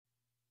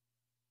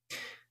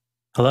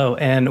Hello,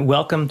 and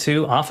welcome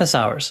to Office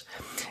Hours.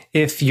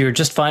 If you're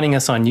just finding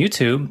us on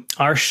YouTube,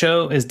 our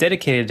show is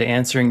dedicated to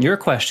answering your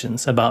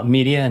questions about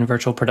media and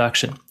virtual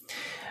production.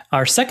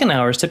 Our second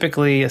hour is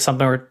typically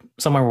somewhere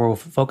where we'll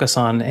focus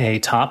on a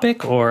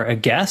topic or a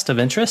guest of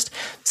interest.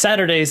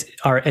 Saturdays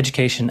are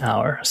education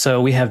hour.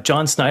 So we have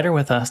John Snyder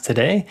with us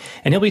today,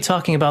 and he'll be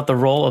talking about the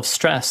role of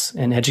stress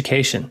in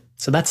education.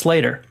 So that's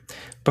later.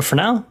 But for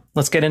now,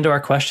 let's get into our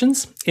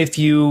questions. If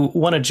you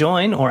want to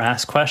join or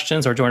ask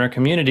questions or join our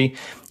community,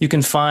 you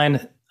can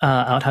find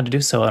out how to do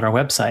so on our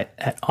website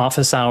at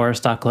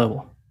officehours.global.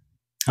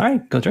 All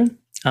right, Gudrun,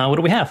 what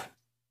do we have?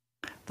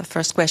 The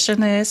first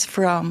question is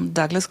from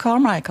Douglas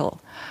Carmichael.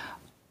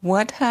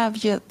 What have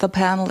the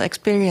panel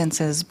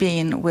experiences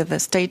been with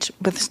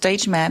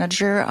Stage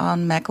Manager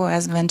on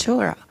macOS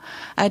Ventura?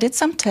 I did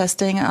some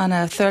testing on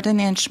a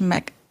 13-inch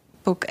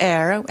MacBook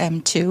Air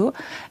M2,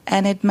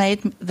 and it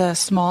made the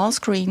small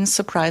screen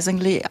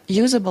surprisingly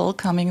usable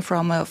coming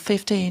from a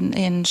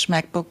 15-inch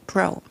MacBook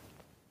Pro.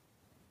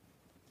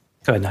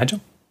 Go ahead, Nigel.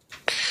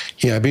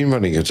 Yeah, I've been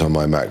running it on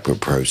my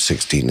MacBook Pro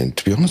 16, and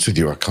to be honest with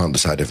you, I can't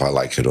decide if I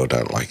like it or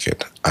don't like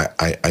it.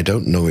 I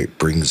don't know it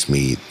brings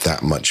me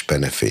that much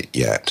benefit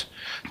yet,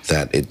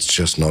 that it's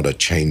just not a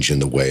change in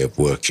the way of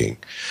working.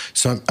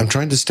 So I'm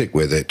trying to stick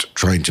with it,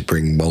 trying to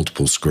bring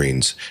multiple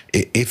screens.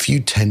 If you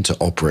tend to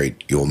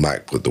operate your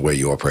MacBook the way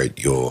you operate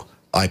your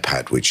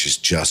iPad, which is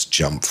just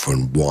jump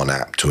from one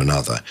app to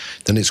another,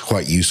 then it's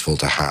quite useful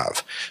to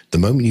have. The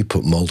moment you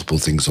put multiple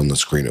things on the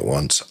screen at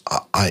once,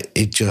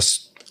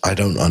 I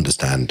don't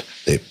understand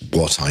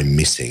what I'm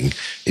missing.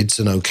 It's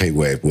an okay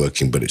way of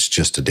working, but it's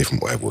just a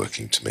different way of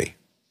working to me.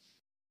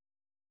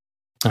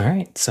 All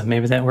right, so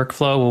maybe that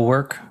workflow will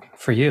work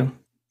for you.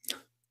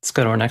 Let's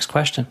go to our next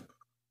question.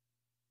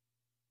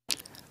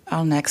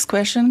 Our next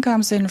question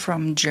comes in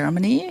from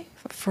Germany,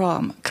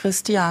 from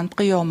Christian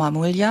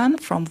Prioma-Muljan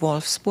from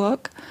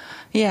Wolfsburg.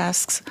 He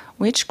asks,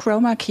 which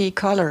chroma key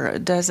color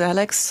does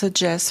Alex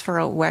suggest for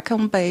a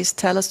Wacom-based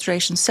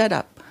telestration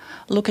setup?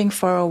 Looking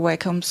for a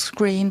Wacom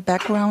screen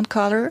background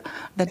color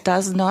that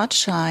does not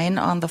shine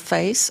on the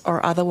face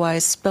or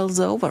otherwise spills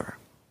over.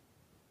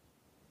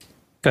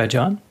 Go ahead,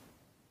 John.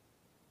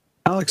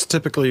 Alex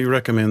typically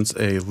recommends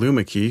a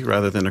Luma key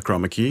rather than a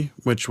chroma key,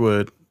 which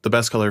would, the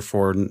best color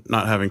for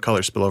not having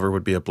color spillover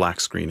would be a black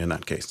screen in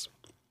that case.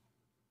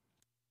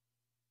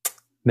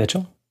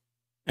 Mitchell?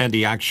 And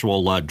the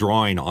actual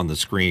drawing on the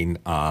screen,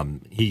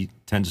 he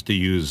tends to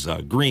use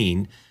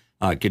green.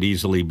 Could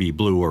easily be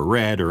blue or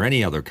red or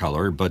any other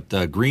color,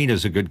 but green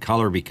is a good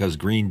color because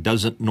green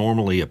doesn't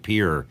normally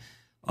appear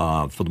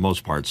for the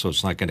most part, so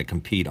it's not going to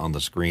compete on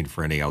the screen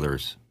for any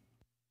others.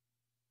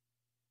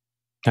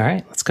 All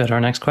right, let's go to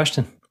our next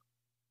question.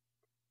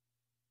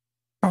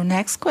 Our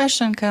next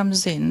question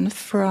comes in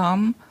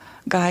from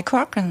Guy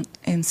Corcoran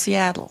in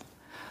Seattle.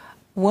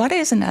 What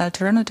is an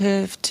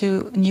alternative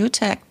to New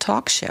Tech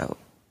Talk Show?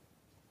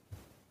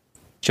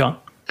 John?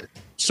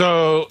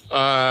 So,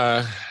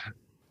 I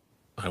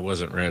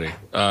wasn't ready.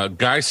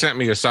 Guy sent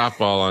me a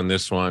softball on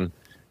this one.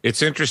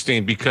 It's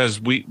interesting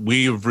because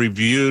we've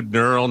reviewed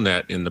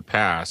NeuralNet in the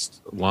past,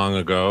 long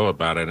ago,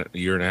 about a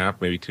year and a half,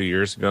 maybe 2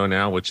 years ago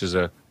now, which is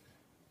a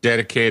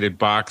dedicated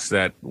box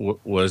that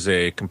was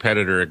a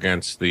competitor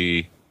against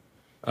the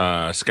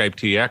Skype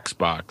TX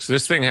box.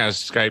 This thing has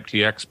Skype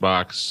TX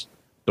box.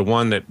 The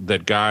one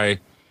that Guy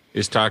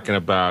is talking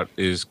about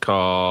is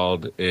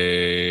called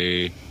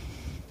I'm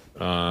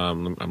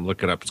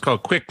looking up. It's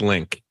called Quick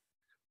Link.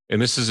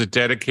 And this is a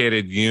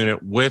dedicated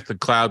unit with a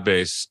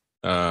cloud-based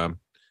and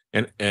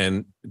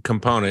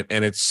component,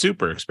 and it's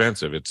super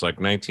expensive. It's like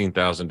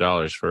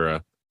 $19,000 for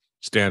a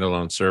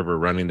standalone server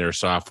running their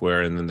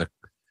software and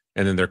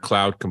then their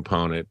cloud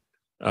component.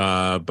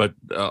 But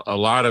a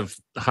lot of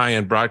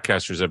high-end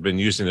broadcasters have been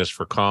using this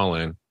for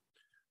call-in.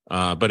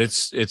 But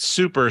it's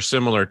super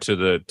similar to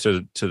the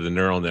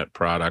NeuralNet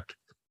product.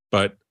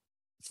 But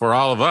for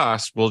all of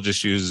us, we'll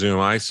just use Zoom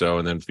ISO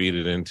and then feed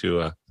it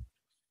into a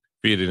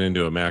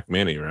Mac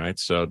Mini, right?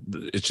 So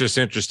it's just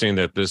interesting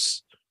that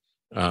there's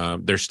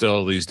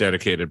still these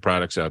dedicated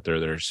products out there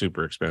that are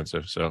super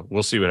expensive. So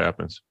we'll see what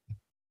happens.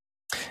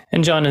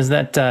 And John, is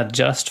that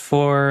just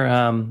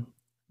for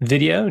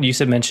video? You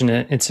said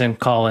it's in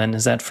call-in.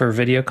 Is that for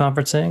video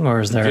conferencing, or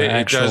is there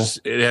actual?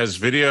 It has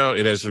video.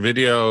 It has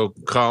video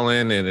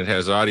call-in, and it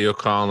has audio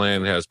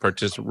call-in. It has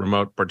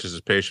remote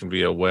participation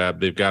via web.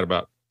 They've got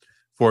about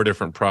 4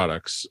 different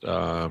products.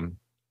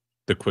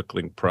 The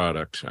QuickLink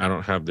product. I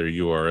don't have their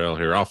URL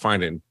here. I'll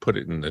find it and put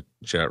it in the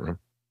chat room.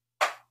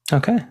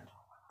 Okay.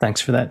 Thanks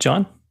for that,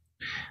 John.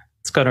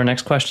 Let's go to our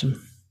next question.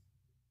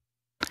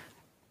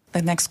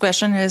 The next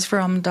question is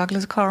from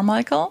Douglas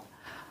Carmichael.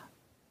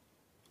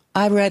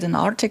 I read an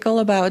article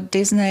about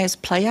Disney's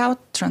Playout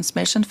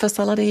transmission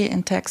facility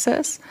in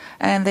Texas,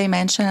 and they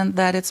mentioned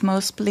that it's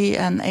mostly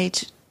an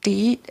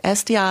HD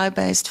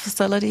SDI-based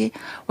facility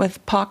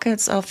with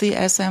pockets of the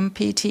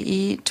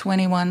SMPTE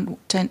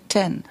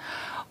 2110.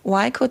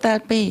 Why could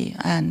that be?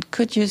 And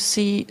could you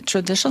see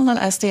traditional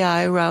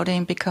SDI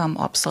routing become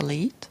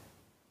obsolete?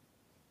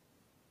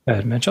 Go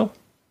ahead, Mitchell.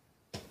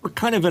 We're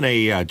kind of in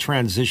a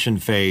transition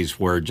phase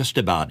where just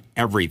about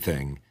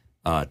everything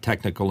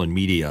technical and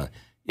media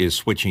is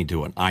switching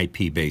to an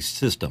IP-based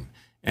system.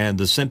 And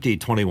the SMPTE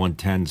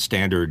 2110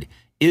 standard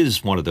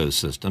is one of those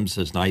systems.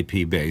 It's an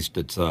IP-based.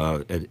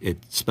 It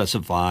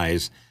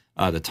specifies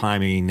the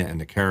timing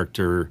and the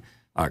character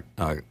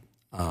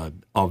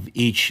of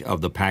each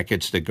of the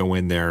packets that go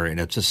in there, and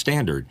it's a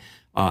standard.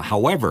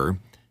 However,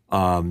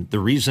 the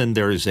reason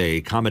there's a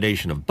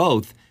combination of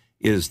both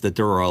is that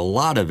there are a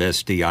lot of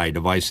SDI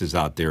devices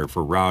out there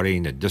for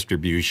routing and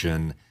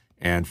distribution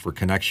and for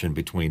connection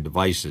between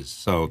devices.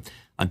 So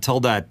until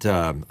that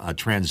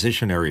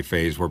transitionary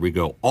phase where we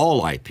go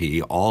all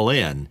IP, all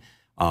in,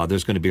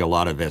 there's going to be a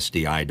lot of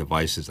SDI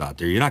devices out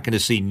there. You're not going to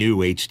see new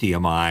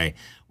HDMI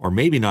or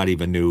maybe not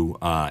even new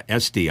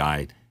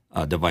SDI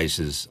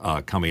devices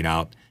coming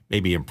out,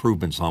 maybe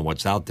improvements on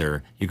what's out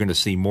there. You're going to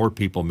see more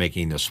people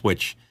making the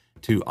switch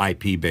to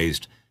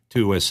IP-based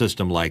to a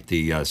system like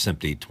the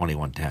SMPTE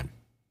 2110.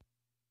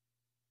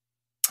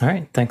 All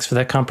right. Thanks for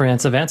that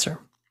comprehensive answer.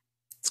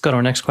 Let's go to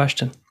our next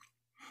question.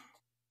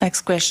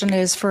 Next question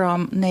is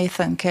from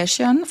Nathan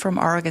Keshian from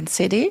Oregon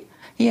City.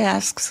 He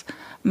asks,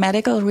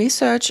 medical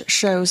research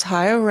shows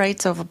higher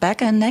rates of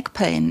back and neck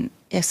pain,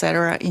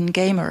 etc. in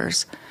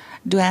gamers.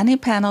 Do any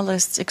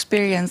panelists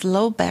experience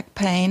low back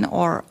pain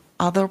or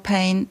other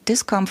pain,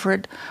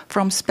 discomfort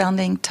from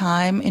spending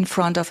time in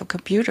front of a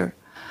computer?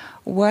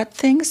 What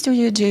things do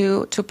you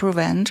do to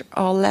prevent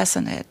or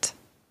lessen it?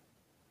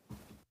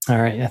 All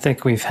right. I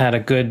think we've had a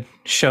good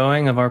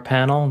showing of our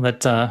panel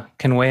that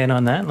can weigh in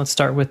on that. Let's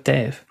start with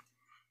Dave.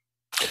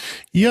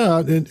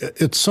 Yeah,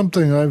 it's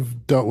something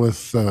I've dealt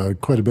with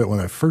quite a bit when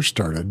I first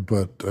started,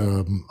 but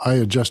I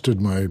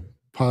adjusted my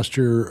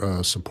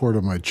posture, support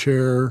of my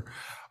chair.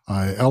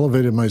 I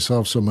elevated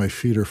myself so my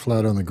feet are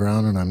flat on the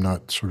ground and I'm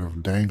not sort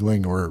of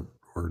dangling or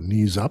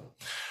knees up.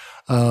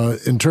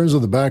 In terms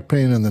of the back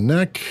pain and the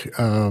neck,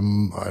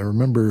 I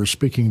remember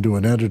speaking to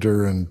an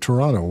editor in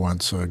Toronto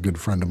once, a good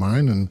friend of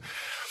mine, and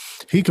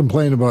he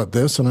complained about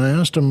this, and I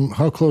asked him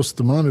how close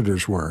the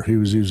monitors were. He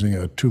was using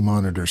a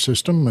 2-monitor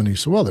system, and he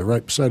said, well, they're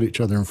right beside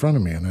each other in front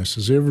of me. And I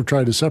said, you ever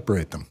try to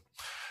separate them?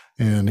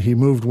 And he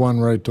moved one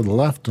right to the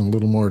left and a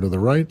little more to the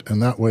right,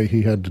 and that way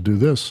he had to do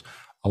this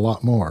a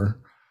lot more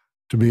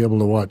to be able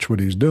to watch what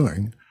he's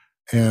doing.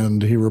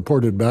 And he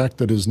reported back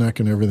that his neck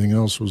and everything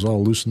else was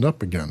all loosened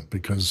up again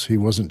because he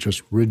wasn't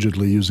just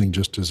rigidly using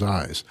just his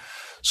eyes.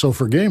 So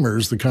for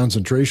gamers, the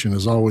concentration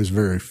is always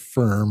very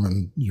firm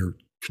and you're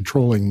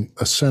controlling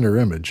a center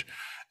image.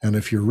 And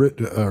if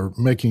you're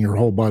making your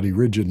whole body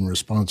rigid in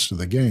response to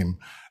the game,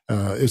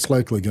 it's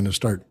likely going to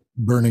start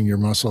burning your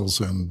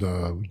muscles and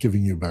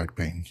giving you back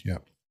pain. Yeah.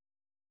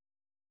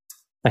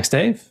 Thanks,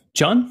 Dave.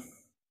 John?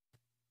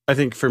 I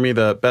think for me,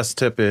 the best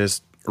tip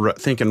is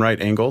think in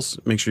right angles.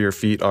 Make sure your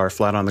feet are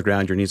flat on the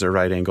ground, your knees are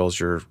right angles,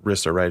 your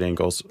wrists are right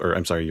angles, or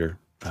I'm sorry, your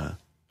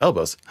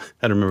elbows.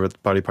 I don't remember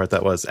what body part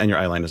that was, and your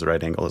eye line is a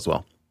right angle as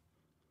well.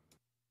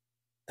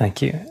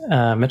 Thank you.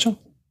 Mitchell?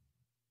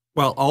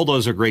 Well, all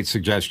those are great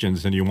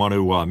suggestions, and you want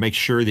to make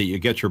sure that you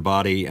get your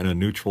body in a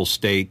neutral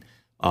state,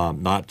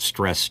 not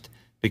stressed,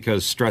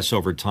 because stress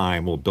over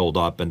time will build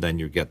up, and then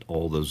you get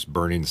all those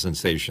burning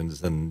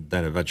sensations, and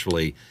then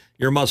eventually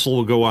your muscle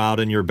will go out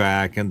in your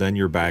back, and then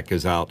your back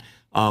is out.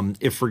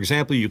 If, for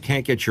example, you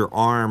can't get your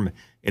arm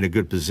in a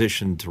good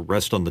position to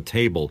rest on the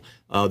table,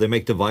 they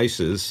make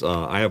devices.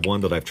 I have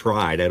one that I've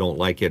tried. I don't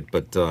like it,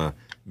 but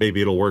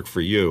maybe it'll work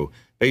for you.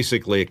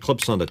 Basically, it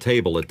clips on the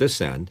table at this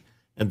end,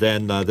 and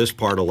then this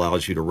part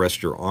allows you to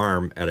rest your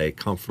arm at a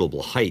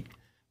comfortable height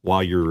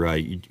while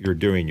you're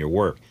doing your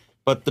work.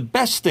 But the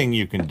best thing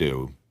you can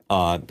do,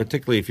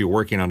 particularly if you're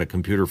working on a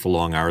computer for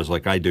long hours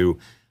like I do,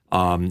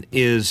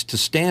 is to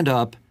stand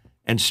up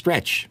and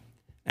stretch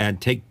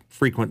and take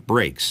frequent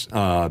breaks.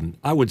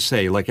 I would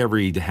say like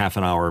every half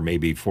an hour,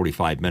 maybe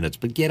 45 minutes,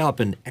 but get up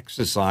and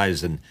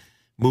exercise and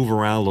move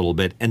around a little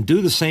bit, and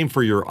do the same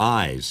for your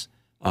eyes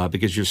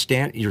because you're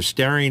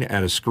staring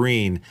at a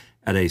screen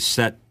at a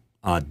set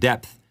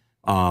depth,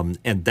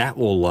 and that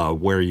will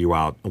wear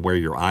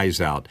your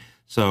eyes out.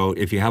 So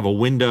if you have a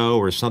window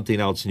or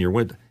something else in your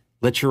window,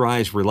 let your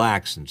eyes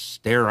relax and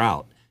stare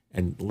out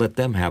and let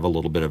them have a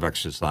little bit of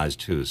exercise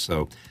too.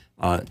 So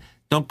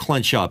don't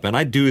clench up. And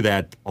I do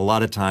that a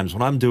lot of times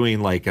when I'm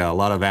doing like a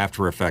lot of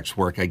After Effects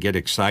work. I get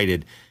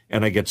excited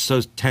and I get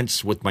so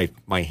tense with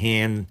my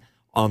hand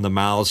on the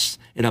mouse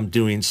and I'm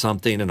doing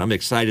something and I'm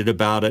excited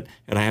about it.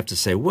 And I have to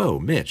say, whoa,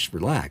 Mitch,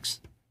 relax.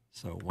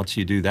 So once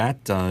you do that,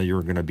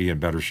 you're going to be in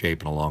better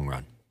shape in the long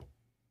run.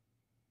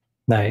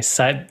 Nice.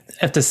 I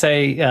have to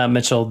say,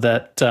 Mitchell,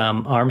 that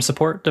arm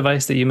support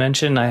device that you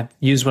mentioned, I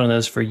used one of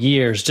those for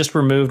years, just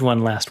removed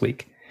one last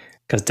week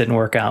because it didn't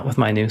work out with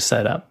my new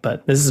setup.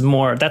 But that's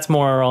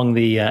more along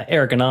the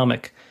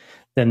ergonomic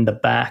than the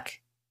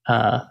back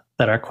that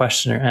our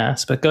questioner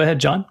asked. But go ahead,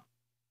 John.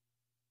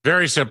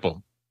 Very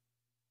simple.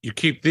 You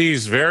keep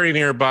these very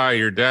nearby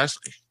your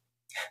desk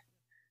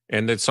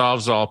and it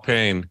solves all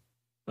pain.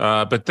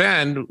 But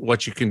then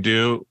what you can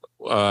do,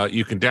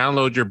 you can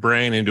download your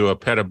brain into a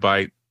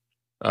petabyte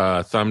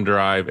thumb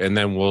drive, and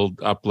then we'll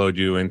upload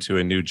you into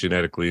a new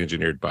genetically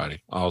engineered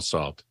body. All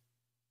solved.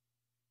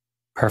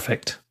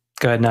 Perfect.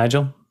 Go ahead,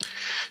 Nigel.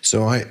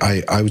 So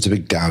I was a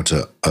big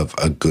doubter of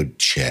a good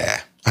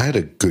chair. I had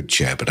a good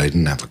chair, but I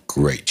didn't have a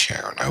great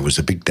chair. And I was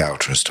a big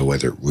doubter as to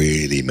whether it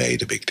really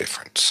made a big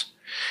difference.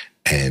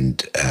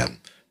 And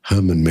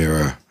Herman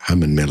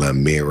Miller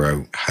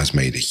Miro has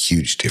made a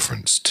huge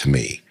difference to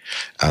me.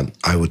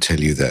 I will tell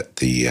you that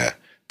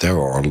there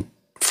are,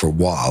 for a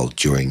while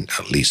during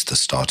at least the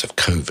start of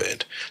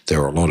COVID,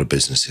 there are a lot of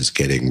businesses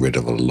getting rid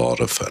of a lot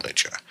of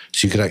furniture.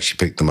 So you could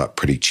actually pick them up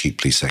pretty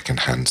cheaply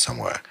secondhand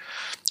somewhere.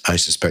 I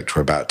suspect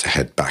we're about to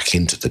head back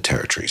into the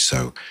territory,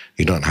 so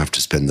you don't have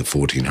to spend the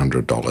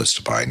 $1,400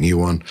 to buy a new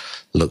one.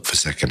 Look for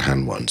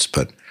secondhand ones.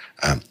 But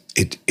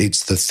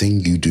it's the thing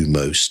you do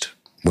most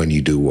when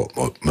you do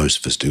what most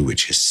of us do,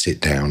 which is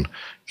sit down.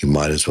 You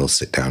might as well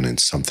sit down in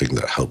something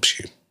that helps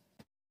you.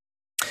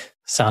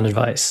 Sound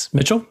advice.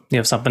 Mitchell, you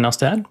have something else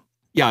to add?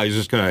 Yeah, I was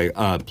just going to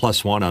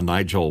 +1 on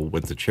Nigel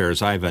with the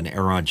chairs. I have an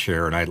Aeron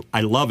chair, and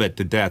I love it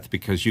to death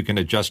because you can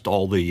adjust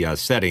all the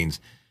settings.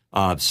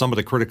 Some of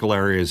the critical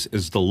areas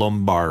is the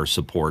lumbar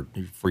support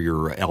for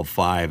your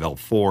L5,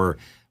 L4,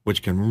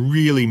 which can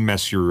really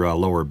mess your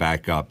lower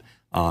back up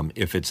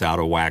if it's out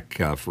of whack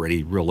for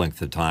any real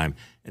length of time.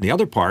 And the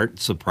other part,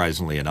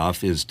 surprisingly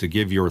enough, is to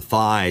give your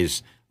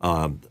thighs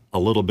a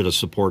little bit of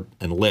support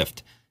and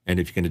lift. And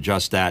if you can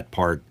adjust that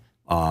part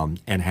and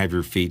have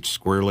your feet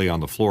squarely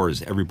on the floor,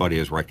 as everybody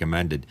has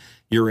recommended,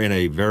 you're in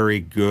a very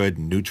good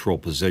neutral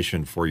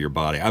position for your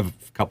body. I have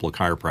a couple of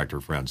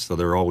chiropractor friends, so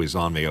they're always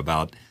on me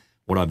about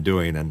what I'm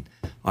doing. And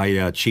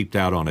I cheaped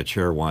out on a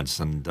chair once,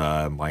 and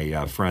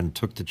my friend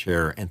took the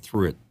chair and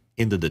threw it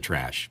into the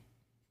trash.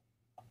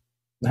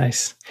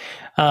 Nice.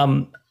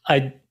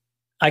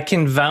 I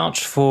can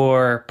vouch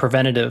for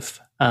preventative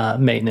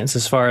maintenance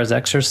as far as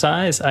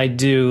exercise. I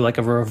do like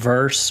a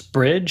reverse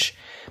bridge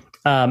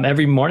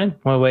every morning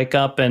when I wake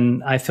up,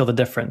 and I feel the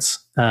difference.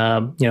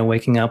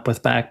 Waking up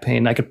with back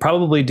pain, I could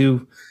probably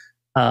do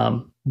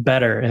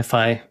better if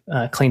I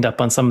cleaned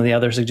up on some of the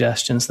other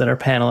suggestions that our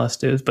panelists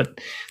do,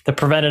 but the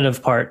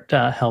preventative part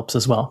helps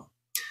as well.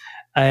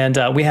 And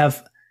we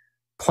have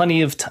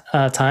plenty of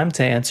time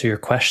to answer your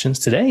questions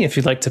today. If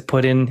you'd like to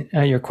put in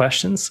your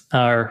questions,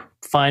 our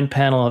fine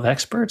panel of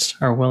experts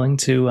are willing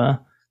to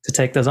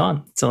take those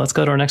on. So let's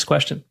go to our next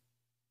question.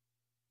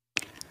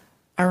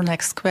 Our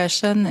next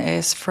question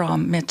is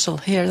from Mitchell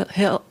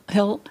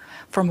Hill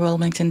from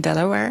Wilmington,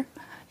 Delaware.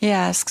 He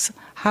asks,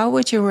 how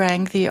would you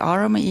rank the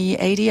RME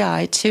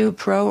ADI 2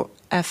 Pro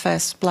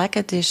FS Black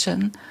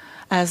Edition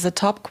as the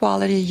top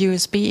quality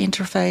USB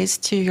interface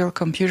to your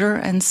computer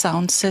and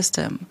sound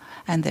system?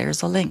 And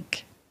there's a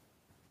link.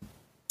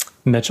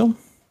 Mitchell, do you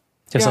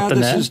have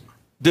something to add?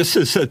 This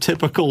is a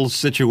typical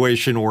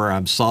situation where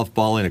I'm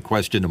softballing a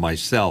question to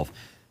myself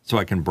so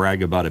I can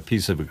brag about a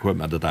piece of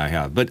equipment that I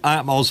have. But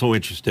I'm also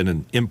interested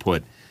in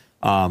input.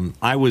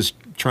 I was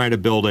trying to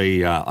build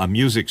a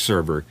music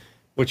server,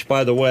 which,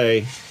 by the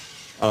way,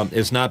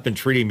 has not been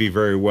treating me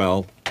very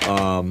well.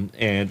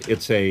 And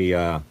it's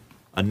a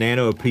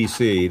Nano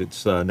PC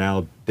that's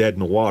now dead in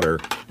the water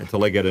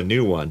until I get a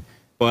new one.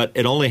 But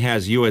it only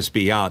has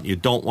USB out. You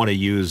don't want to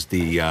use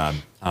the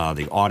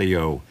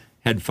audio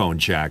headphone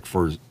jack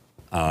for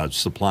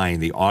supplying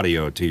the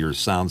audio to your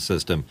sound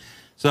system.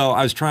 So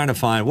I was trying to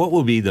find what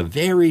will be the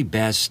very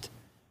best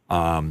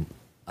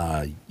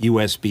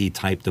USB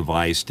type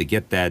device to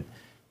get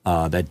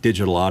that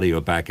digital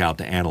audio back out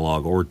to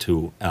analog or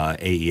to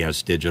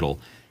AES digital.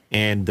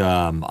 And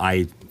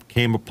I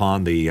came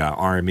upon the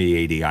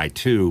RME ADI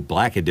 2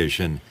 Black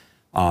Edition.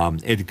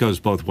 It goes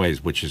both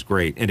ways, which is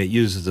great. And it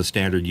uses the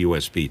standard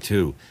USB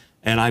 2.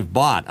 And I've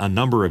bought a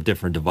number of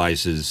different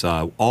devices,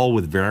 all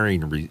with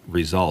varying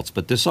results.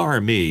 But this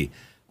RME,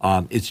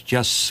 it's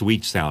just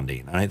sweet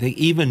sounding. And I think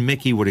even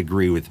Mickey would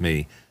agree with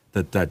me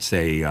that that's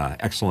a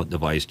excellent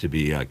device to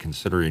be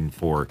considering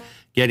for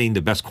getting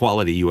the best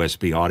quality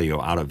USB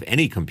audio out of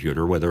any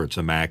computer, whether it's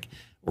a Mac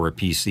or a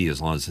PC,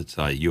 as long as it's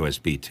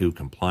USB 2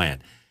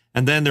 compliant.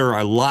 And then there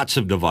are lots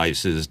of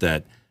devices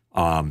that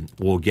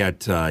will get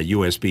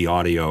USB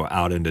audio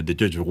out into the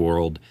digital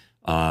world.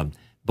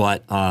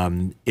 But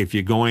if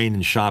you're going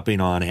and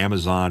shopping on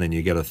Amazon and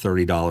you get a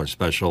 $30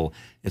 special,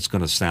 it's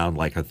going to sound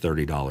like a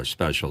 $30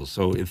 special.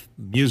 So if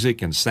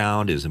music and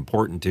sound is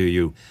important to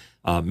you,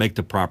 make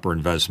the proper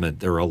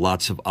investment. There are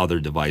lots of other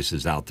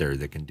devices out there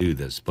that can do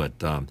this, but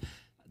the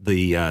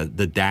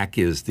DAC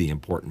is the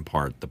important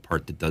part, the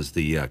part that does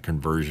the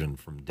conversion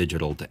from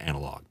digital to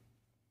analog.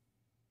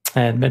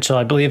 And Mitchell,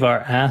 I believe our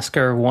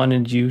asker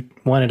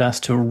wanted us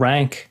to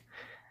rank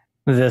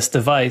this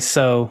device.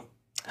 So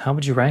how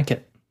would you rank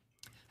it?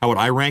 How would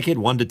I rank it,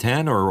 1 to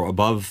 10, or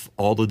above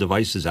all the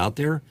devices out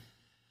there?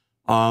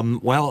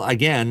 Well,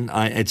 again,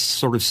 it's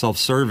sort of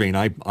self-serving.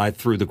 I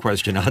threw the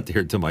question out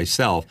there to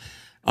myself.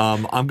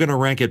 I'm going to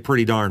rank it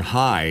pretty darn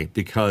high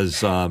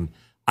because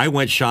I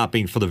went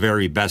shopping for the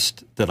very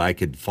best that I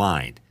could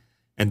find.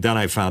 And then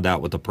I found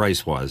out what the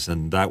price was,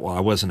 and that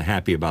I wasn't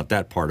happy about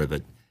that part of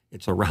it.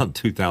 It's around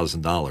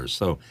 $2,000.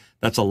 So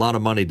That's a lot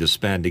of money to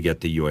spend to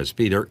get the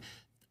USB. There are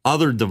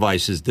other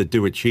devices that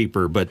do it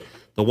cheaper, but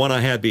the one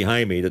I have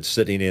behind me that's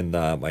sitting in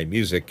my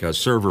music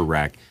server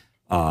rack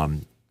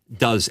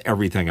does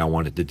everything I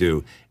want it to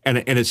do. And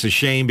it's a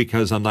shame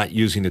because I'm not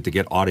using it to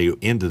get audio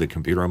into the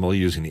computer. I'm only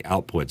using the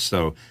output.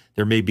 So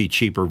there may be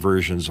cheaper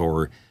versions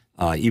or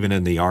even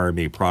in the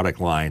RME product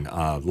line,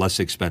 less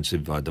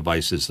expensive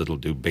devices that'll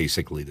do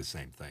basically the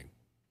same thing.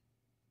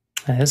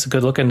 It's a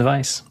good-looking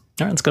device.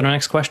 All right, let's go to our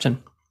next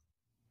question.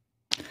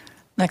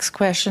 Next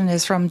question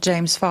is from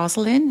James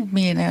Fosselin,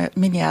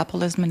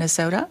 Minneapolis,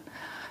 Minnesota.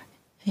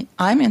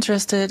 I'm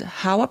interested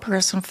how a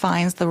person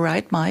finds the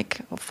right mic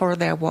for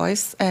their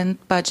voice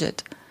and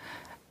budget.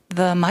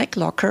 The Mic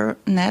Locker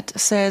net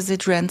says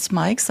it rents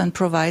mics and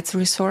provides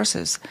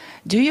resources.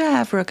 Do you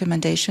have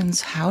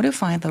recommendations how to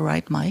find the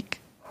right mic?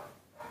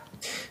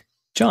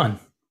 John.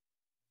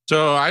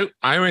 So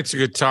I went to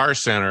Guitar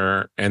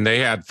Center and they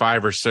had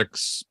 5 or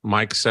 6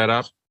 mics set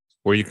up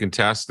where you can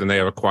test, and they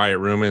have a quiet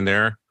room in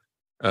there.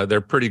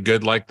 They're pretty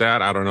good like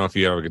that. I don't know if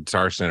you have a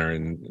Guitar Center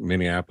in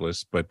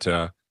Minneapolis, but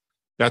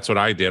that's what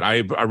I did.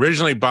 I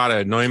originally bought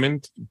a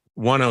Neumann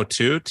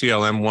 102,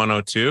 TLM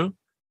 102,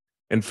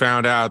 and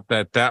found out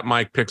that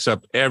mic picks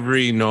up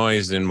every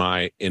noise in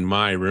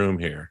my room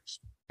here.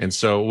 And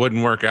so it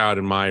wouldn't work out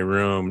in my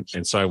room.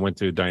 And so I went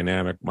to a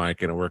dynamic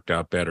mic and it worked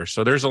out better.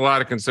 So there's a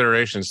lot of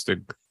considerations to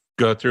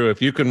go through.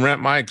 If you can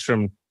rent mics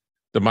from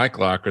the Mic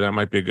Locker, that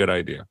might be a good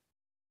idea.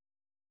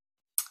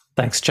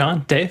 Thanks,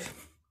 John. Dave?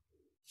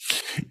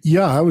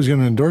 Yeah, I was going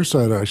to endorse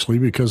that actually,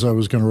 because I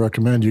was going to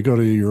recommend you go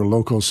to your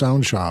local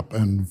sound shop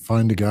and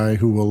find a guy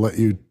who will let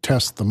you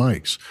test the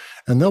mics.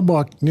 And they'll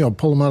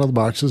pull them out of the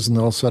boxes and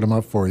they'll set them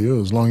up for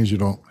you as long as you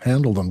don't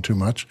handle them too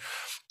much.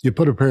 You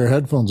put a pair of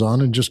headphones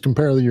on and just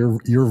compare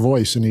your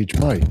voice in each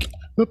mic,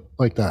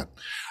 like that.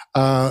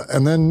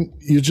 And then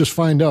you just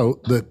find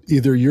out that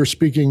either you're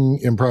speaking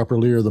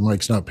improperly or the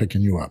mic's not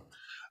picking you up.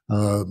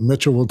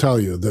 Mitchell will tell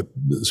you that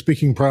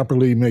speaking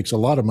properly makes a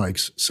lot of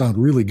mics sound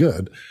really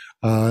good.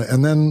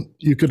 And then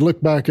you could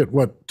look back at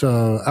what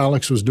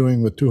Alex was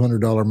doing with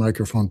 $200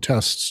 microphone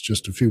tests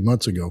just a few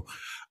months ago,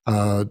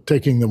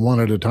 taking them one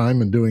at a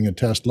time and doing a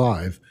test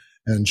live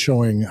and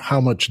showing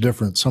how much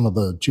different some of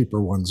the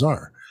cheaper ones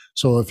are.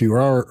 So if you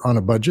are on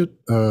a budget,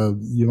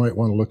 you might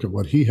want to look at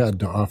what he had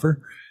to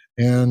offer.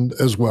 And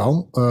as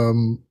well,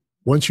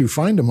 once you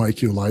find a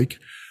mic you like,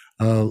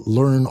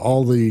 learn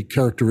all the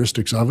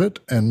characteristics of it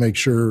and make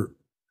sure,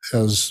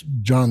 as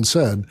John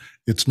said,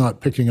 it's not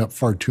picking up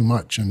far too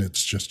much and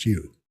it's just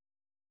you.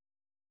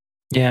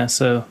 Yeah,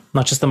 so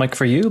not just the mic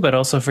for you, but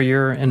also for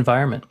your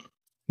environment.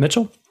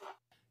 Mitchell?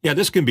 Yeah,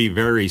 this can be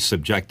very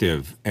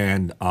subjective.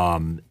 And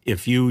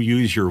if you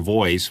use your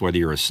voice, whether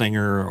you're a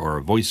singer or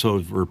a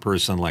voiceover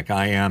person like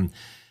I am,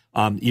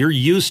 you're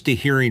used to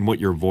hearing what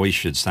your voice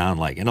should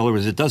sound like. In other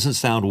words, it doesn't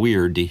sound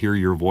weird to hear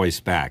your voice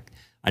back.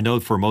 I know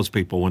for most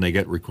people, when they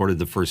get recorded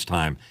the first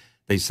time,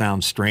 they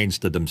sound strange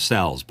to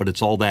themselves, but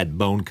it's all that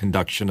bone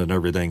conduction and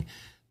everything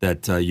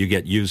that you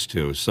get used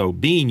to. So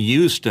being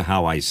used to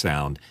how I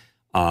sound,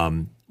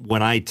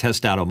 when I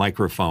test out a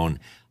microphone,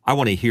 I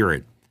want to hear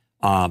it.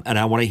 And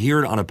I want to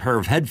hear it on a pair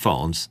of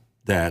headphones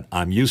that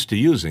I'm used to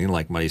using,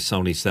 like my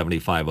Sony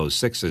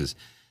 7506s.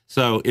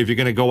 So if you're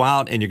going to go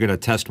out and you're going to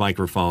test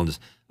microphones,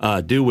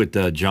 do what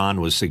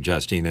John was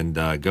suggesting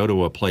and go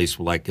to a place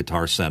like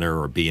Guitar Center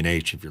or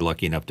B&H if you're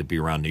lucky enough to be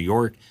around New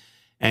York,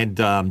 and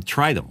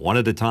try them one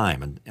at a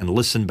time and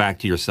listen back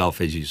to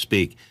yourself as you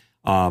speak.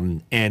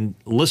 And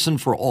listen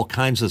for all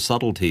kinds of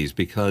subtleties,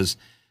 because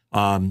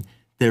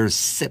there's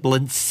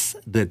sibilance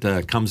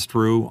that comes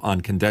through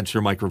on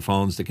condenser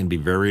microphones that can be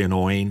very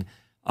annoying.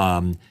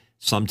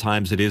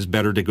 Sometimes it is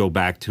better to go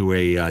back to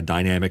a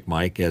dynamic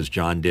mic, as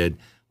John did.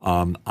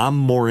 I'm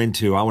more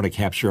into, I want to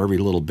capture every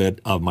little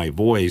bit of my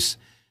voice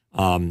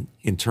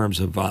in terms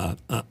of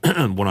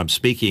when I'm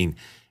speaking.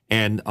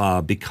 And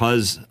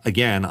because,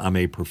 again, I'm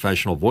a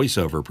professional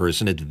voiceover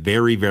person, it's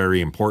very,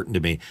 very important to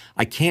me.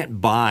 I can't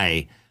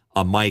buy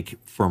a mic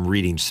from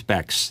reading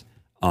specs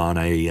on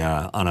a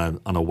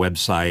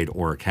website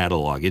or a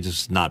catalog. It's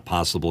just not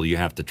possible. You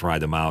have to try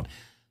them out.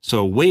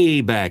 So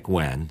way back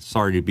when,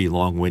 sorry to be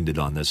long-winded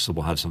on this, so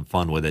we'll have some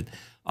fun with it.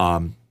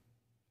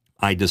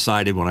 I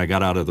decided when I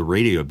got out of the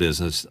radio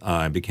business,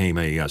 I became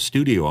a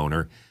studio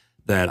owner,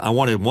 that I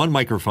wanted one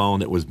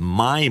microphone that was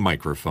my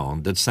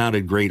microphone that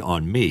sounded great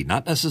on me.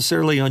 Not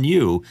necessarily on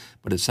you,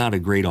 but it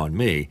sounded great on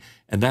me.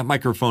 And that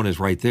microphone is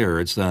right there.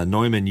 It's the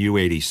Neumann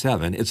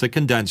U87. It's a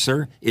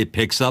condenser. It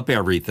picks up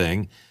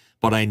everything.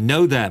 But I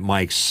know that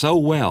mic so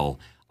well,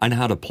 I know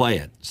how to play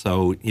it.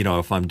 So,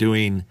 if I'm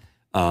doing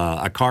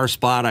a car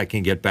spot, I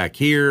can get back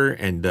here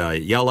and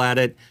yell at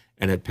it,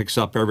 and it picks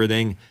up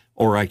everything.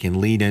 Or I can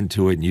lean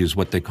into it and use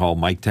what they call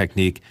mic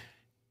technique.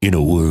 In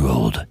a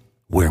world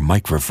where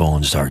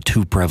microphones are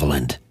too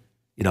prevalent,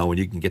 when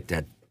you can get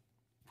that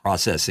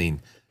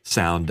processing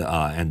sound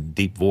and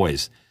deep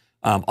voice.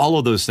 All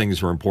of those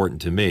things are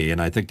important to me, and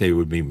I think they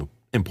would be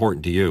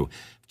important to you.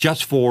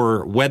 Just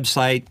for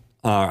webinars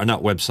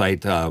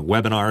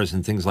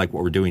and things like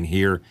what we're doing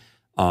here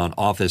on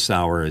Office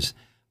Hours,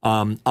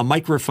 A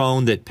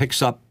microphone that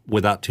picks up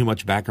without too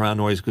much background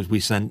noise, because we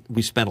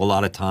spent a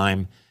lot of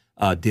time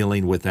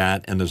dealing with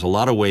that, and there's a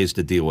lot of ways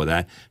to deal with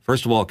that.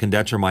 First of all, a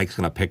condenser mic's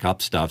going to pick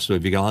up stuff, so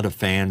if you got a lot of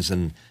fans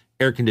and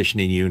air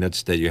conditioning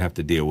units that you have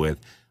to deal with,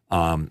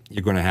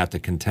 you're going to have to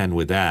contend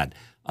with that.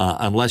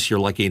 Unless you're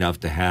lucky enough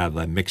to have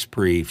a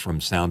MixPre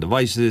from Sound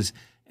Devices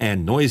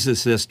and Noise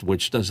Assist,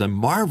 which does a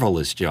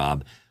marvelous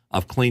job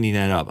of cleaning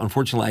that up.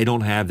 Unfortunately, I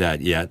don't have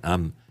that yet.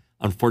 I'm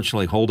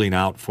unfortunately holding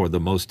out for the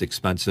most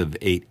expensive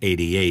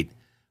 888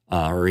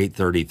 or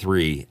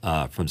 833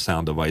 from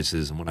Sound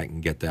Devices, and when I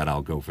can get that,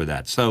 I'll go for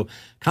that. So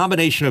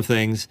combination of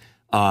things,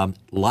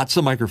 lots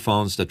of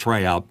microphones to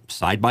try out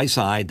side by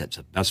side. That's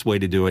the best way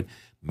to do it.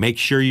 Make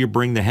sure you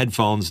bring the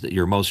headphones that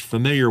you're most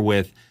familiar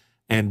with,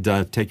 and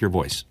take your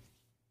voice.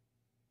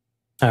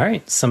 All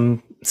right,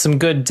 some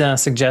good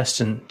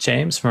suggestion,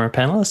 James, from our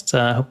panelists.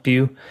 I hope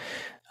you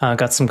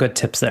got some good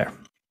tips there.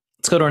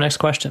 Let's go to our next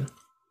question.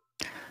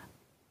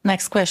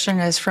 Next question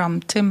is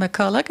from Tim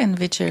McCulloch in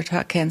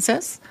Wichita,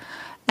 Kansas.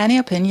 Any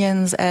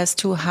opinions as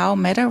to how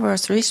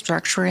metaverse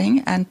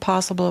restructuring and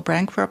possible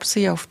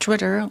bankruptcy of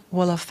Twitter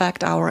will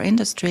affect our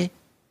industry?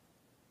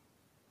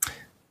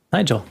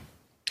 Nigel.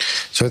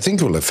 So I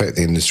think it will affect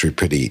the industry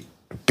pretty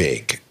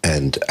big.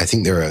 And I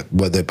think they're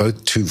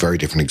both two very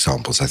different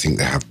examples. I think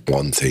they have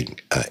one thing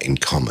in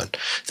common.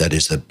 That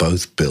is, they're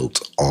both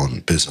built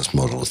on business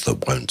models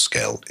that won't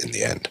scale in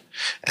the end.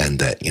 And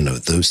that,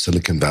 those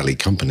Silicon Valley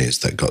companies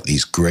that got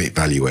these great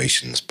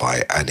valuations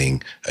by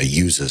adding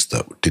users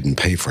that didn't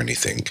pay for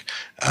anything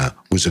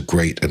was a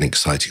great and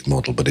exciting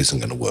model, but isn't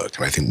going to work.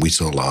 And I think we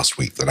saw last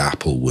week that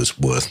Apple was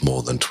worth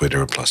more than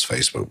Twitter plus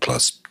Facebook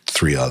plus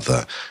 3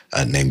 other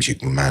names you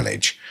can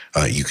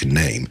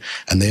name,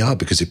 and they are,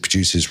 because it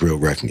produces real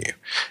revenue.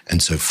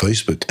 And so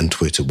Facebook and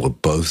Twitter were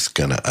both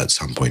going to, at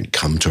some point,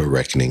 come to a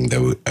reckoning.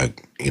 There were,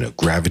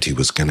 gravity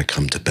was going to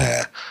come to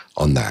bear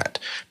on that,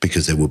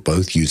 because they were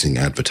both using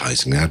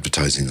advertising.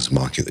 Advertising is a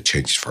market that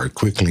changes very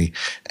quickly,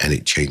 and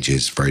it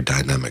changes very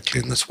dynamically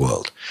in this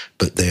world.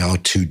 But they are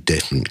two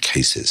different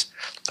cases.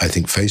 I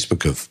think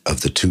Facebook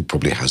of the two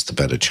probably has the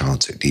better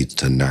chance. It needs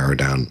to narrow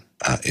down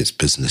its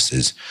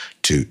businesses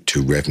to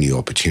revenue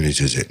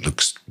opportunities. It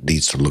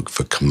needs to look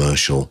for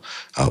commercial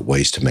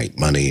ways to make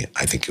money.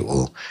 I think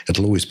it'll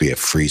always be a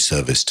free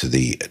service to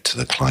the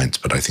clients,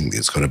 but I think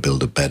it's got to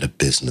build a better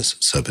business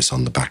service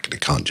on the back, and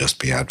it can't just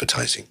be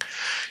advertising.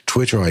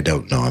 Twitter, I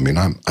don't know. I mean,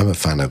 I'm a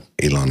fan of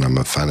Elon. I'm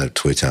a fan of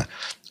Twitter.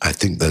 I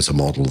think there's a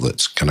model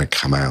that's going to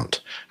come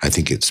out. I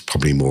think it's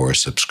probably more a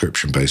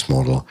subscription-based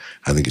model.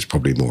 I think it's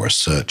probably more a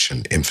search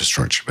and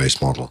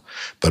infrastructure-based model.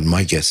 But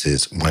my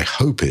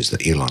hope is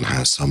that Elon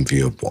has some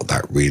view of what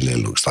that really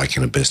looks like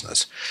in a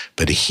business.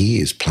 But he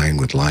is playing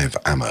with live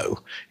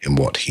ammo in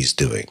what he's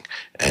doing.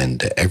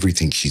 And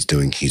everything he's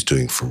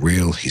doing for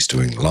real. He's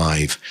doing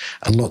live.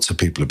 And lots of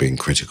people are being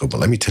critical.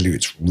 But let me tell you,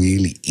 it's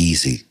really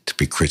easy to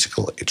be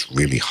critical. It's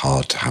really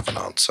hard to have an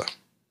answer.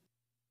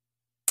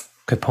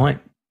 Good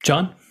point.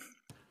 John?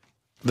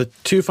 The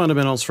two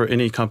fundamentals for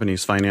any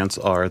company's finance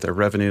are their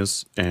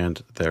revenues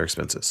and their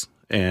expenses.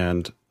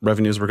 And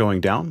revenues were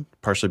going down,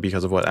 partially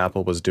because of what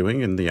Apple was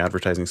doing in the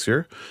advertising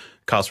sphere.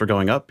 Costs were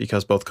going up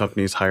because both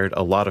companies hired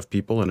a lot of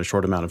people in a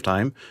short amount of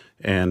time,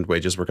 and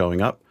wages were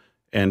going up.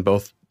 And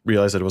both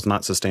realized that it was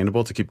not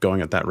sustainable to keep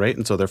going at that rate.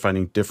 And so they're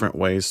finding different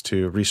ways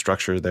to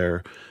restructure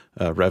their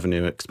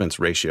revenue expense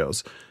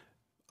ratios.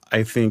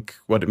 I think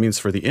what it means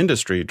for the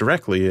industry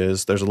directly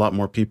is there's a lot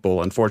more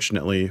people,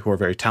 unfortunately, who are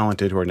very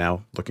talented who are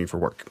now looking for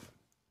work.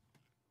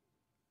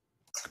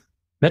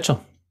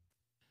 Mitchell.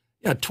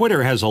 Yeah,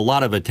 Twitter has a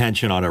lot of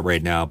attention on it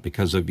right now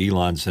because of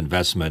Elon's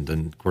investment.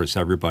 And of course,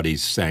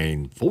 everybody's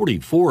saying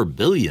 $44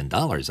 billion.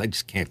 I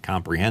just can't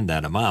comprehend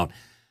that amount.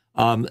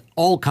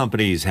 All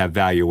companies have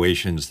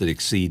valuations that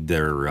exceed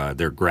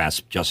their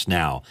grasp just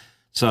now.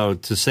 So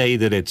to say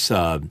that it's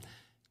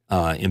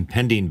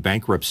impending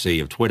bankruptcy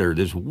of Twitter,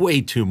 there's way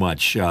too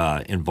much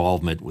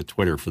involvement with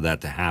Twitter for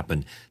that to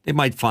happen. They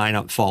might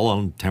fall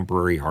on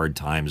temporary hard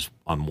times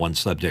on one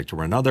subject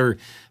or another,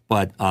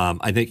 but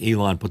I think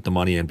Elon put the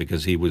money in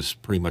because he was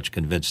pretty much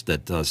convinced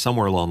that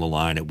somewhere along the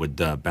line it would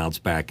bounce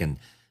back and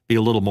be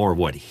a little more of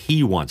what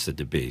he wants it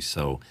to be.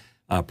 So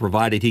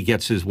provided he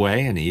gets his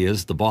way, and he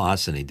is the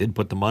boss, and he did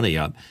put the money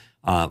up,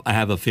 I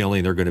have a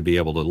feeling they're going to be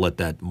able to let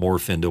that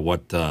morph into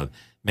what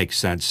makes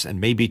sense.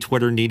 And maybe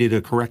Twitter needed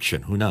a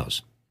correction. Who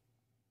knows?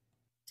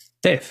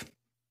 Dave.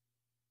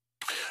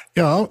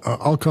 Yeah,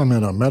 I'll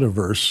comment on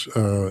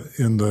Metaverse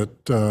in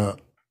that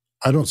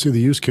I don't see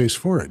the use case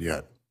for it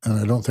yet. And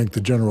I don't think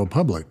the general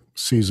public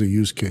sees a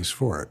use case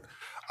for it.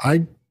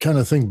 I kind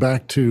of think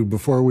back to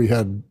before we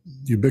had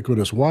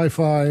ubiquitous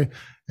Wi-Fi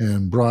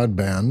and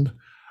broadband,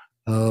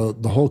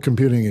 the whole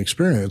computing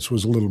experience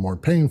was a little more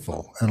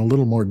painful and a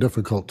little more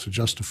difficult to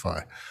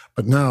justify.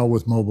 But now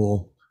with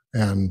mobile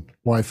and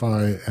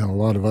Wi-Fi and a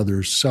lot of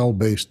other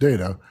cell-based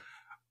data,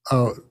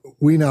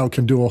 we now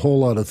can do a whole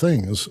lot of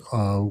things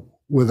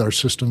with our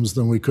systems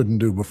than we couldn't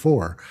do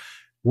before.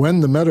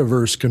 When the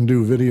metaverse can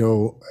do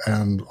video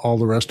and all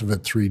the rest of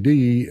it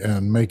 3D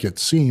and make it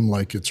seem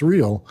like it's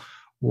real,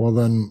 well,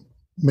 then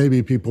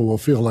maybe people will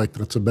feel like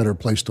that's a better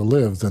place to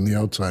live than the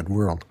outside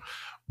world.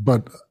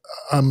 But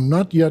I'm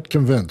not yet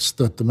convinced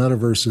that the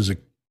metaverse is a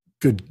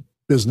good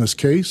business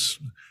case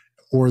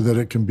or that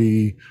it can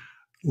be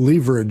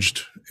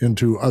leveraged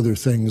into other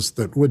things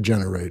that would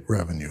generate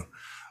revenue.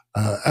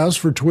 As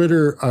for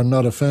Twitter, I'm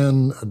not a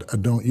fan. I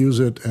don't use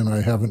it, and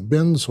I haven't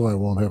been, so I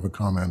won't have a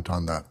comment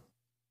on that.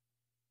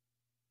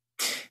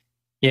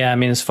 Yeah, I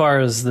mean, as far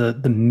as the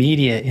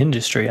media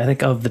industry, I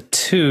think of the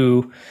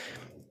two,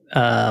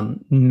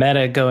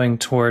 Meta going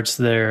towards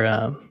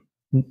their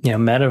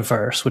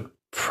metaverse would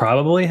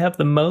probably have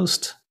the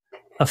most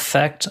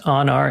effect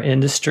on our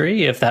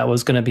industry if that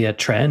was going to be a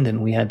trend,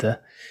 and we had to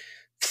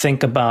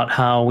think about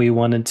how we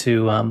wanted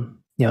to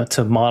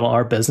to model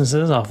our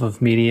businesses off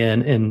of media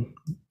and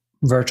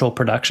virtual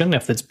production.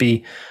 If it's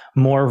be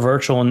more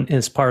virtual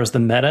as far as the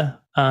Meta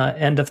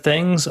end of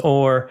things,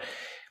 or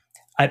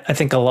I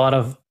think a lot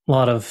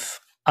of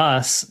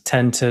us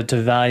tend to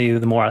value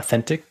the more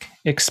authentic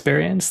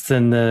experience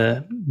than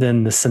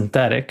the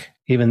synthetic.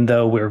 Even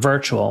though we're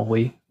virtual,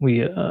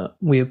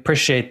 we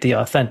appreciate the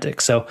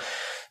authentic.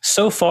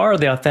 So far,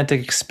 the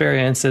authentic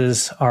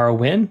experiences are a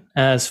win.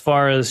 As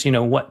far as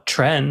what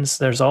trends,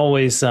 there's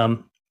always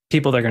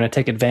people that are going to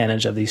take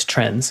advantage of these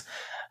trends.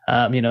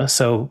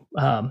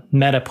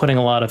 Meta putting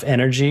a lot of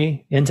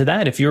energy into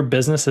that. If your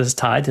business is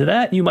tied to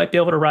that, you might be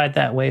able to ride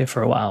that wave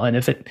for a while. And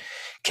if it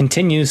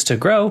continues to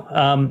grow,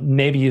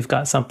 maybe you've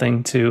got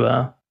something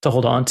to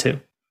hold on to.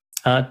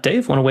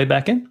 Dave, want to weigh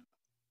back in?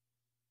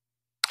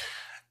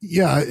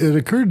 Yeah, it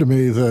occurred to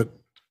me that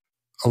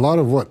a lot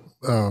of what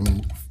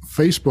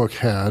Facebook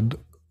had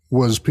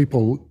was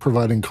people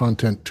providing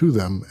content to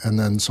them and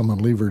then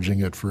someone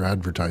leveraging it for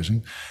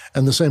advertising.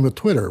 And the same with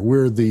Twitter.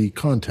 We're the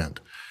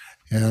content.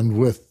 And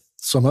with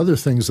some other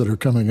things that are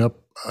coming up,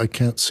 I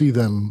can't see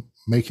them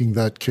making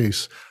that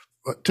case.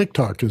 But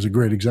TikTok is a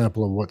great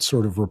example of what's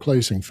sort of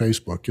replacing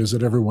Facebook, is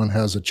that everyone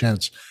has a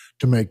chance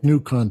to make new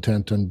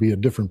content and be a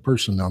different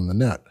person on the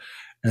net.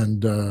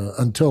 And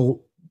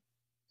until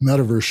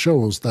Metaverse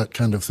shows that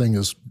kind of thing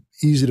is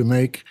easy to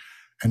make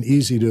and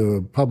easy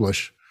to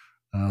publish,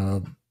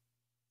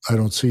 I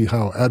don't see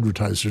how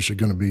advertisers are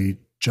going to be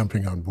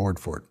jumping on board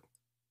for it.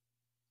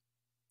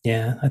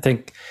 Yeah, I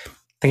think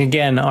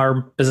again, our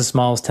business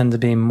models tend to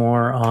be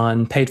more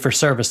on paid for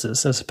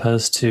services as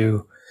opposed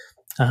to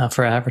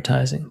for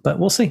advertising. But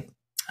we'll see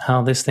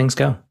how these things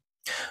go. All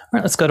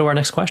right, let's go to our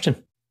next question.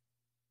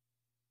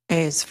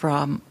 Is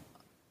from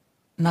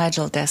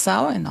Nigel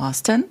Dessau in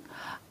Austin.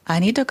 I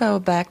need to go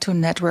back to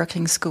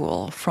networking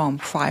school, from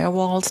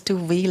firewalls to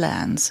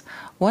VLANs.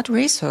 What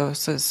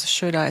resources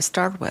should I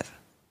start with?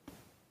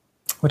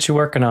 What you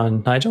working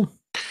on, Nigel?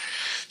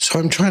 So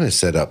I'm trying to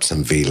set up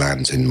some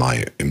VLANs in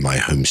my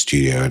home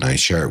studio, and I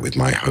share it with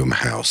my home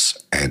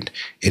house. And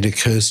it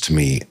occurs to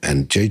me,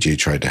 and JJ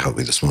tried to help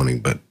me this morning,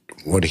 but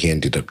what he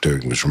ended up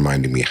doing was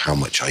reminding me how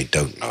much I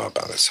don't know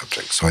about this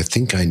subject. So I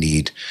think I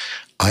need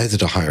either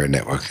to hire a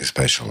networking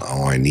specialist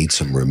or I need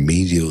some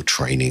remedial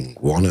training,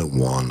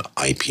 101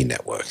 IP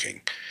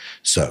networking.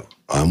 So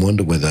I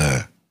wonder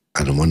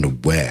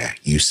where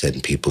you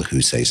send people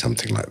who say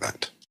something like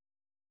that.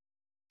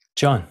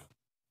 John.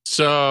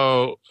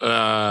 So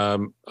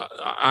I'm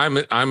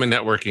a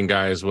networking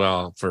guy as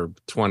well for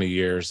 20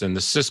 years, and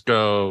the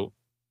Cisco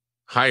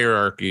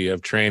hierarchy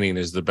of training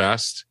is the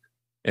best,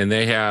 and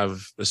they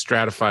have a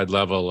stratified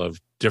level of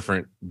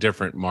different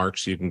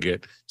marks you can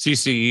get.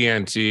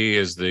 CCENT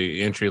is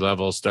the entry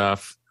level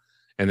stuff,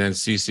 and then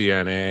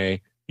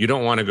CCNA. You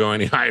don't want to go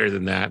any higher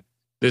than that.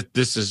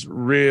 This is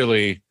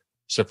really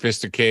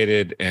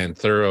sophisticated and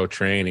thorough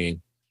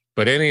training.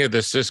 But any of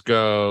the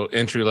Cisco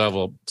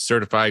entry-level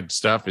certified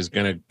stuff is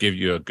going to give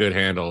you a good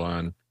handle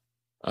on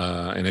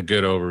and a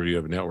good overview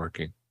of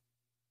networking.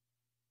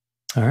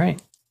 All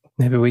right.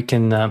 Maybe we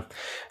can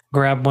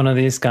grab one of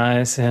these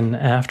guys in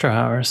after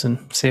hours and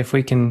see if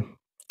we can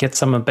get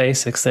some of the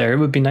basics there. It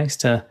would be nice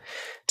to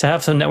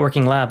have some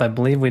networking lab. I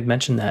believe we'd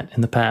mentioned that in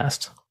the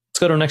past. Let's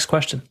go to our next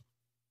question.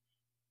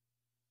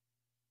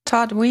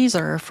 Todd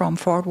Weiser from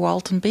Fort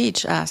Walton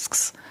Beach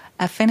asks,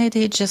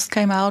 Affinity just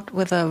came out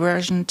with a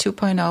version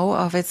 2.0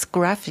 of its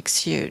graphics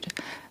suite.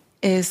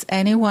 Is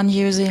anyone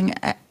using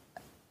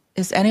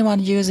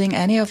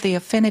any of the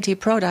Affinity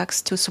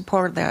products to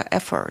support their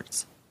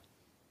efforts?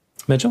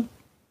 Mitchell?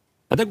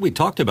 I think we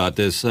talked about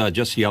this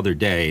just the other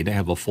day. They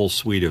have a full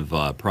suite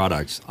of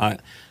products.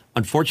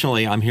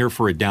 Unfortunately, I'm here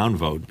for a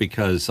downvote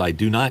because I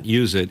do not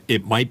use it.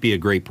 It might be a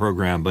great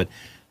program, but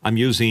I'm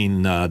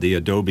using the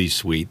Adobe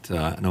suite.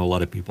 I know a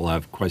lot of people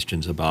have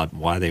questions about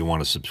why they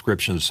want a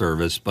subscription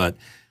service, but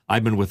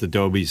I've been with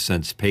Adobe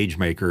since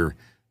PageMaker,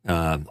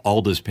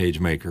 Alda's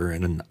PageMaker,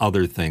 and then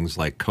other things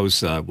like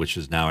COSA, which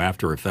is now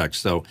After Effects.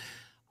 So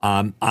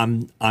I'm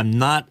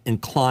not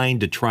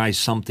inclined to try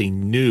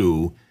something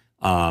new.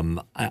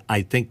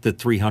 I think the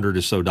 $300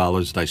 or so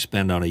that I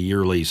spend on a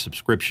yearly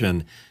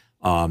subscription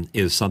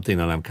is something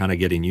that I'm kind of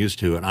getting used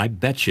to. And I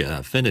bet you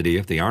Affinity,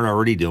 if they aren't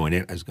already doing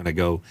it, is going to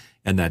go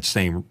in that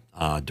same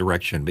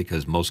direction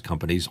because most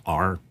companies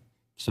are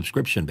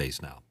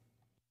subscription-based now.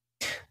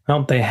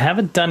 Well, they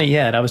haven't done it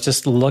yet. I was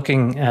just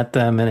looking at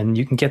them, and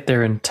you can get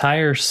their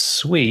entire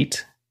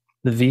suite,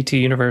 the V2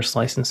 Universe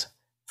license,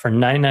 for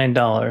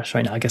 $99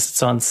 right now. I guess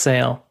it's on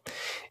sale.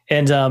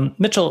 And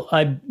Mitchell,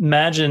 I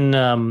imagine,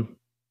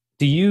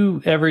 do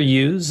you ever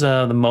use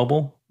the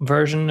mobile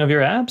version of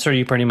your apps, or do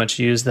you pretty much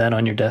use that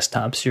on your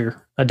desktops,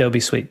 your Adobe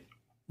suite?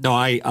 No,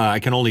 I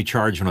can only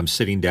charge when I'm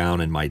sitting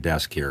down in my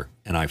desk here,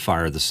 and I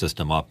fire the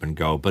system up and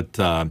go. But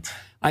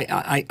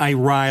I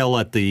rile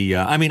at the.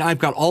 I mean, I've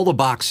got all the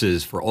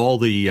boxes for all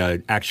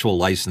the actual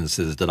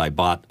licenses that I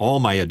bought all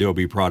my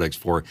Adobe products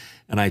for,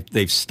 and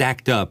they've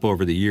stacked up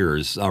over the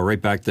years, right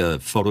back to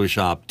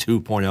Photoshop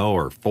 2.0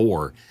 or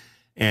 4,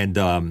 and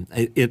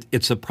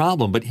it's a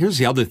problem. But here's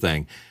the other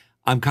thing.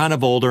 I'm kind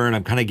of older and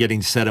I'm kind of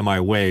getting set in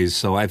my ways,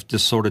 so I've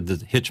just sort of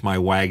hitched my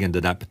wagon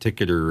to that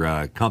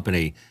particular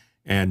company.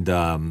 And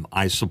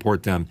I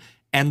support them,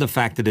 and the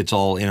fact that it's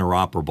all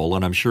interoperable.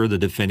 And I'm sure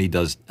that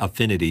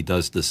Affinity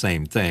does the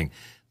same thing.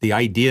 The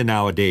idea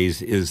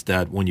nowadays is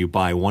that when you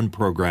buy one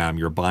program,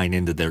 you're buying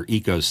into their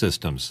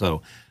ecosystem.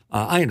 So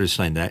I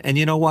understand that. And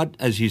you know what?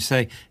 As you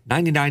say,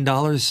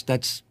 $99,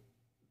 that's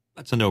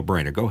a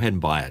no-brainer. Go ahead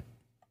and buy it.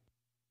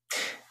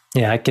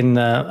 Yeah, I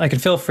can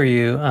feel for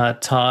you,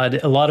 Todd.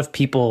 A lot of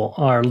people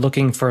are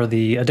looking for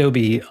the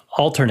Adobe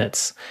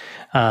alternates.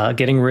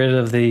 Getting rid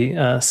of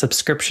the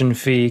subscription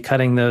fee,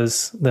 cutting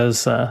those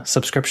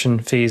subscription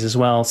fees as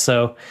well.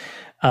 So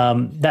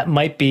that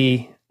might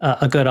be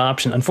a good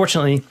option.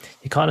 Unfortunately,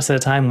 you caught us at a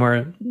time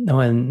where no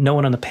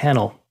one on the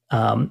panel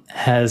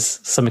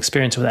has some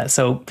experience with that.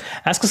 So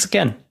ask us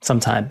again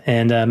sometime,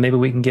 and maybe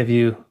we can give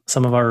you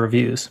some of our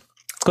reviews.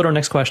 Let's go to our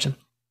next question.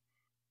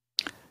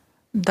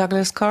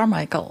 Douglas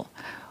Carmichael,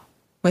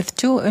 with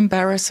 2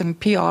 embarrassing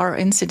PR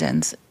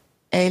incidents,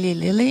 Eli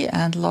Lilly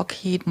and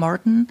Lockheed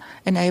Martin,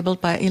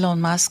 enabled by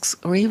Elon Musk's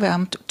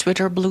revamped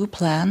Twitter Blue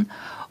plan,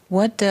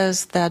 what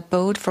does that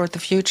bode for the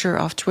future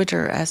of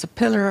Twitter as a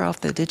pillar of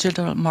the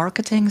digital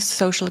marketing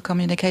social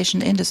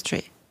communication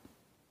industry?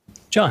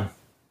 John.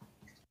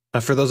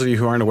 For those of you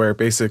who aren't aware,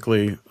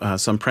 basically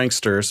some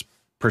pranksters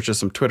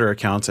purchased some Twitter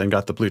accounts and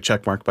got the blue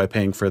check mark by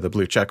paying for the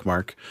blue check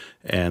mark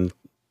and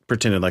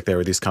pretended like they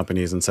were these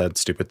companies and said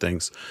stupid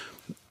things.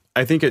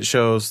 I think it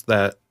shows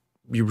that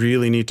you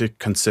really need to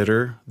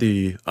consider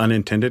the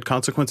unintended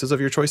consequences of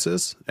your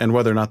choices, and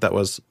whether or not that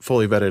was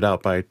fully vetted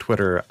out by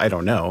Twitter, I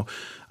don't know.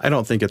 I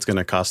don't think it's going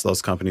to cost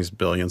those companies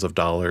billions of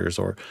dollars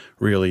or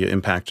really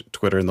impact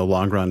Twitter in the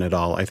long run at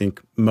all. I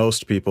think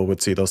most people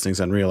would see those things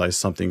and realize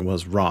something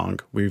was wrong.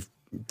 We've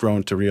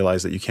grown to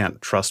realize that you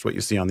can't trust what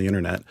you see on the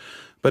internet,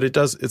 but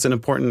it's an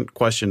important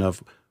question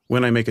of,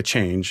 when I make a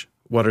change,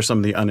 what are some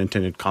of the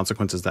unintended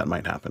consequences that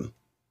might happen?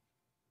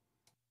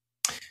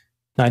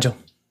 Nigel.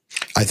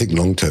 I think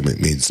long-term it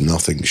means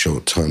nothing.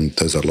 Short-term,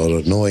 there's a lot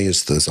of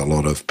noise. There's a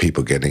lot of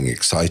people getting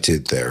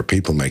excited. There are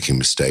people making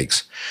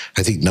mistakes.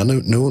 I think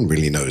no one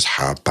really knows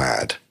how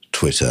bad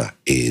Twitter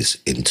is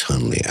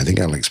internally. I think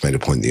Alex made a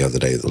point the other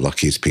day, the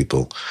luckiest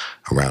people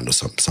around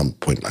us at some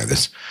point like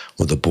this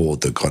were the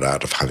board that got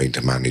out of having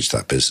to manage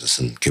that business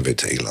and give it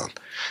to Elon.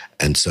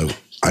 And so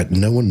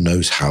no one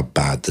knows how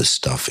bad the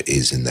stuff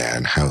is in there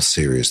and how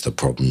serious the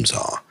problems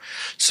are.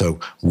 So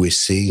we're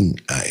seeing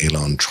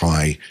Elon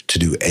try to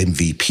do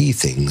MVP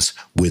things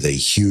with a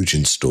huge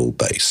install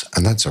base,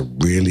 and that's a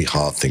really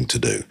hard thing to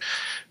do.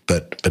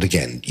 But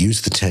again,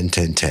 use the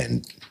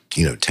 10-10-10.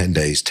 10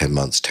 days, 10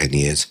 months, 10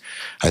 years.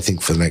 I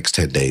think for the next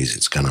 10 days,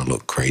 it's going to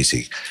look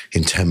crazy.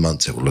 In 10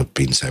 months, it will have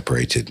been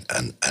separated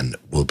and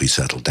will be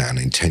settled down.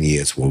 In 10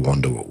 years, we'll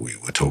wonder what we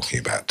were talking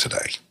about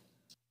today.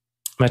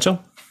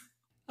 Mitchell?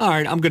 All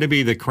right, I'm going to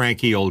be the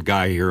cranky old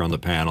guy here on the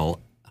panel.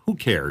 Who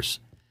cares?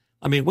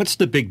 I mean, what's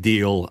the big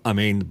deal? I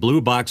mean,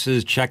 blue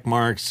boxes, check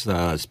marks,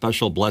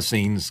 special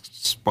blessings,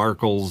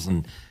 sparkles,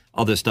 and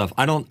all this stuff.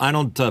 I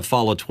don't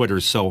follow Twitter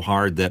so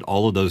hard that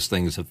all of those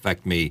things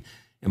affect me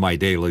in my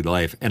daily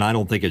life, and I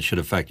don't think it should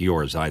affect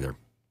yours either.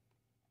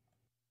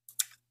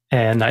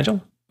 And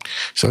Nigel?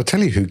 So I'll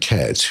tell you who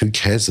cares. Who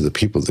cares are the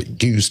people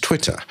that use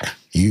Twitter.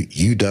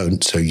 You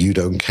don't, so you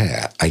don't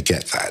care. I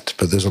get that.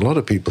 But there's a lot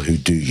of people who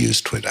do use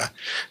Twitter,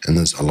 and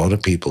there's a lot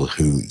of people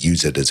who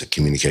use it as a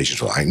communication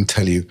tool. I can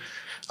tell you,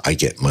 I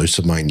get most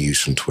of my news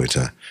from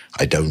Twitter.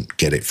 I don't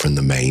get it from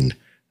the main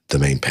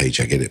page.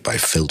 I get it by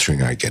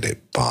filtering. I get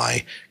it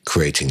by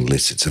creating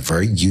lists. It's a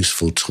very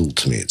useful tool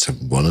to me. It's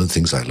one of the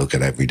things I look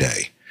at every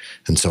day.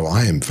 And so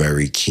I am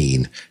very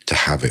keen to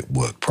have it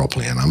work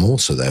properly. And I'm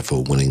also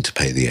therefore willing to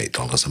pay the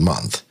 $8 a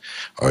month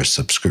or a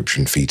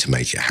subscription fee to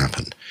make it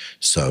happen.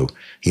 So,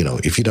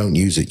 if you don't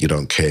use it, you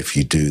don't care. If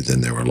you do,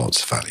 then there are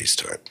lots of values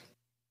to it.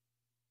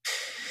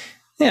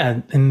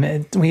 Yeah,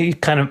 and we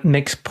kind of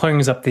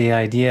brings up the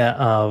idea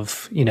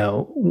of,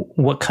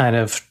 what kind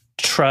of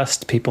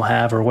trust people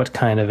have or what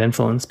kind of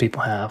influence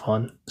people have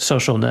on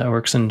social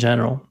networks in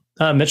general.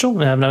 Mitchell, you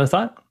have another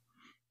thought?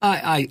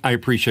 I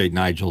appreciate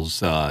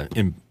Nigel's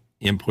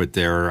input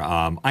there.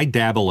 I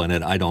dabble in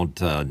it. I don't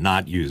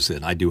not use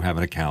it. I do have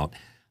an account.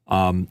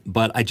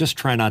 But I just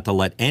try not to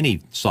let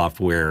any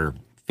software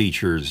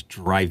features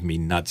drive me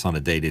nuts on a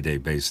day-to-day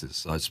basis.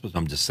 So that's what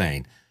I'm just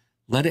saying.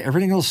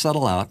 Everything will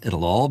settle out.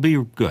 It'll all be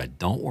good.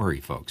 Don't worry,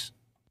 folks.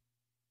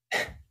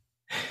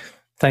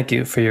 Thank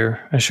you for your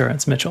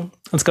assurance, Mitchell.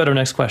 Let's go to our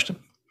next question.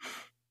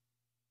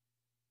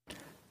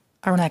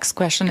 Our next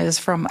question is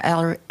from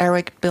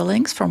Eric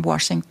Billings from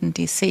Washington,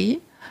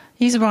 D.C.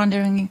 He's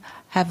wondering,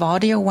 have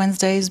Audio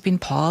Wednesdays been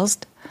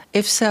paused?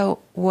 If so,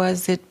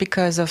 was it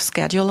because of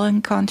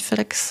scheduling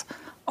conflicts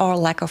or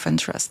lack of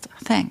interest?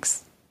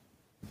 Thanks.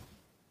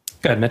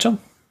 Go ahead, Mitchell.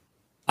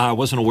 I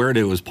wasn't aware that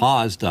it was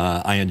paused.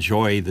 I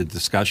enjoy the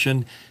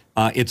discussion.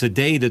 It's a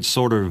day that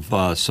sort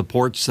of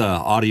supports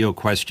audio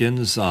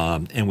questions,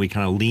 and we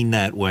kind of lean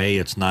that way.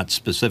 It's not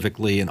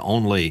specifically and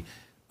only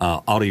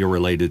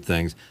audio-related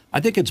things. I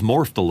think it's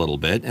morphed a little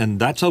bit, and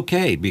that's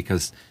okay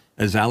because,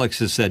 as Alex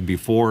has said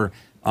before,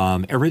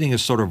 everything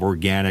is sort of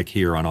organic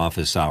here on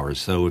Office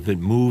Hours. So if it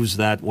moves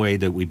that way,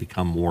 that we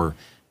become more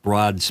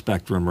broad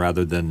spectrum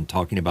rather than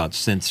talking about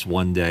synths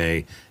one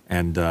day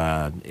and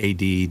AD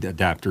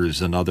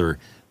adapters another,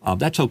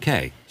 that's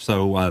okay.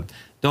 So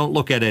don't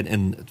look at it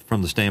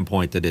from the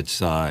standpoint that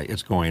it's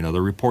going.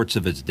 The reports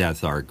of its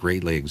death are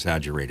greatly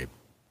exaggerated.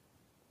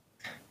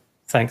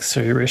 Thanks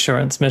for your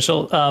reassurance,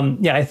 Mitchell.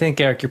 Yeah, I think,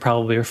 Eric, you're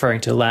probably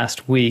referring to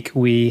last week.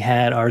 We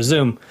had our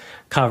Zoom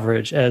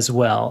coverage as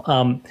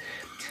well.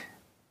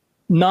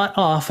 Not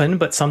often,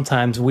 but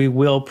sometimes we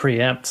will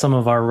preempt some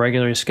of our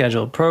regularly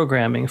scheduled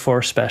programming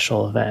for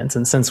special events.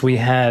 And since we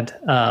had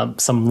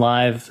some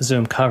live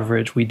Zoom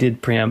coverage, we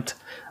did preempt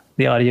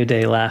the Audio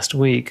Day last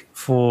week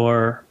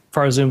for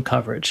our Zoom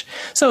coverage.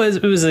 So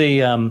it was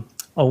a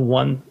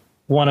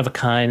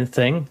one-of-a-kind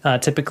thing.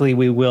 Typically,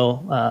 we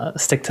will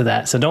stick to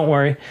that. So don't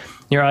worry.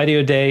 Your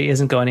Audio Day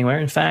isn't going anywhere.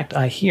 In fact,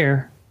 I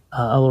hear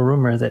a little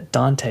rumor that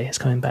Dante is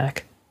coming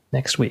back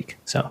next week.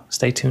 So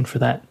stay tuned for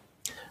that.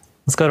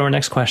 Let's go to our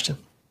next question.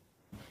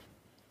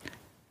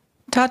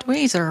 Todd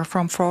Weiser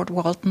from Fort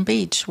Walton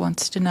Beach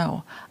wants to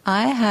know,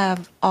 I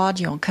have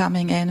audio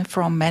coming in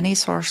from many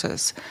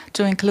sources,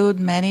 to include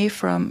many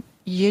from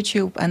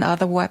YouTube and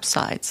other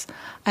websites.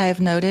 I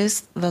have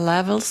noticed the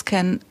levels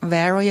can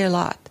vary a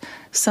lot.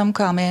 Some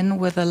come in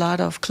with a lot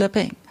of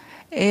clipping.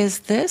 Is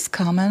this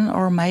common,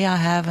 or may I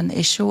have an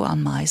issue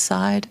on my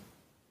side?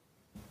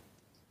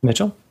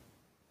 Mitchell?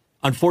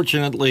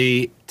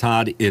 Unfortunately,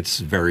 Todd, it's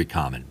very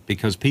common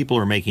because people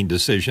are making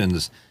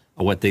decisions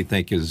on what they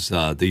think is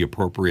the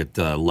appropriate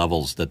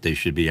levels that they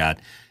should be at.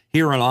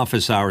 Here on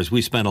Office Hours,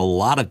 we spend a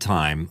lot of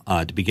time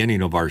at the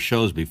beginning of our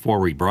shows before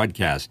we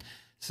broadcast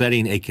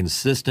setting a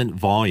consistent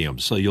volume.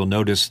 So you'll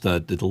notice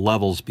that the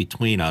levels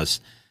between us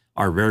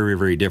are very,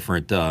 very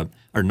different, or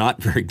not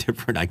very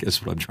different, I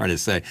guess what I'm trying to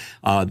say.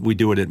 We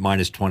do it at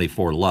minus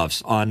 24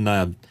 LUFS.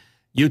 On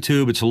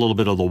YouTube, it's a little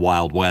bit of the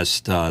Wild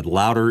West.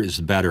 Louder is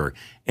better.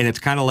 And it's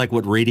kind of like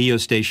what radio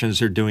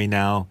stations are doing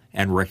now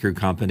and record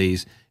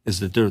companies,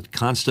 is that they're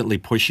constantly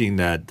pushing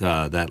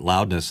that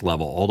loudness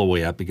level all the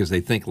way up because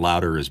they think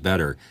louder is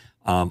better.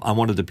 I'm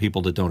one of the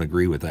people that don't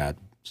agree with that.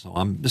 So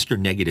I'm Mr.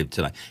 Negative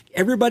tonight.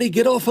 Everybody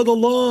get off of the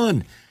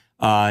lawn.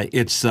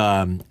 It's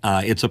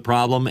a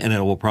problem, and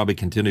it will probably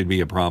continue to be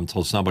a problem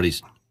until somebody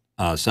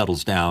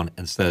settles down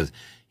and says,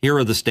 here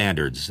are the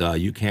standards.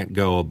 You can't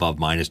go above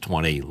minus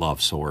 20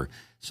 LUFS or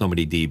so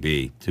many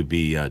dB to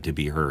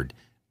be heard.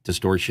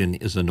 Distortion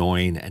is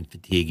annoying and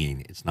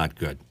fatiguing. It's not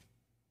good.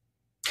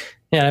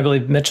 Yeah, I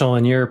believe, Mitchell,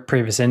 in your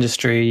previous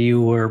industry,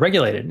 you were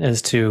regulated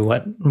as to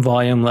what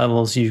volume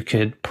levels you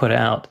could put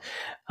out.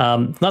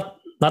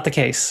 Not the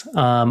case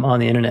on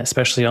the internet,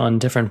 especially on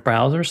different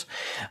browsers,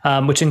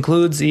 which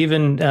includes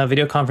even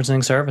video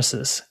conferencing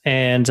services.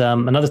 And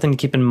another thing to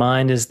keep in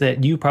mind is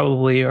that you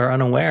probably are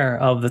unaware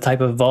of the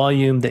type of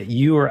volume that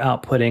you are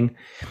outputting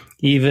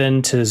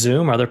even to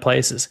Zoom or other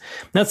places.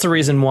 And that's the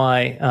reason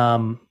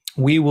why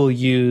we will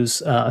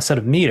use a set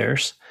of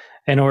meters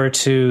in order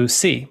to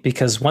see,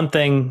 because one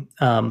thing,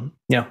 in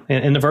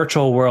the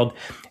virtual world,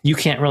 you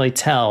can't really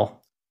tell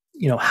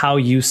how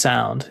you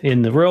sound.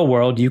 In the real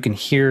world, you can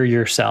hear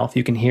yourself.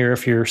 You can hear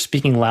if you're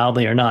speaking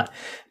loudly or not,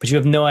 but you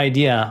have no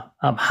idea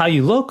how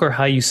you look or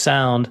how you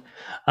sound.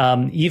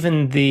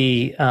 Even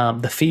the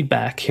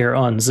feedback here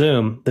on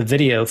Zoom, the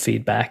video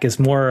feedback is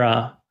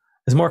more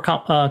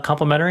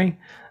complimentary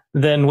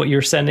than what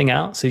you're sending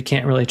out. So you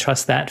can't really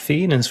trust that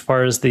feed. And as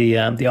far as the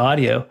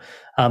audio,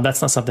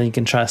 that's not something you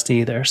can trust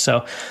either.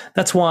 So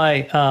that's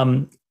why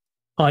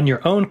on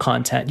your own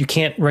content, you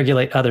can't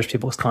regulate other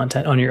people's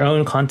content. On your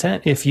own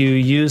content, if you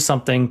use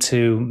something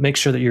to make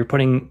sure that you're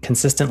putting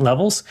consistent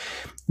levels,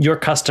 your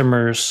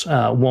customers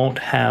won't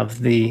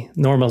have the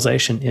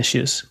normalization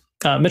issues.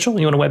 Mitchell,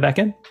 you want to weigh back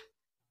in?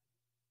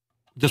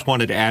 Just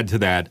wanted to add to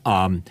that.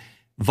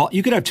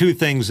 You could have two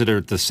things that are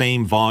at the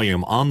same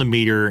volume on the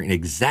meter and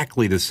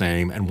exactly the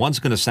same, and one's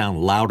going to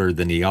sound louder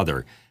than the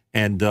other.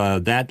 And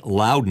that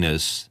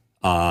loudness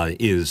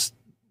is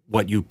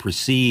what you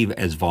perceive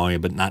as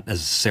volume, but not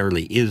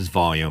necessarily is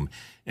volume.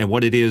 And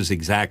what it is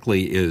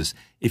exactly is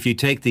if you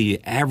take the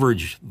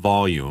average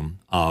volume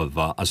of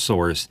a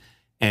source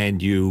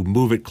and you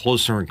move it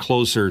closer and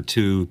closer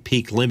to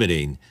peak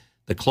limiting,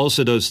 the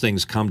closer those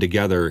things come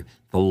together,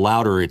 the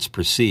louder it's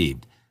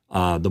perceived.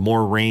 the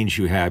more range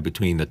you have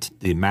between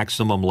the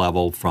maximum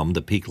level from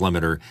the peak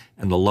limiter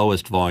and the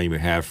lowest volume you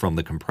have from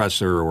the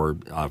compressor or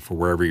for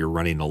wherever you're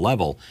running the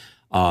level,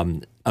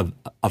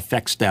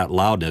 affects that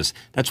loudness.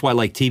 That's why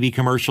like TV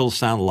commercials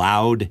sound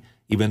loud,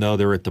 even though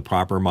they're at the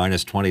proper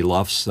minus 20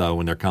 lufs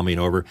when they're coming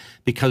over,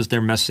 because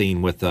they're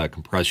messing with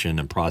compression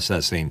and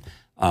processing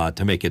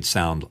to make it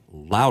sound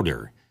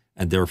louder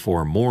and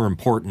therefore more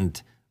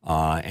important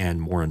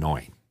and more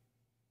annoying.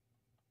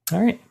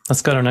 All right,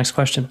 let's go to our next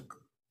question.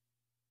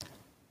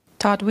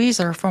 Todd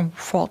Weiser from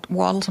Fort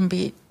Walton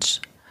Beach.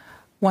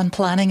 When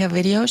planning a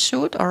video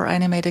shoot or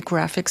animated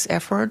graphics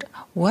effort,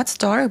 what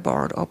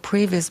storyboard or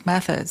previous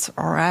methods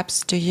or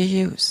apps do you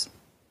use?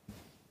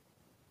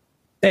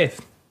 Dave.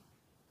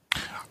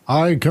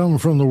 I come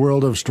from the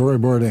world of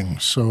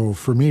storyboarding, so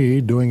for me,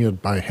 doing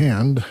it by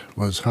hand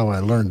was how I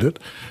learned it.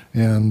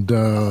 And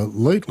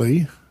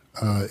lately,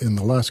 in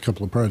the last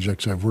couple of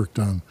projects I've worked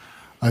on,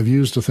 I've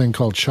used a thing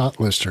called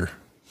ShotLister.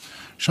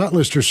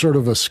 ShotLister is sort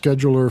of a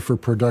scheduler for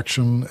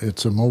production.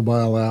 It's a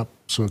mobile app,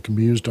 so it can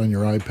be used on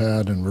your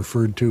iPad and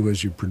referred to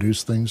as you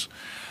produce things.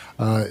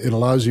 It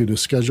allows you to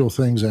schedule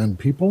things and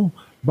people,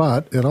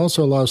 but it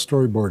also allows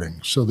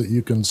storyboarding so that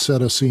you can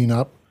set a scene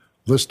up,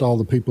 list all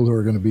the people who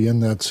are going to be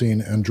in that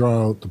scene, and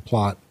draw out the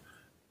plot,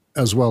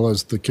 as well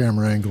as the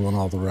camera angle and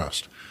all the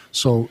rest.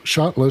 So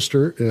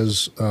ShotLister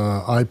is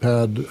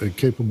iPad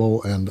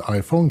capable and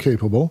iPhone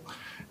capable,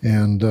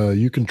 and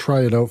you can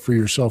try it out for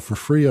yourself for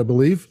free, I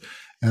believe,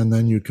 and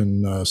then you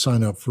can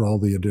sign up for all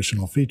the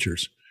additional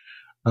features.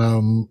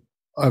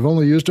 I've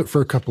only used it for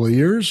a couple of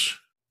years,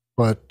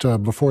 but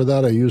before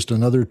that I used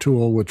another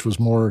tool which was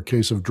more a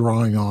case of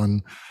drawing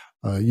on,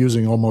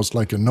 using almost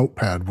like a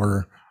notepad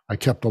where I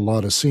kept a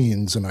lot of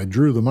scenes and I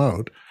drew them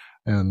out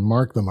and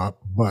marked them up,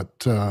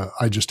 but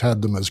I just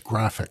had them as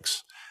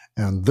graphics.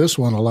 And this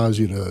one allows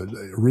you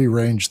to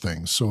rearrange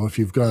things. So if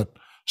you've got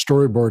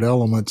storyboard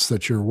elements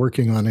that you're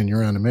working on in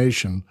your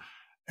animation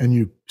and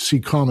you see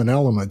common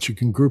elements, you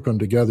can group them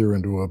together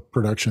into a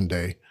production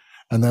day.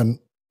 And then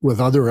with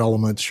other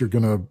elements, you're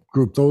going to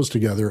group those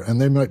together,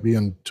 and they might be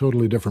in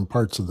totally different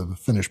parts of the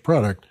finished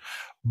product,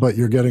 but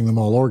you're getting them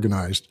all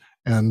organized.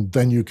 And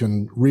then you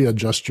can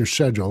readjust your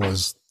schedule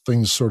as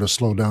things sort of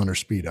slow down or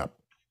speed up.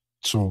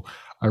 So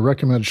I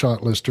recommend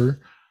ShotLister.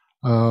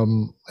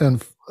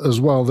 And as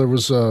well, there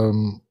was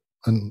an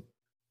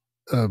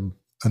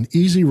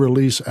easy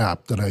release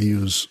app that I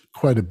use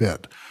quite a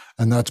bit.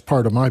 And that's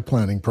part of my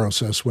planning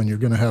process. When you're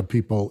going to have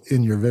people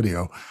in your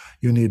video,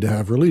 you need to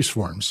have release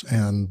forms.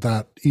 And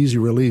that easy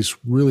release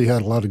really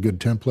had a lot of good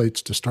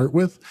templates to start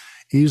with,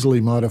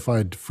 easily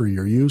modified for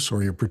your use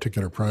or your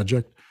particular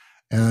project.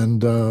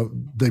 And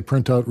they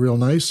print out real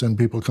nice, and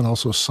people can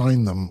also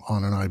sign them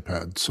on an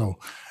iPad. So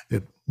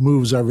it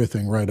moves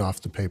everything right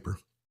off the paper.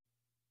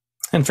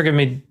 And forgive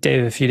me,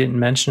 Dave, if you didn't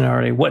mention it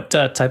already, what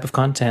type of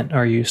content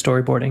are you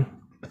storyboarding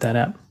with that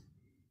app?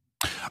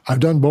 I've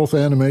done both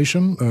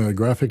animation,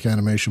 graphic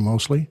animation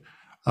mostly,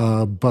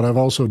 but I've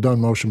also done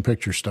motion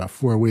picture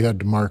stuff where we had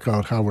to mark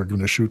out how we're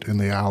going to shoot in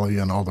the alley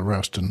and all the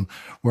rest and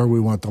where we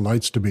want the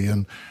lights to be.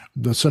 And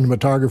the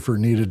cinematographer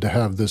needed to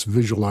have this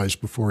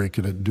visualized before he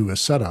could do a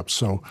setup.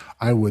 So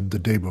I would, the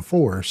day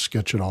before,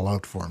 sketch it all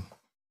out for him.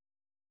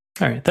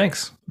 All right,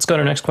 thanks. Let's go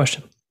to our next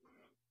question.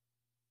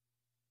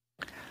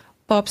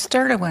 Bob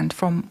Sturdivant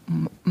from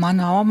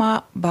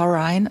Manama,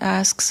 Bahrain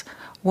asks,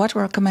 what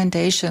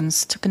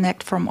recommendations to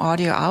connect from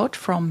audio out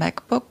from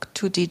MacBook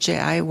to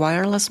DJI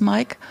wireless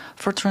mic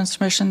for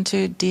transmission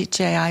to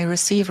DJI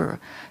receiver?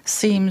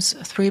 Seems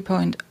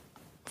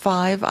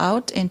 3.5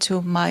 out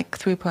into mic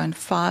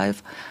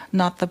 3.5,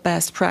 not the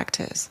best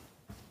practice.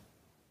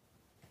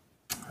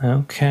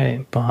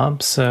 Okay,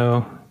 Bob.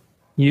 So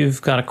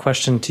you've got a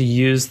question to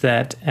use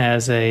that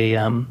as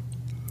to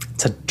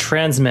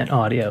transmit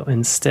audio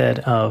instead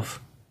of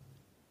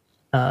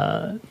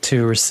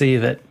to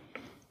receive it.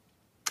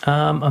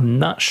 I'm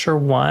not sure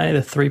why the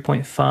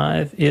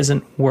 3.5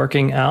 isn't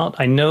working out.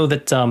 I know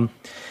that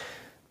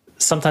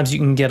sometimes you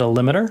can get a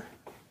limiter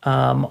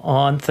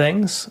on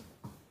things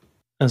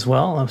as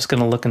well. I'm just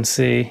going to look and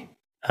see.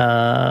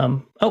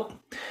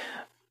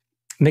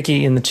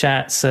 Mickey in the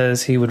chat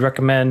says he would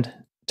recommend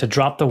to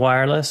drop the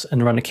wireless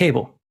and run a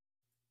cable,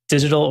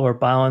 digital or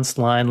balanced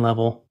line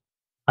level,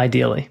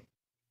 ideally.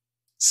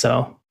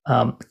 So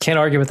can't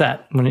argue with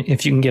that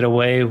if you can get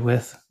away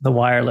with the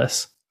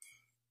wireless.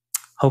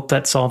 Hope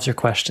that solves your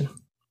question.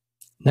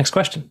 Next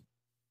question.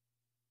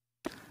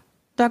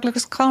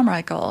 Douglas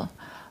Carmichael.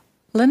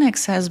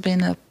 Linux has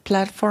been a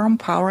platform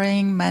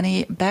powering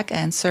many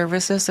back-end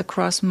services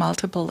across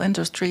multiple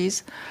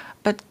industries,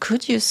 but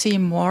could you see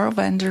more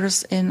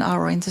vendors in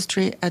our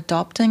industry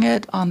adopting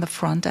it on the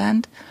front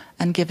end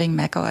and giving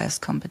macOS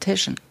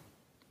competition?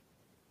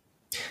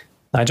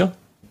 Nigel?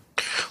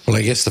 Well,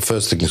 I guess the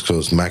first thing is, of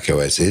course,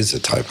 macOS is a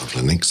type of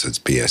Linux. It's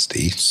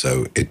BSD,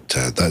 so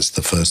that's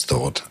the first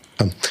thought.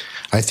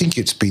 I think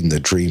it's been the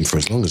dream for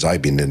as long as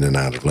I've been in and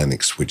out of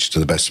Linux, which to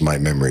the best of my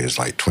memory is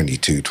like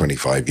 22,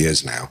 25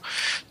 years now,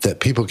 that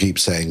people keep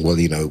saying, well,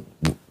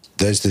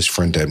 there's this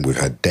front end. We've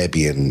had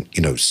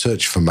Debian,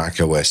 search for Mac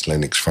OS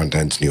Linux front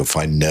ends and you'll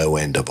find no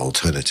end of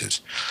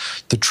alternatives.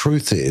 The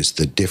truth is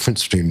the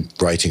difference between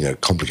writing a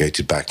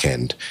complicated back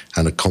end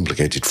and a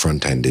complicated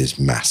front end is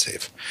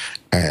massive.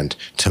 And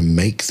to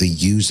make the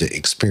user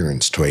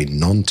experience to a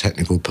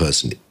non-technical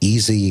person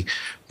easy,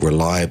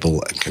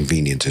 reliable, and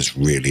convenient is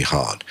really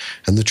hard.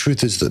 And the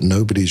truth is that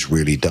nobody's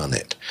really done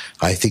it.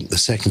 I think the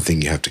second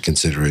thing you have to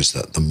consider is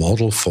that the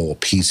model for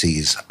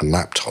PCs and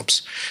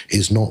laptops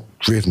is not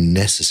driven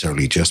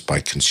necessarily just by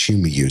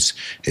consumer use.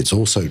 It's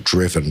also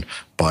driven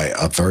by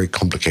a very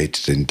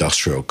complicated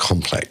industrial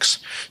complex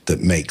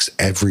that makes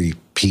every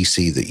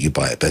PC that you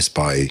buy at Best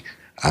Buy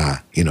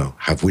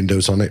have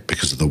Windows on it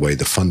because of the way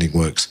the funding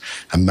works,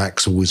 and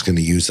Mac's always going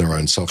to use their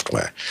own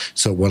software.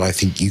 So while I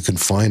think you can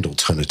find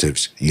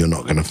alternatives, you're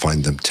not going to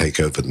find them take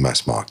over the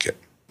mass market.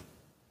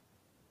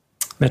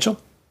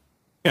 Mitchell?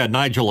 Yeah,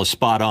 Nigel is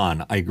spot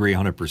on. I agree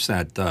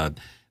 100%.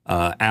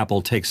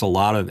 Apple takes a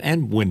lot of,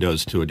 and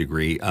Windows to a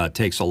degree,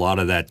 takes a lot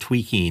of that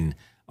tweaking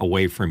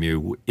away from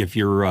you. If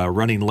you're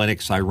running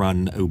Linux, I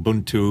run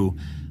Ubuntu.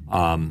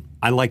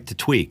 I like to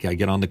tweak. I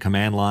get on the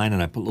command line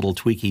and I put little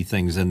tweaky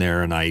things in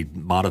there and I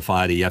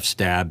modify the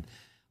fstab.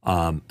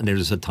 And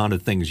there's a ton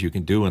of things you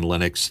can do in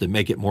Linux that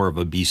make it more of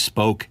a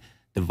bespoke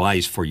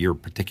device for your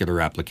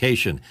particular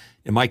application.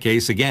 In my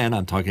case, again,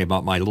 I'm talking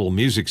about my little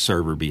music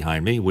server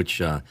behind me,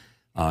 which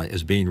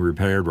is being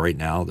repaired right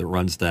now, that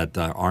runs that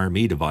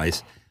RME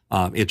device.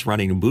 It's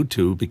running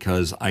Ubuntu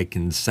because I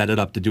can set it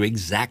up to do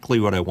exactly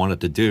what I want it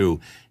to do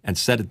and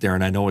set it there,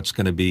 and I know it's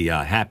going to be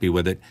happy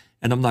with it.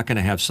 And I'm not going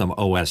to have some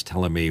OS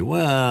telling me,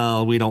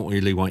 well, we don't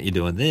really want you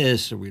doing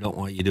this or we don't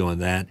want you doing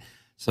that.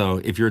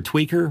 So if you're a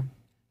tweaker,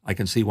 I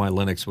can see why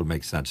Linux would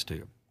make sense to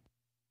you.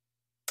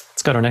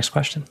 Let's go to our next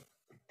question.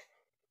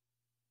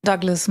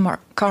 Douglas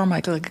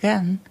Carmichael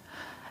again.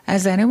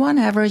 Has anyone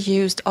ever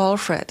used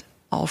Alfred,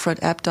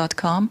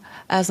 alfredapp.com,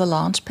 as a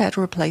launchpad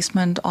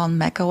replacement on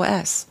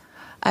macOS?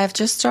 I've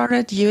just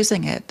started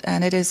using it,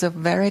 and it is a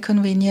very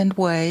convenient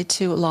way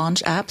to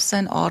launch apps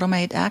and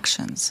automate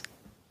actions.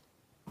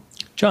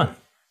 John?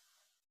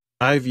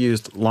 I've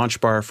used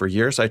LaunchBar for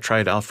years. I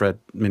tried Alfred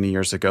many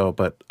years ago,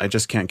 but I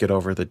just can't get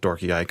over the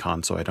dorky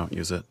icon, so I don't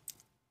use it.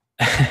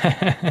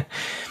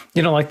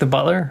 You don't like the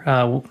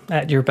butler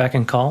at your beck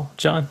and call,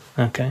 John?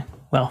 Okay,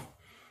 well,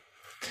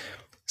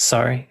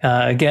 sorry.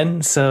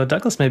 Again, so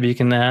Douglas, maybe you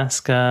can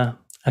ask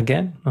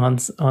again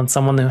on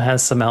someone who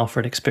has some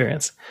Alfred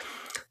experience.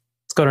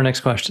 Let's go to our next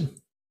question.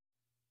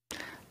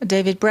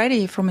 David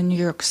Brady from New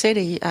York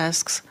City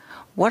asks,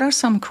 what are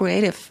some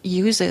creative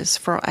uses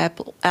for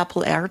Apple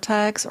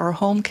AirTags or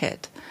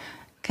HomeKit?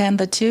 Can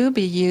the two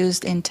be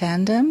used in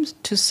tandem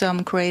to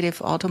some creative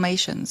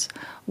automations?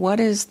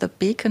 What is the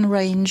beacon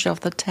range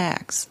of the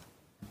tags?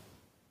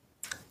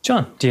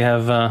 John, do you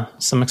have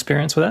some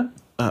experience with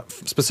that?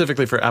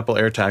 Specifically for Apple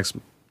AirTags,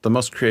 the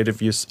most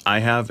creative use I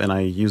have, and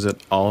I use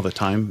it all the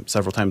time,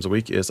 several times a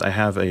week, is I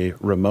have a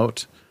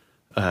remote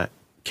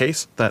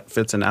case that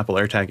fits an Apple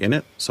AirTag in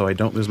it, so I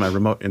don't lose my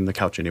remote in the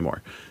couch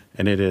anymore.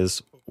 And it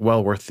is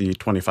well worth the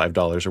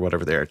 $25 or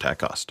whatever the AirTag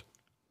cost.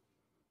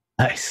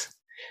 Nice.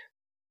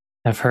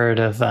 I've heard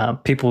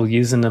of people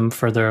using them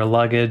for their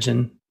luggage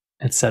and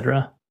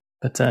etc.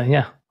 But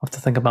yeah, I'll have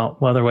to think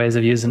about other ways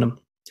of using them.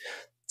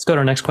 Let's go to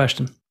our next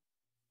question.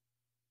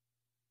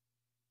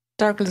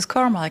 Douglas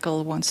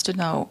Carmichael wants to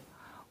know,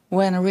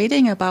 when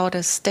reading about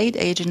a state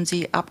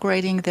agency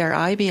upgrading their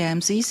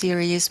IBM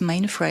Z-Series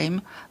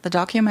mainframe, the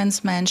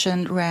documents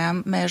mentioned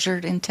RAM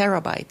measured in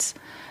terabytes.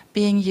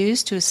 Being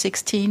used to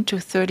 16 to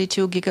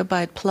 32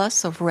 gigabyte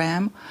plus of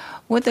RAM,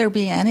 would there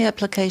be any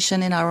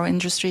application in our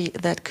industry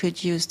that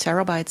could use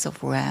terabytes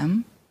of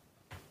RAM?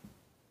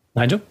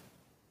 Nigel?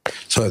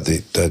 So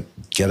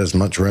get as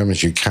much RAM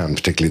as you can,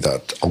 particularly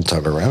that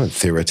old-type of RAM. And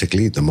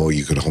theoretically, the more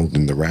you can hold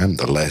in the RAM,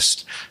 the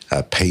less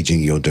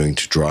paging you're doing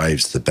to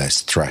drives, the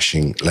less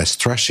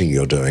thrashing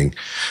you're doing,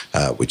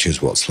 which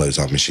is what slows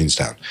our machines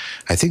down.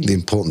 I think the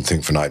important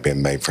thing for an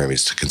IBM mainframe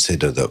is to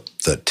consider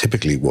that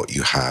typically what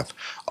you have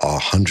are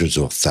hundreds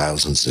or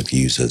thousands of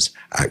users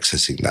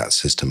accessing that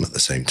system at the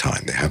same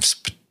time. They have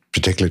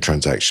particular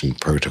transaction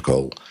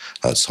protocol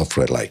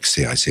software like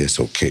CICS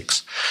or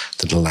CICS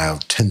that allow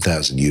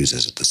 10,000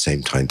 users at the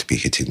same time to be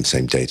hitting the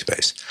same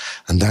database.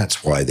 And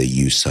that's why they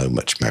use so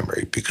much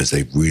memory, because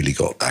they've really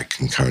got that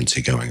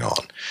concurrency going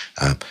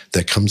on.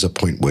 There comes a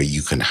point where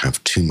you can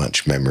have too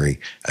much memory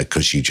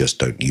because you just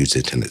don't use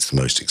it and it's the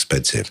most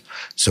expensive.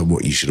 So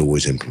what you should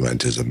always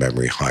implement is a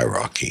memory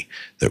hierarchy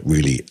that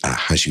really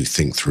has you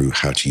think through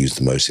how to use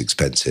the most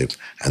expensive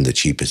and the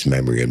cheapest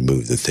memory and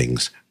move the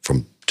things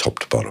from top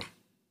to bottom.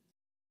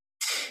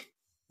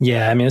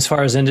 Yeah, I mean, as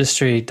far as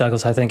industry,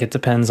 Douglas, I think it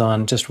depends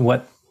on just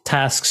what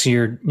tasks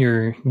you're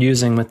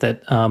using with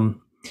it.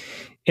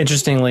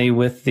 Interestingly,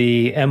 with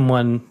the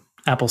M1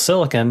 Apple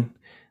Silicon,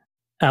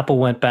 Apple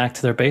went back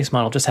to their base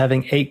model, just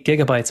having 8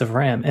 gigabytes of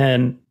RAM.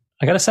 And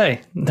I got to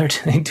say,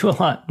 they do a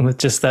lot with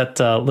just that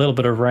little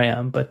bit of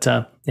RAM. But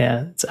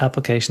yeah, it's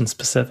application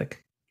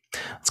specific.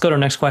 Let's go to our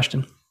next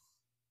question.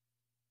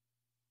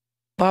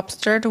 Bob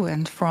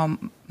Sturtevant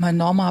from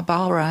Manoma,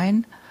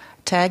 Bahrain,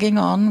 tagging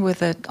on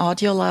with an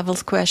audio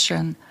levels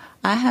question.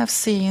 I have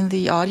seen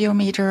the audio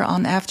meter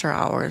on After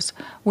Hours.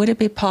 Would it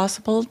be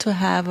possible to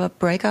have a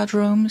breakout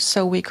room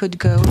so we could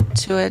go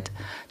to it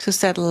to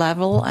set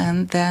level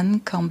and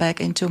then come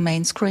back into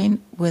main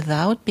screen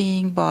without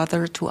being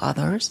bothered to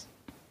others?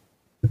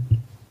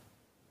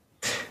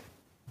 Go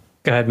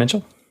ahead,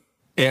 Mitchell.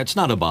 Yeah, it's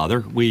not a bother.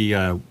 We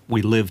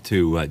live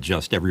to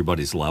adjust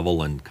everybody's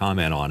level and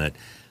comment on it.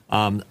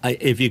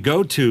 If you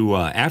go to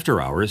After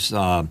Hours,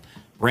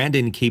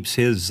 Brandon keeps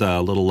his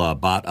little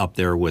bot up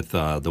there with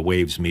the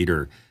Waves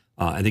meter.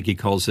 I think he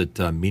calls it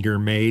Meter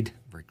Maid.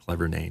 Very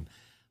clever name.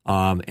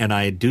 And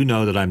I do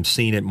know that I'm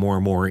seeing it more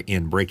and more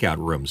in breakout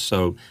rooms.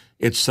 So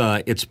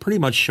it's pretty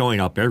much showing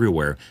up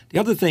everywhere. The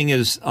other thing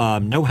is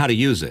know how to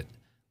use it.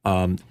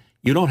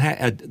 You don't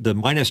have the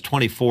minus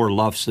 24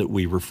 LUFS that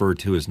we refer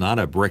to is not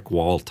a brick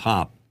wall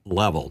top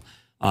level.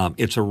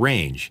 It's a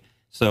range.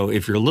 So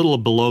if you're a little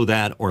below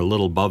that or a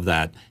little above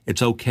that,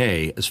 it's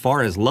okay. As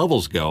far as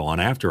levels go on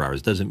After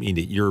Hours, doesn't mean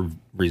that your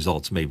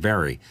results may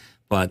vary.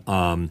 But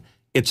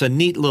it's a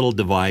neat little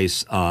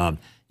device.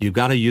 You've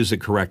got to use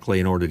it correctly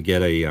in order to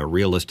get a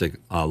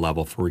realistic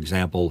level. For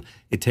example,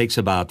 it takes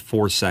about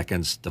 4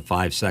 seconds to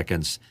 5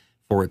 seconds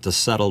for it to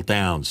settle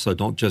down. So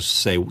don't just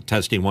say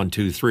testing 1,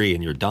 2, 3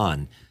 and you're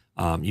done.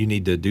 You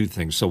need to do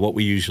things. So what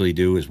we usually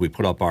do is we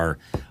put up our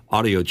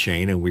audio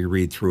chain and we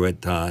read through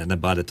it. And then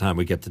by the time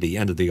we get to the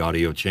end of the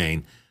audio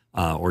chain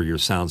or your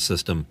sound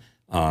system,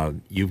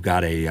 you've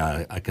got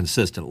a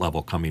consistent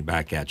level coming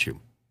back at you.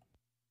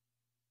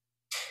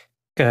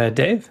 Go ahead,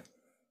 Dave.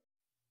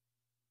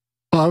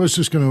 Well, I was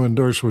just going to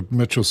endorse what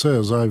Mitchell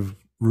says. I've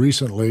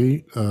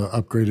recently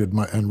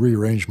upgraded and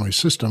rearranged my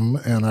system,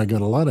 and I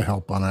got a lot of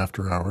help on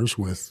After Hours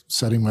with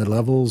setting my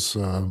levels,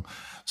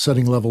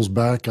 setting levels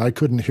back. I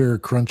couldn't hear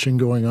crunching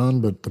going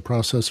on, but the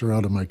processor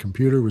out of my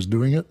computer was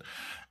doing it.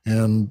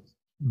 And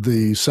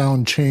the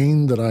sound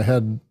chain that I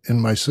had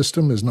in my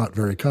system is not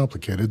very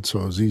complicated, so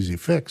it was easy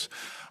fix.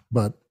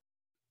 But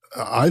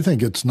I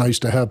think it's nice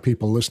to have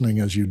people listening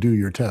as you do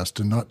your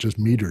test and not just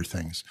meter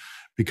things,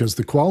 because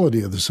the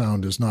quality of the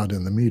sound is not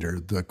in the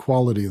meter. The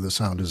quality of the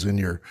sound is in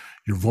your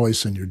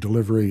voice and your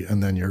delivery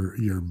and then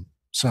your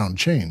sound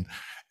chain.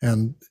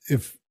 And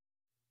if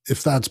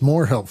that's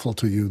more helpful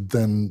to you,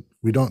 then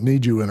we don't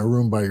need you in a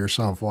room by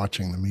yourself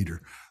watching the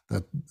meter.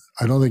 That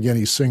I don't think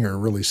any singer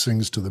really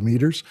sings to the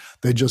meters.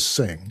 They just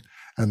sing.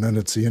 And then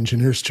it's the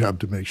engineer's job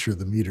to make sure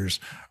the meters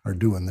are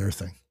doing their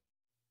thing. I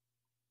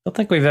don't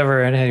think we've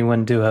ever had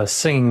anyone do a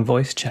singing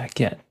voice check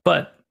yet,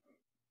 but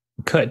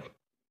could.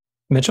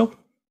 Mitchell?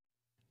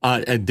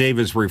 Dave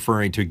is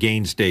referring to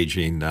gain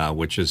staging,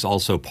 which is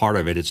also part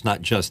of it. It's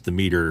not just the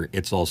meter.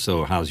 It's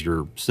also how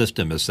your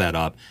system is set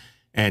up.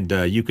 And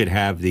you could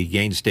have the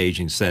gain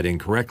staging set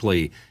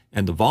incorrectly,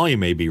 and the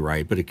volume may be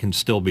right, but it can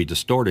still be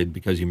distorted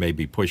because you may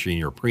be pushing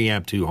your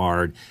preamp too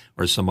hard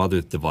or some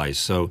other device.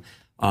 So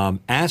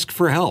ask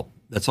for help.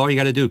 That's all you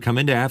got to do. Come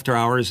into After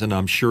Hours, and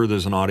I'm sure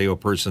there's an audio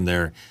person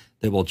there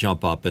that will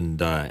jump up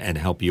and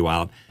help you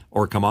out,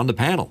 or come on the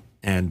panel,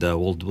 and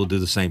we'll do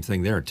the same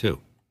thing there too.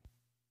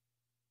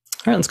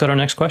 All right, let's go to our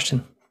next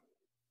question.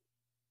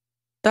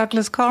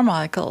 Douglas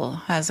Carmichael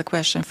has a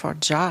question for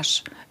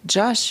Josh.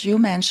 Josh, you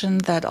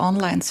mentioned that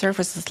online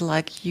services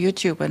like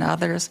YouTube and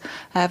others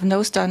have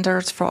no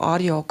standards for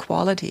audio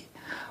quality.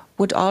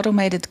 Would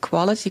automated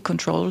quality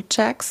control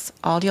checks,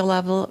 audio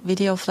level,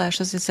 video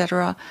flashes,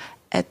 etc.,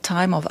 at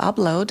time of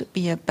upload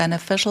be a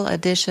beneficial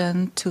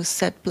addition to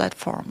said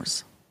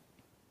platforms?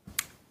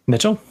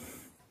 Mitchell?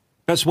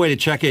 Best way to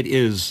check it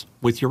is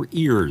with your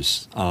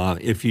ears.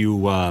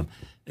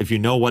 If you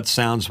know what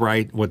sounds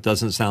right, what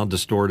doesn't sound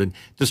distorted.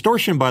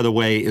 Distortion, by the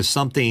way, is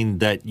something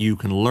that you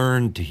can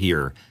learn to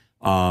hear,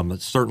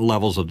 certain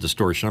levels of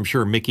distortion. I'm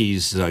sure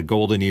Mickey's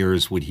golden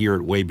ears would hear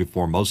it way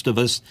before most of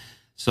us,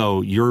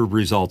 so your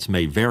results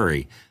may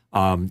vary.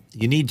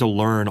 You need to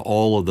learn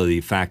all of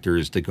the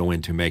factors that go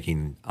into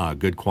making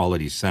good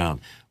quality sound.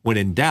 When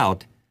in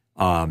doubt,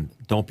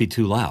 don't be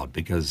too loud,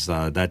 because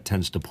that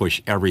tends to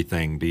push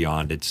everything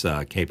beyond its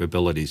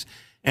capabilities.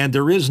 And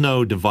there is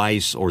no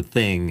device or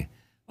thing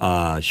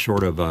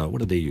short of, what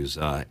do they use,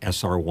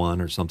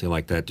 SR1 or something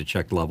like that to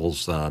check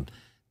levels,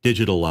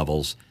 digital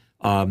levels.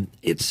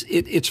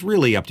 It's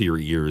really up to your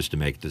ears to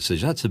make a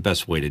decision. That's the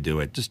best way to do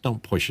it. Just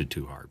don't push it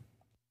too hard.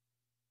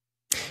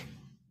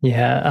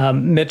 Yeah,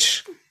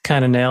 Mitch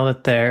kind of nailed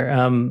it there.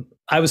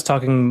 I was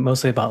talking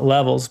mostly about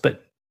levels,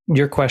 but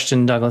your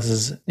question,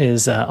 Douglas,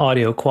 is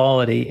audio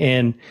quality.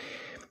 And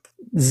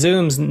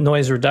Zoom's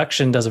noise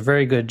reduction does a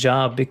very good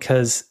job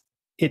because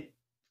it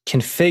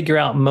can figure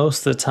out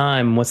most of the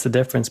time what's the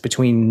difference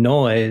between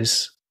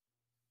noise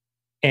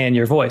and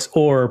your voice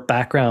or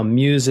background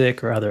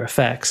music or other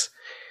effects.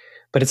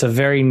 But it's a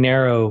very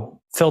narrow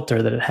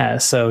filter that it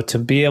has. So to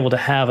be able to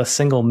have a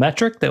single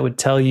metric that would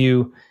tell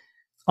you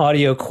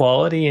audio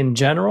quality in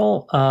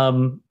general,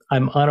 I'm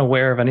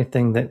unaware of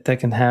anything that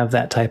can have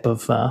that type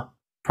of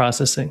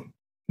processing.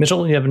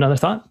 Mitchell, you have another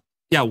thought?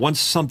 Yeah, once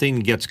something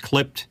gets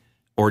clipped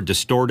or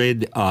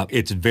distorted.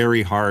 It's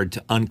very hard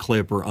to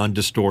unclip or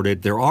undistort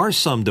it. There are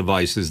some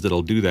devices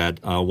that'll do that.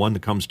 One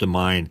that comes to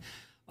mind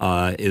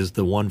is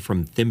the one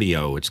from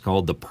Thimeo. It's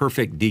called the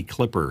Perfect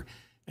Declipper.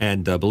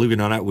 And believe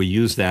it or not, we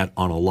use that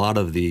on a lot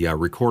of the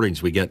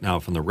recordings we get now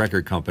from the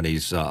record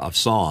companies of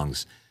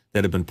songs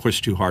that have been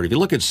pushed too hard. If you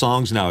look at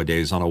songs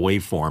nowadays on a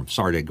waveform,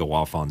 sorry to go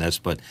off on this,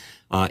 but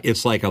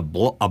it's like a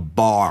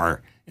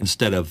bar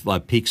instead of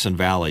peaks and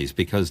valleys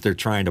because they're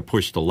trying to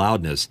push the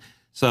loudness.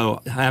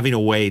 So having a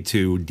way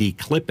to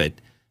declip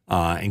it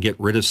and get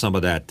rid of some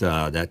of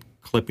that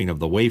clipping of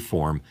the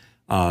waveform,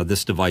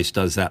 this device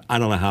does that. I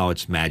don't know how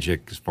it's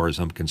magic as far as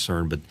I'm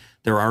concerned, but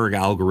there are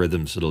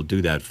algorithms that'll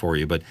do that for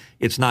you. But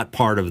it's not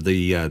part of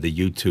the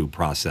YouTube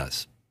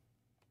process.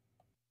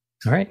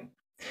 All right.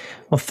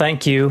 Well,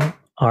 thank you,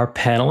 our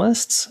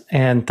panelists,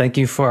 and thank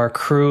you for our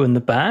crew in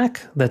the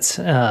back that's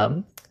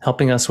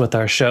helping us with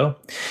our show.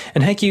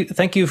 And thank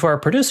you for our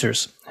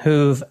producers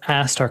who've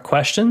asked our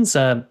questions.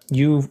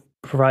 You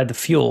provide the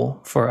fuel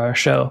for our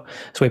show,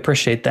 so we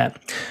appreciate that.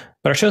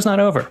 But our show's not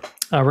over.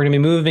 We're going to be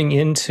moving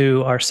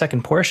into our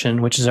second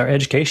portion, which is our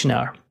education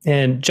hour.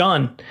 And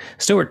John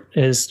Snyder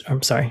is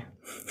going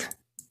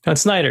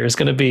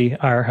to be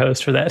our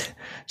host for that.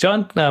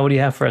 John, what do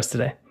you have for us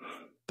today?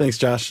 Thanks,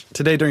 Josh.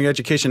 Today during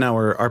Education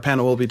Hour, our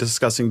panel will be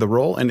discussing the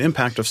role and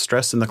impact of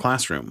stress in the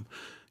classroom.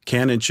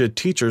 Can and should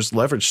teachers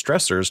leverage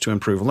stressors to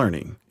improve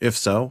learning? If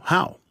so,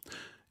 how?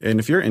 And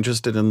if you're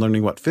interested in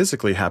learning what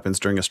physically happens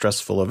during a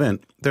stressful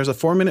event, there's a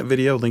 4-minute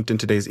video linked in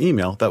today's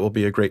email that will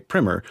be a great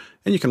primer,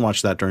 and you can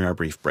watch that during our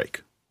brief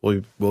break.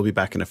 We'll be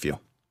back in a few.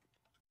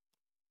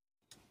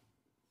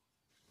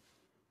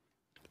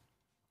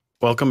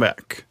 Welcome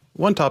back.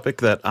 One topic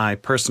that I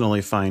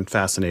personally find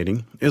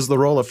fascinating is the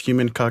role of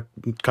human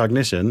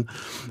cognition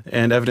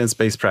and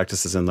evidence-based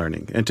practices in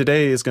learning. And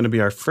today is going to be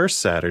our first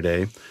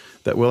Saturday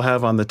that we'll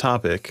have on the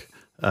topic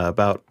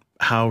about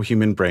how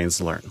human brains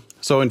learn.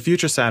 So in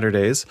future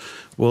Saturdays,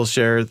 we'll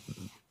share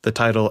the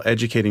title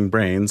Educating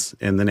Brains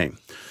in the name.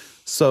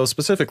 So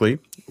specifically,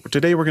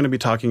 today we're going to be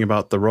talking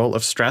about the role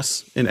of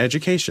stress in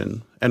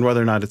education and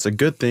whether or not it's a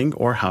good thing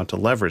or how to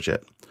leverage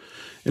it.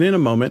 And in a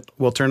moment,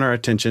 we'll turn our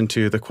attention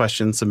to the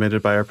questions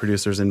submitted by our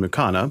producers in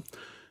Mukana.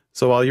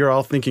 So while you're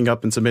all thinking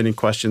up and submitting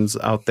questions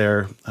out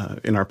there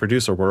in our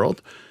producer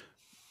world,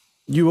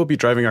 you will be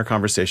driving our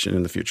conversation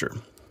in the future.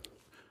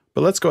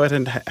 But let's go ahead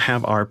and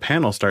have our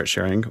panel start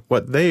sharing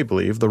what they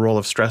believe the role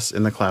of stress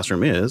in the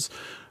classroom is.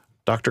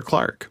 Dr.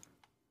 Clark.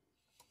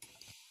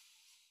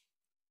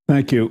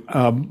 Thank you.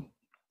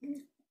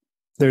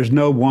 There's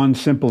no one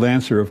simple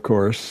answer, of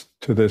course,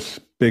 to this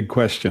big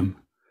question.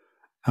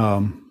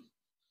 But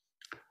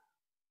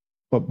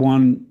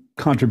one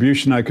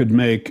contribution I could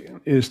make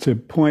is to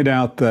point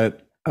out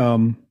that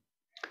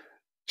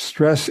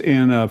stress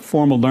in a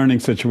formal learning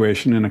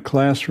situation in a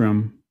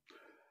classroom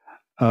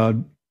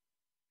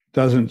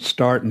doesn't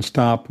start and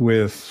stop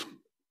with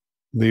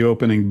the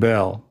opening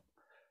bell.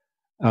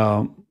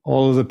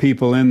 All of the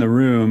people in the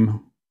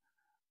room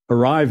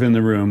arrive in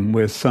the room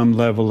with some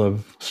level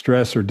of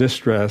stress or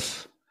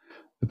distress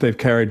that they've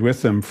carried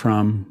with them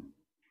from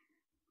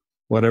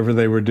whatever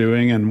they were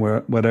doing and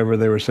whatever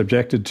they were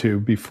subjected to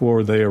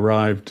before they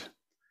arrived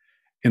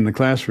in the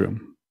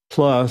classroom,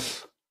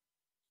 plus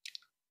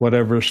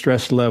whatever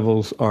stress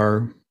levels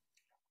are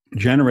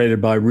generated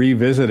by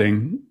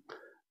revisiting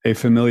a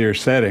familiar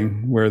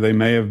setting where they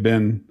may have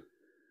been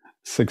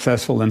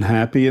successful and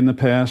happy in the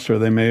past, or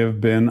they may have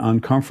been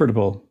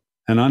uncomfortable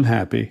and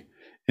unhappy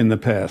in the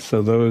past.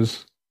 So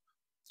those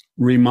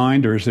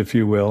reminders, if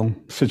you will,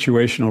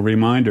 situational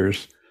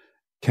reminders,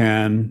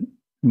 can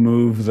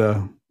move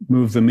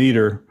the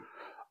meter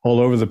all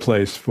over the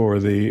place for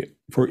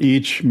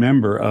each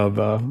member of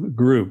a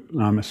group.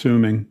 I'm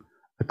assuming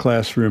a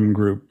classroom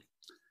group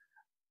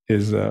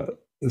is the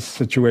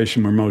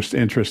situation we're most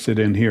interested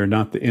in here,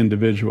 not the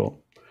individual.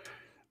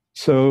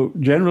 So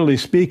generally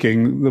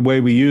speaking, the way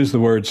we use the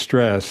word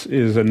stress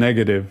is a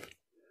negative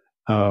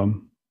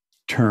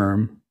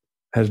term,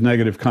 has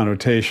negative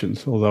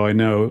connotations, although I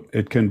know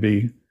it can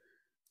be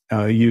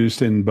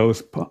used in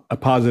both a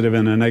positive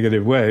and a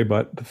negative way.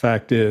 But the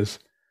fact is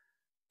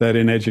that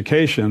in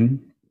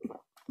education,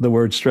 the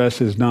word stress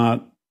is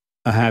not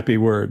a happy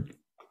word.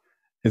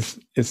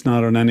 It's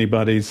not on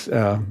anybody's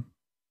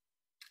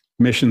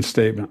mission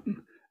statement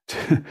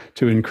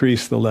to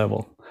increase the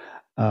level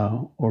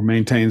or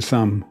maintain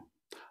some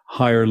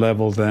higher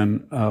level than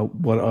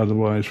what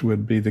otherwise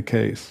would be the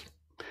case.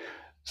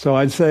 So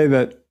I'd say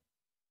that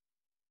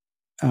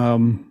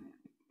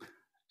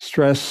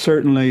stress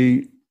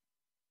certainly,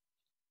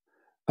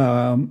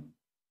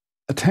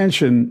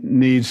 attention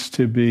needs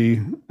to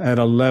be at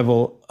a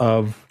level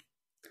of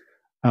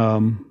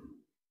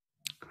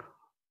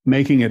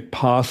making it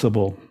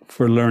possible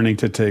for learning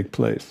to take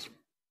place.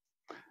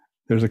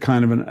 There's a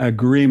kind of an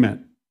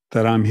agreement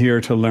that I'm here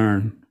to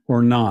learn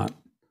or not,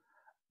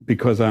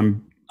 because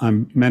I'm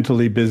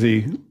mentally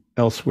busy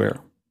elsewhere,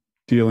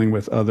 dealing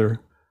with other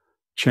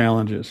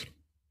challenges.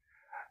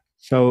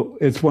 So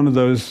it's one of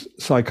those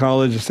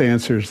psychologist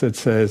answers that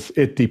says,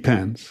 it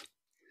depends.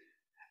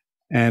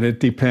 And it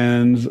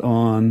depends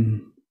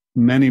on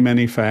many,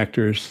 many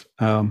factors,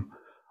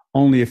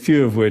 only a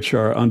few of which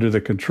are under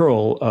the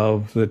control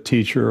of the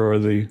teacher or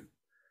the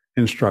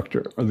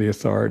instructor or the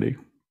authority.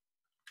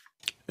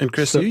 And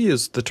Chris, you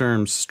use the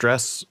terms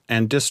stress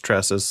and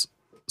distress as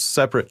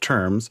separate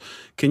terms.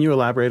 Can you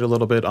elaborate a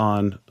little bit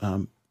on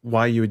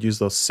why you would use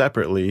those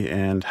separately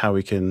and how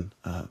we can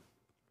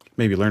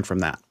maybe learn from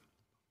that?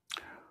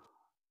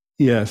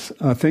 Yes,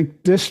 I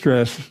think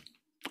distress,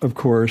 of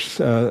course,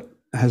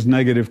 has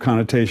negative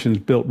connotations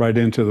built right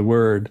into the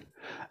word.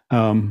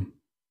 And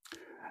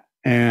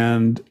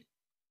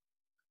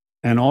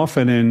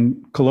often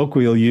in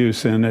colloquial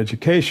use in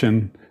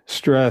education,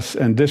 stress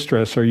and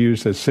distress are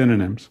used as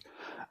synonyms.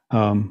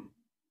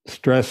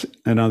 Stress,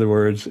 in other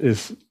words,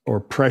 or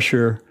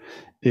pressure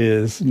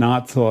is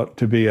not thought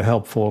to be a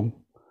helpful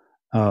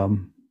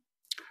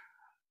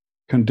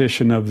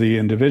condition of the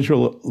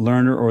individual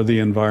learner or the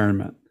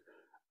environment.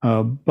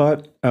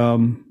 But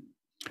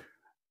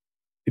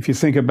if you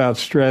think about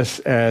stress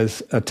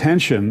as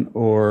attention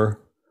or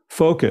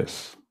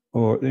focus,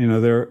 or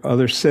there are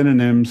other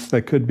synonyms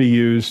that could be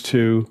used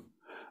to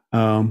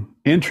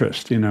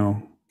interest,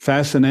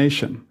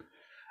 fascination,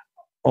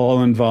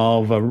 all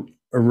involve a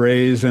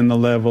raise in the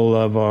level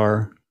of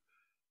our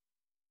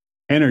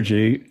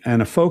energy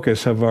and a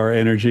focus of our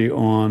energy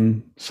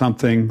on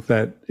something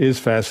that is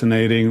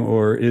fascinating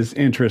or is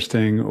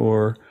interesting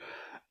or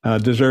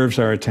deserves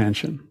our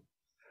attention.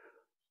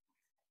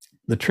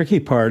 The tricky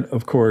part,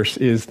 of course,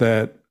 is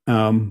that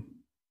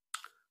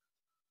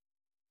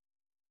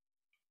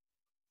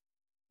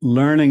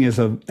learning is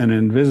an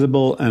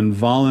invisible and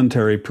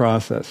voluntary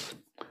process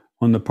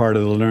on the part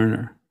of the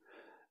learner.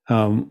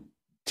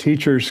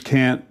 Teachers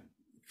can't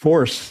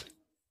force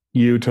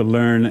you to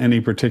learn any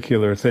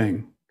particular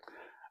thing.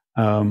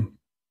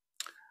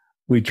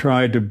 We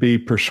try to be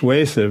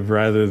persuasive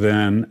rather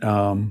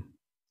than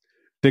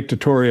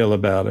dictatorial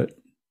about it.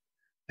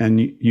 And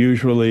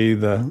usually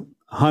the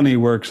honey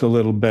works a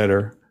little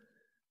better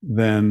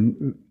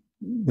than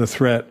the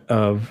threat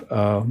of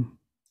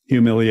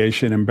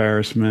humiliation,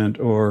 embarrassment,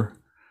 or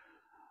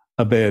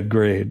a bad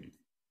grade.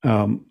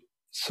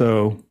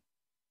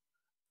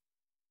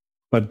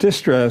 But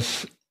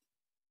distress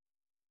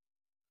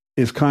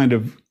is kind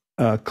of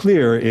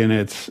clear in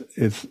its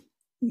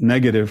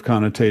negative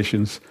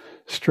connotations.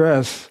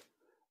 Stress,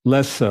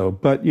 less so,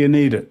 but you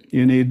need it.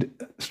 You need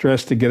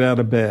stress to get out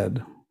of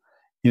bed.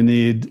 You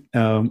need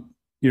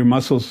your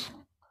muscles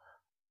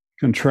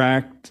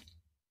contract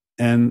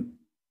and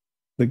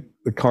the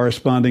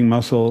corresponding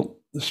muscle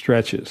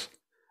stretches.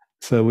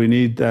 So we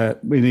need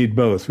that. We need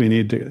both. We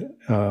need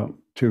to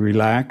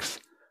relax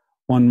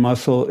one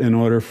muscle in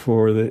order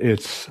for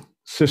its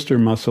sister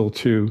muscle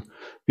to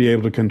be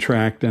able to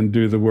contract and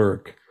do the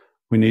work.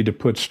 We need to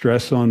put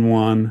stress on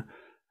one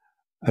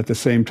at the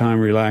same time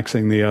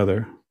relaxing the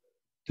other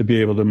to be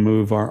able to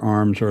move our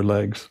arms or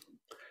legs.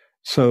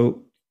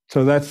 So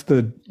that's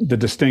the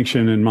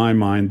distinction in my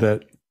mind,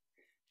 that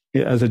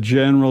as a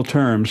general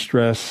term,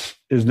 stress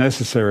is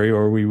necessary,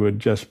 or we would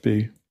just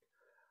be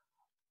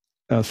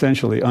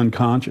essentially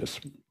unconscious.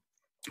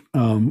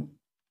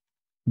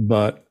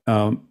 But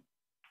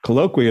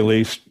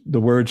colloquially, the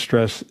word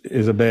stress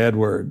is a bad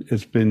word.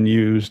 It's been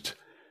used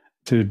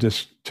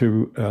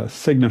to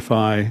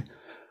signify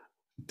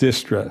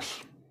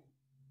distress.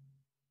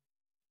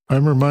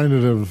 I'm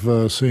reminded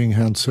of seeing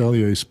Hans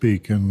Selye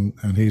speak, and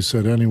he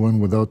said, anyone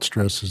without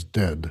stress is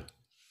dead.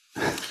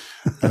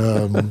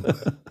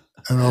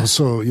 And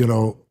also,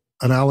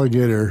 an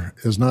alligator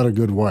is not a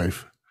good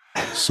wife.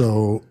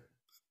 So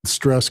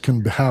stress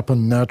can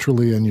happen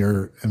naturally in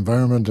your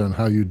environment and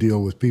how you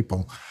deal with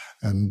people.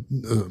 And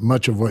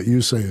much of what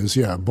you say is,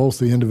 both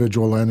the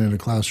individual and in a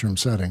classroom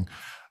setting,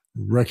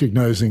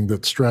 recognizing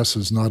that stress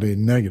is not a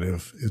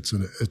negative, it's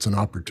an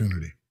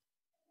opportunity.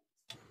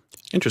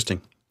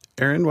 Interesting.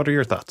 Erin, what are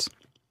your thoughts?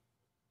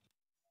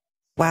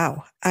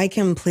 Wow, I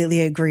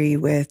completely agree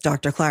with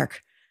Dr.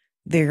 Clark.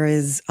 There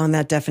is on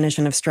that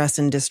definition of stress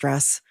and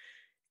distress.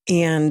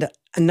 And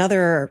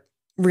another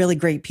really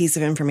great piece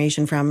of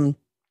information from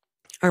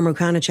our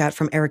Mukana chat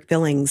from Eric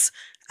Billings.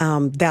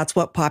 That's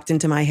what popped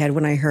into my head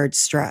when I heard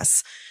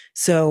stress.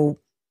 So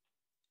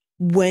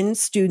when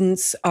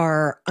students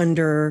are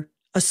under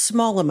a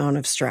small amount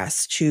of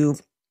stress to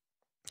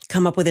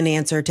come up with an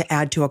answer to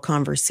add to a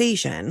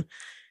conversation,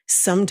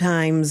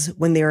 sometimes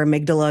when their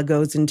amygdala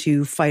goes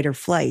into fight or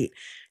flight,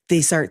 they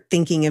start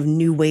thinking of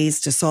new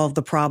ways to solve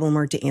the problem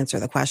or to answer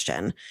the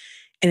question.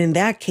 And in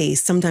that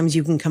case, sometimes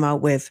you can come out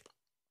with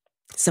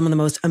some of the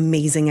most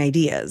amazing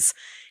ideas.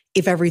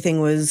 If everything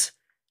was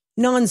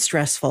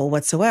non-stressful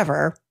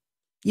whatsoever,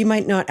 you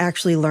might not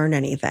actually learn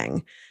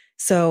anything.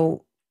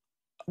 So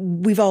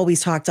we've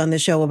always talked on the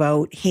show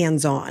about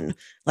hands-on,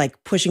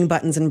 like pushing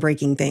buttons and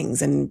breaking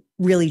things and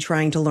really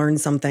trying to learn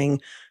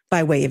something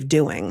by way of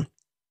doing.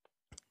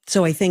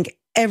 So I think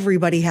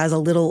everybody has a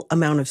little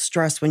amount of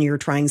stress when you're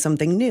trying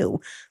something new,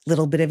 a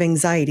little bit of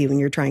anxiety when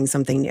you're trying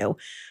something new.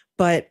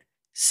 But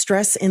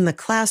stress in the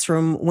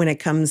classroom when it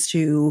comes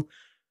to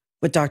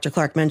what Dr.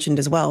 Clark mentioned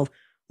as well,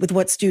 with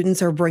what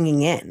students are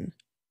bringing in.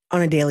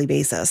 on a daily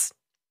basis.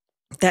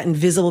 That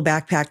invisible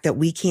backpack that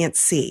we can't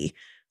see.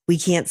 We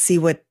can't see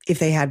if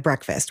they had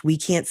breakfast. We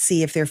can't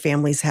see if their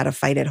families had a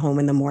fight at home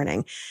in the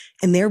morning.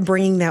 And they're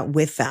bringing that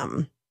with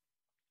them.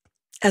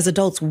 As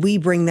adults, we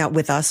bring that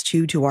with us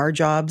too, to our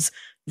jobs,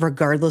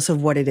 regardless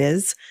of what it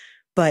is.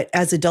 But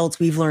as adults,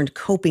 we've learned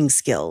coping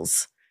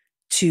skills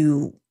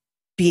to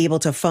be able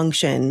to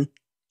function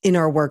in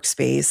our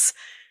workspace,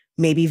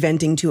 maybe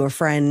venting to a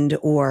friend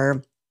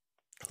or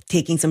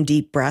taking some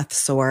deep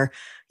breaths or,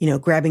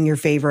 grabbing your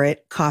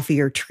favorite coffee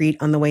or treat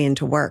on the way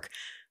into work.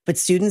 But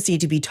students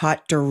need to be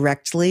taught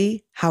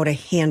directly how to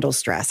handle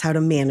stress, how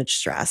to manage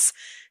stress,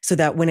 so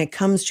that when it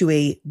comes to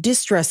a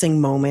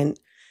distressing moment,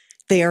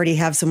 they already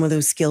have some of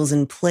those skills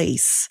in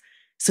place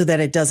so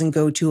that it doesn't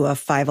go to a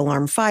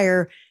 5-alarm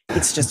fire.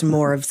 It's just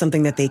more of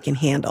something that they can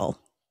handle.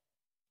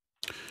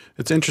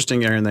 It's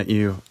interesting, Erin, that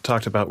you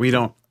talked about we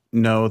don't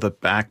know the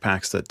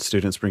backpacks that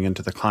students bring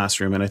into the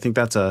classroom. And I think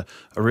that's a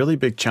really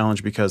big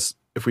challenge, because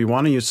if we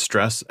want to use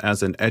stress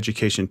as an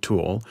education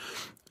tool,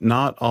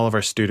 not all of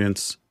our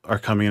students are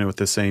coming in with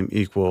the same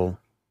equal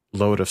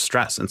load of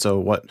stress. And so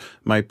what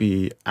might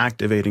be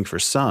activating for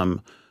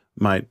some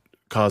might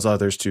cause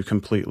others to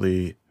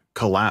completely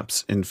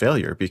collapse in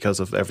failure because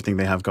of everything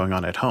they have going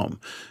on at home.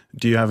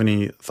 Do you have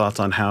any thoughts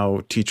on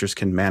how teachers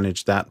can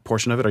manage that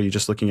portion of it? Are you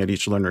just looking at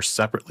each learner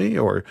separately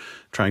or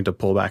trying to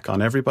pull back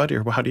on everybody,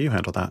 or how do you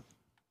handle that?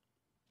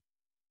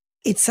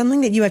 It's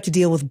something that you have to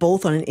deal with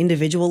both on an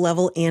individual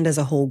level and as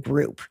a whole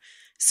group.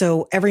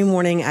 So every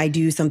morning I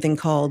do something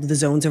called the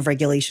zones of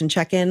regulation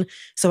check-in.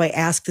 So I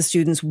ask the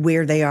students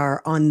where they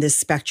are on this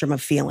spectrum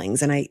of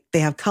feelings, and they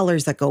have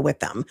colors that go with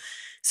them.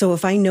 So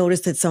if I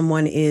notice that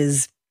someone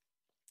is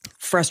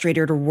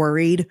frustrated or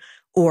worried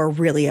or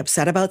really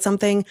upset about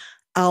something,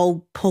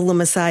 I'll pull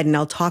them aside and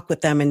I'll talk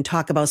with them and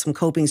talk about some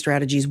coping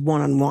strategies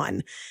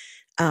one-on-one.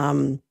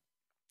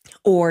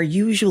 Or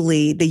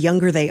usually the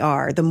younger they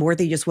are, the more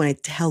they just want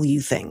to tell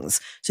you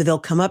things. So they'll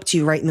come up to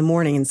you right in the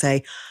morning and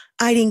say,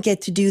 I didn't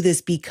get to do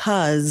this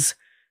because,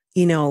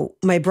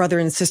 my brother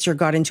and sister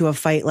got into a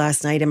fight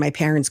last night and my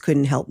parents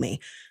couldn't help me.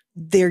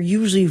 They're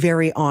usually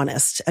very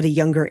honest at a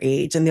younger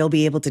age, and they'll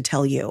be able to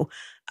tell you.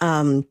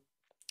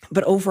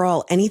 But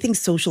overall, anything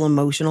social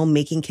emotional,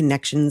 making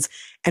connections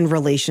and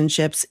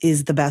relationships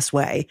is the best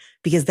way,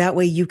 because that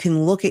way you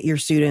can look at your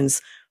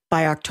students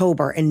by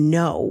October and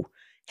know,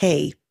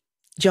 hey,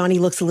 Johnny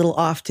looks a little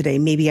off today.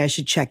 Maybe I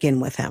should check in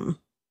with him.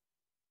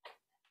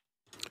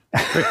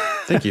 Great.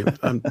 Thank you.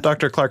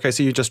 Dr. Clark, I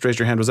see you just raised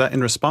your hand. Was that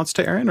in response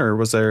to Erin, or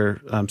was there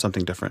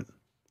something different?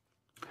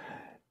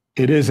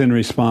 It is in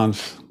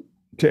response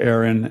to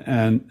Erin,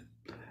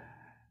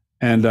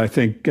 and I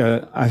think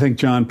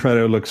John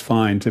Preto looks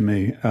fine to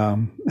me.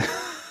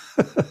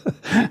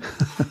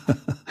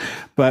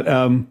 But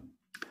a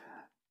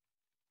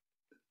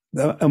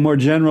more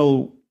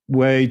general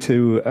way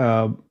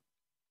to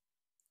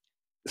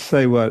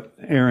say what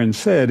Erin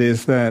said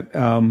is that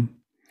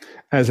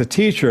as a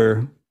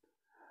teacher,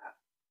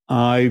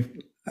 I,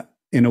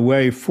 in a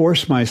way,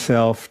 force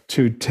myself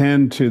to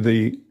tend to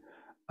the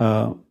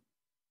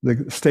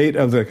state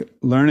of the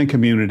learning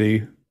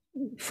community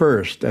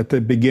first at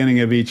the beginning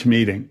of each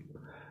meeting.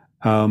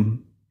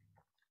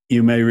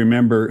 You may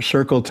remember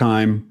circle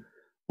time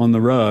on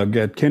the rug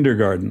at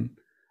kindergarten,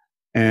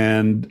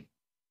 and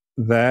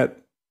that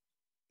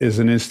is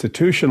an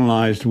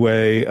institutionalized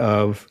way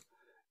of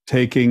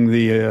taking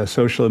the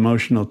social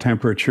emotional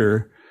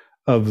temperature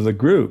of the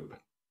group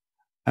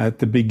at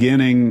the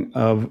beginning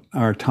of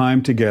our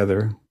time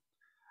together.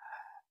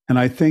 And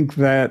I think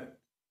that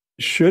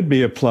should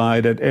be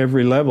applied at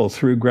every level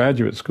through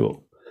graduate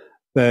school.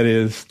 That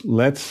is,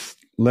 let's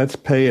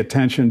pay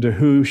attention to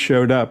who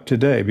showed up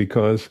today,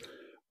 because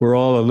we're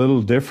all a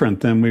little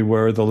different than we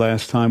were the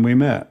last time we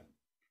met.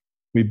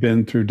 We've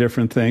been through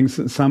different things.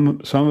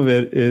 Some of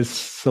it is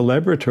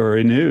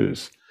celebratory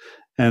news,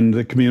 and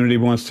the community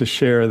wants to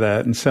share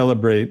that and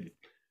celebrate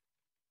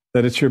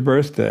that it's your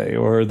birthday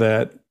or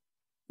that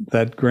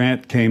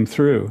grant came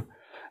through.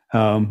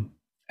 And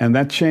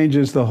that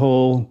changes the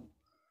whole,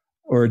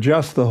 or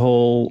adjusts the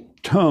whole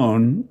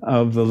tone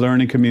of the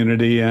learning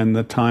community and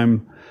the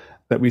time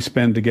that we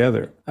spend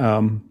together.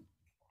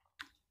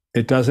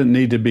 It doesn't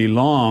need to be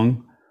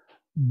long,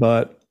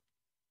 but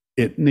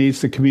it needs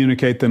to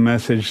communicate the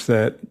message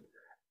that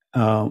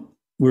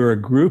we're a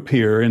group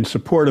here in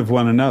support of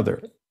one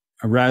another,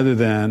 rather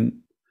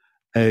than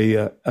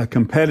a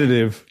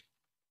competitive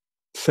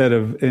set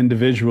of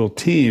individual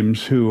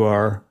teams who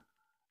are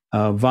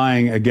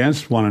vying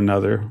against one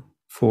another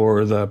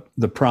for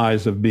the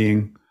prize of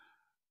being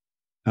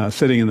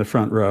sitting in the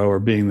front row, or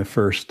being the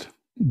first,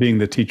 being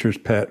the teacher's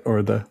pet,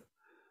 or the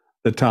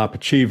top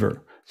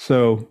achiever.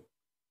 So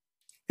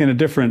in a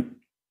different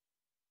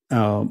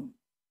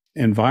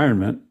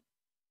environment,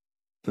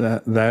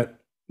 that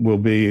will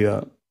be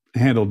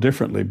handled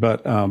differently.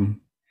 But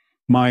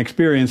my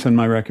experience and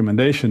my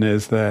recommendation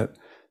is that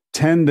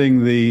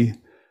tending the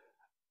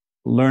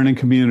learning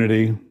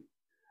community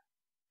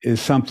is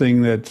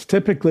something that's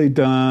typically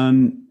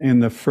done in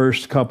the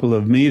first couple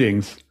of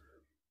meetings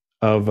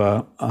of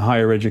a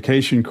higher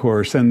education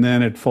course, and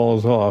then it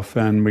falls off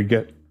and we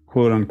get,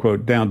 quote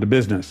unquote, down to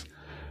business.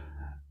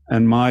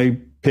 And my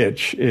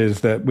pitch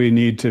is that we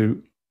need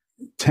to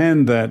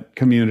tend that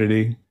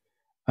community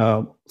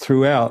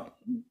throughout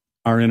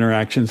our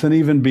interactions and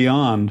even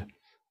beyond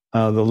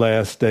the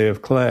last day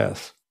of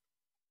class.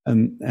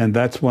 And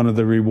that's one of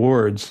the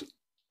rewards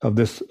of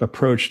this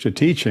approach to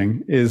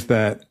teaching, is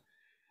that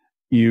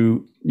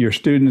your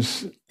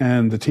students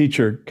and the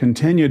teacher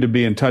continue to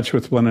be in touch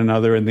with one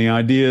another, and the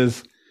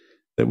ideas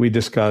that we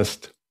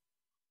discussed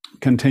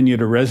continue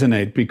to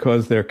resonate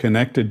because they're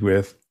connected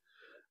with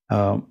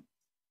a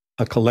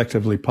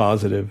collectively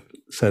positive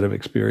set of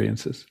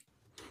experiences.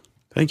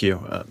 Thank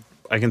you.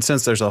 I can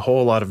sense there's a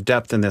whole lot of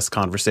depth in this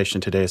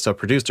conversation today. So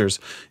producers,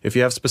 if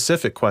you have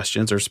specific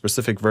questions or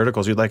specific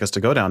verticals you'd like us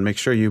to go down, make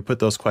sure you put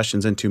those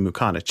questions into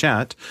Mukana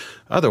chat.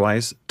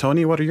 Otherwise,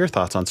 Tony, what are your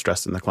thoughts on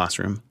stress in the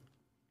classroom?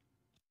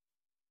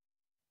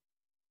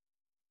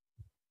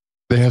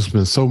 There has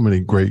been so many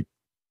great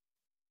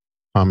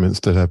comments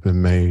that have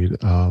been made.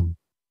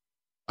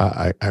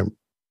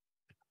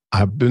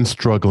 I've been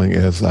struggling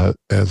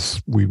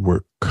as we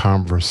were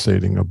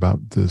conversating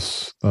about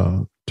this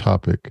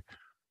topic.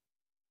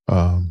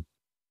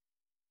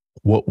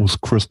 What was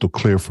crystal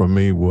clear for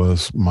me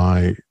was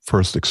my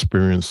first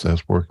experience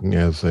as working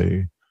as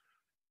a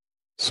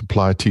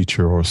supply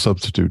teacher or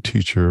substitute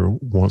teacher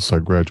once I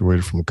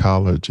graduated from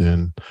college,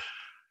 and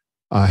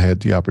I had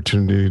the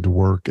opportunity to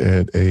work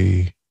at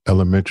a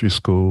elementary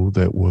school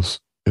that was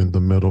in the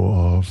middle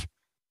of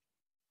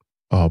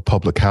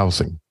public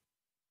housing.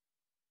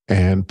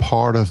 And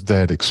part of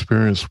that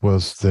experience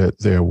was that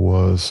there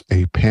was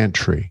a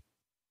pantry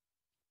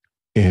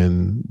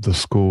in the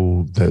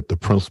school that the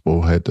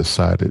principal had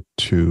decided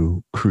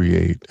to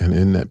create. And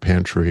in that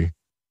pantry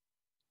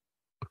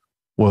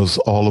was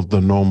all of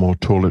the normal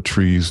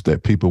toiletries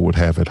that people would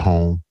have at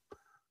home,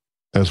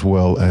 as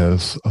well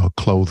as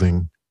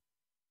clothing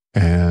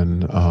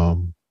and,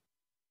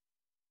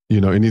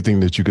 anything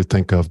that you could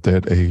think of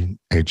that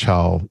a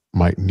child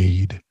might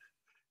need.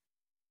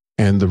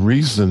 And the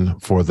reason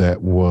for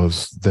that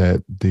was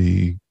that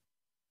the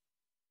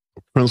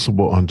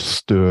principal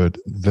understood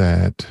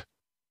that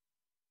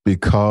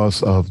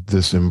because of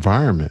this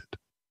environment,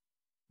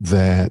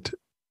 that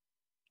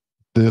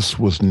this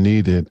was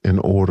needed in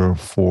order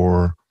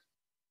for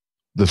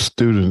the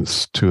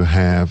students to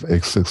have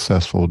a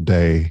successful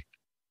day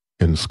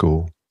in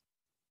school.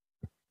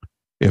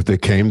 If they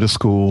came to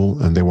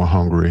school and they were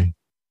hungry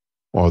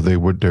or they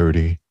were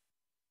dirty,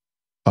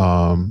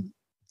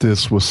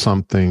 this was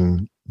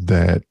something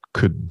that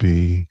could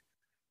be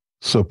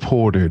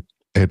supported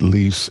at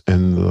least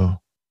in the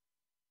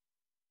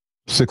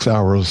 6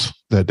 hours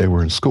that they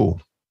were in school.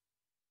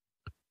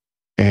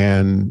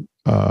 And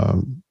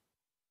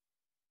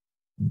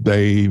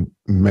they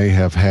may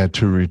have had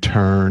to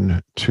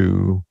return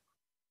to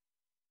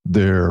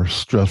their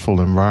stressful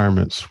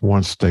environments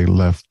once they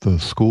left the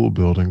school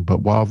building.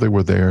 But while they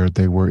were there,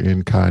 they were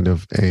in kind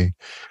of a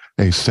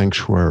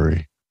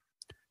sanctuary,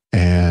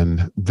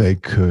 and they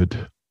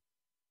could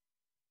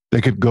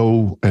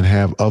go and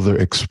have other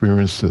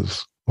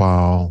experiences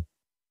while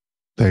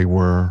they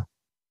were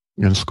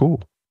in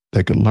school.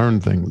 They could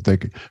learn things.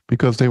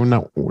 Because they were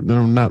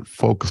not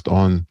focused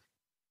on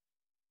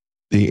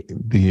the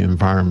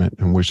environment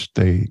in which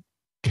they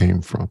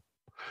came from.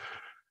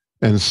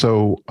 And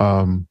so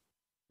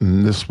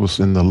this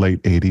was in the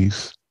late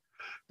 80s.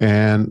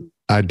 And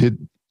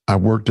I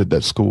worked at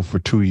that school for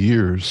 2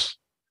 years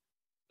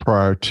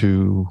prior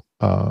to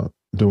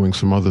doing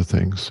some other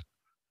things.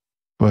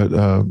 But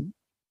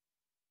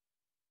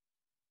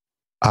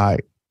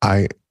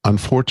I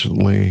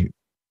unfortunately,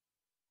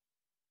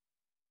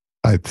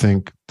 I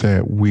think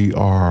that we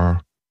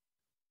are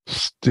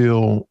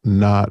still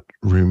not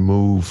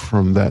removed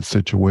from that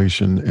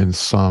situation in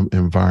some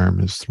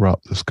environments throughout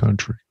this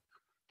country,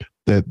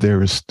 that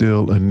there is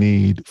still a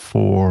need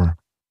for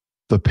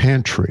the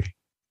pantry.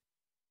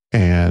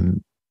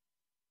 And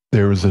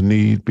there is a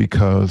need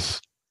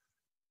because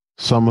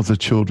some of the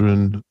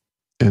children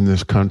in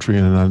this country,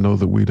 and I know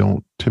that we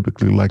don't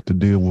typically like to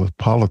deal with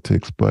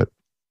politics, but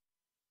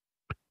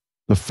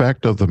the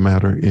fact of the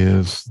matter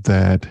is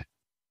that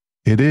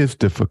it is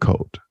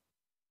difficult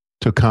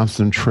to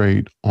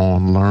concentrate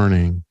on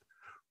learning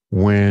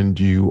when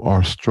you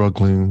are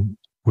struggling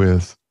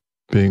with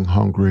being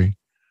hungry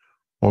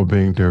or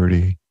being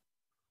dirty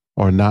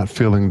or not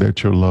feeling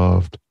that you're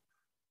loved.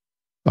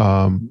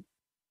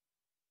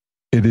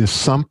 It is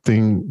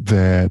something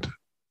that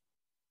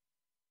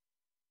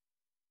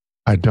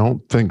I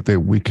don't think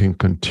that we can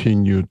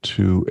continue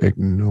to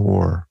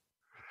ignore.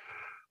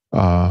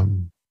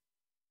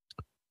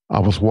 I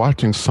was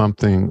watching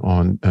something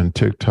on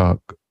TikTok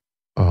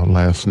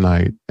last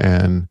night,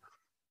 and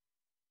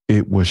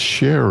it was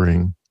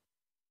sharing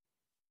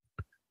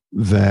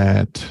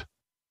that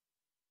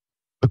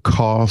the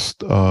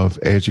cost of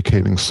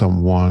educating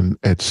someone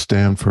at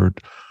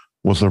Stanford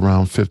was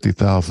around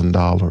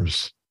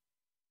 $50,000.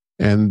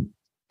 And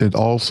it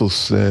also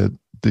said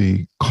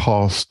the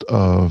cost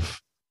of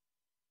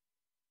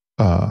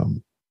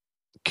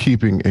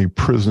keeping a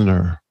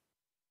prisoner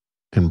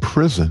in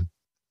prison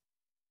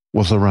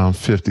was around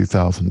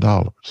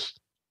 $50,000.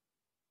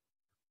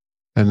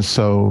 And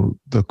so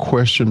the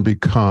question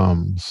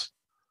becomes,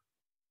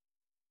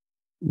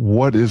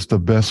 what is the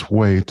best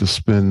way to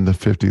spend the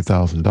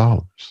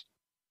 $50,000?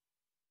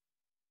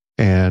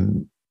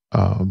 And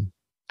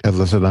as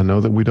I said, I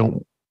know that we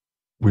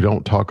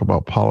don't talk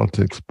about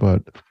politics,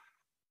 but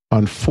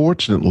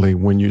unfortunately,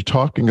 when you're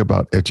talking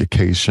about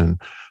education,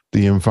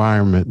 the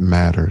environment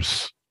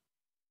matters.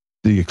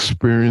 The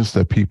experience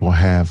that people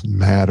have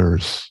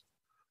matters.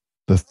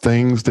 The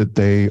things that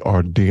they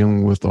are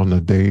dealing with on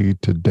a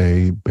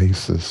day-to-day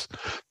basis,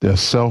 their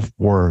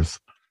self-worth,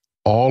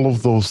 all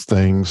of those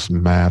things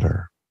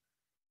matter.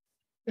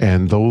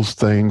 And those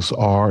things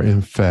are,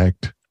 in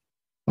fact,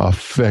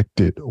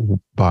 affected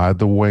by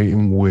the way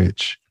in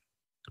which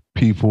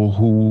people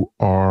who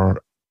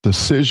are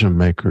decision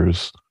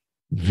makers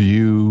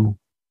view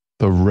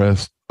the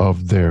rest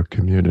of their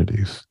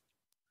communities.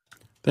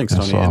 Thanks,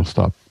 Tony. So I'll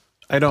stop.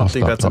 I don't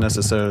think that's a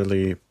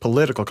necessarily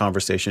political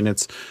conversation.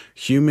 It's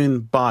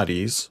human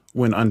bodies,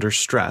 when under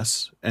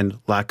stress, and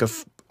lack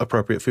of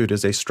appropriate food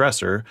is a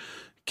stressor,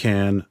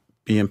 can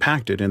be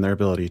impacted in their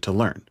ability to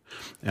learn.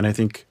 And I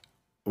think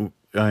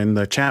in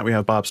the chat, we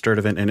have Bob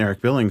Sturdivant and Eric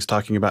Billings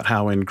talking about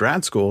how in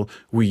grad school,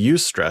 we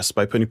use stress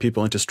by putting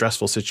people into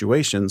stressful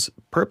situations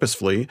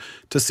purposefully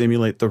to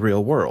simulate the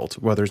real world,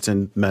 whether it's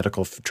in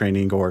medical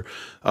training or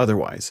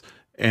otherwise.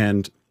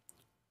 And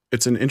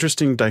it's an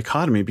interesting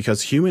dichotomy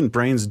because human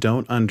brains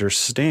don't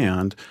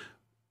understand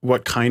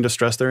what kind of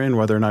stress they're in,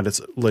 whether or not it's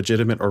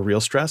legitimate or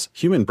real stress.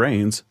 Human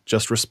brains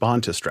just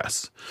respond to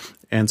stress.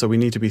 And so we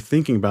need to be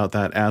thinking about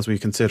that as we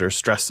consider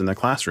stress in the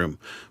classroom.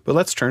 But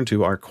let's turn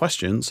to our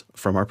questions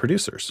from our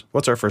producers.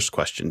 What's our first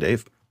question,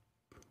 Dave?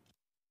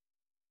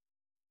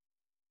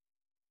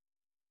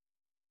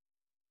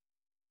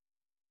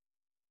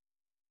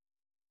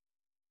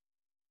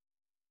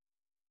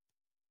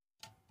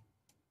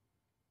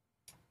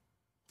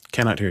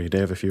 Cannot hear you,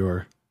 Dave, if you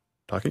are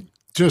talking.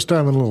 Just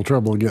having a little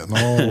trouble getting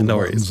all the No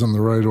buttons in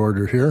the right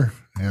order here.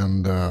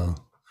 And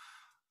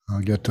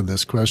I'll get to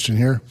this question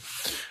here.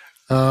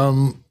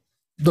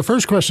 The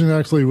first question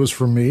actually was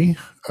for me.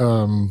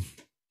 Are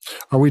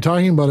we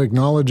talking about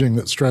acknowledging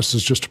that stress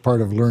is just a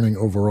part of learning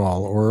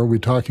overall, or are we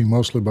talking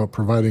mostly about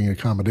providing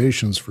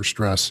accommodations for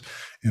stress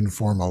in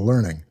formal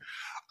learning?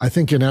 I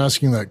think in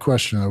asking that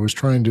question, I was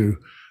trying to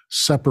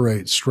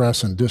separate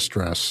stress and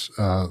distress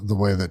the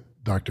way that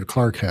Dr.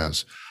 Clark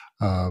has.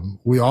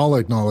 We all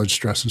acknowledge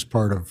stress as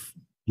part of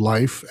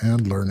life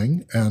and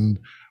learning, and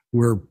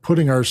we're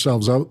putting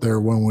ourselves out there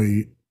when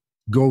we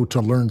go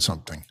to learn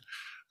something.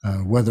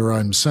 Whether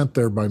I'm sent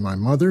there by my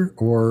mother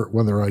or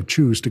whether I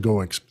choose to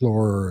go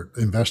explore or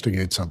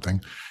investigate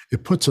something,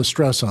 it puts a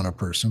stress on a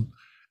person.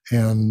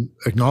 And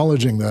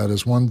acknowledging that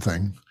is one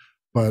thing,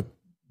 but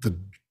the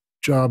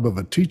job of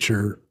a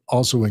teacher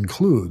also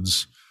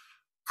includes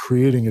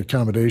creating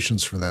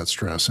accommodations for that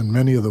stress. And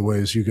many of the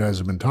ways you guys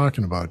have been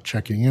talking about,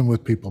 checking in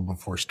with people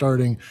before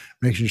starting,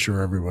 making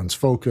sure everyone's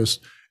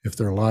focused. If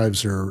their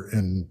lives are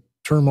in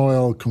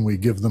turmoil, can we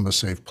give them a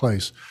safe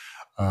place?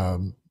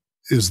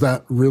 Is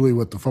that really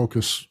what the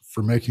focus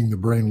for making the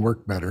brain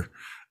work better,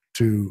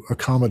 to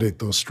accommodate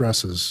those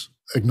stresses,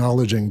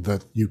 acknowledging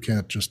that you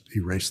can't just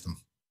erase them?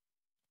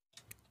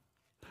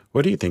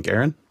 What do you think,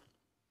 Erin?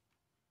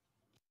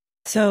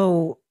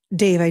 So,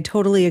 Dave, I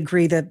totally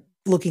agree that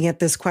looking at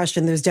this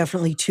question, there's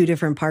definitely two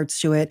different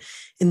parts to it,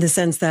 in the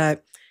sense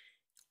that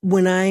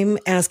when I'm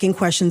asking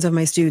questions of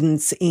my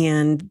students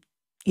and,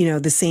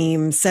 the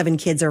same 7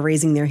 kids are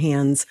raising their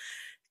hands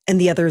and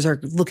the others are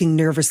looking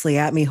nervously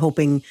at me,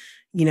 hoping,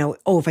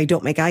 if I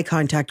don't make eye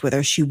contact with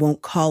her, she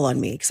won't call on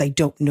me because I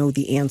don't know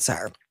the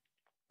answer.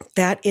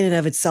 That in and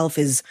of itself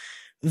is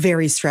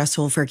very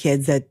stressful for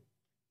kids that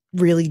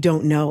really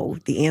don't know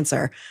the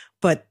answer.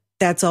 But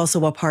that's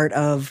also a part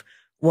of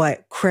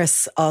what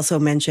Chris also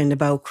mentioned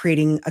about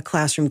creating a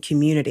classroom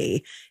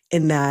community,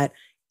 in that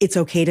it's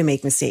okay to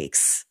make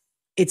mistakes.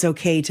 It's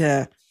okay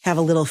to have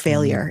a little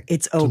failure.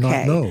 It's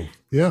okay. To not know.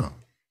 Yeah.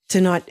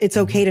 It's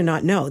okay to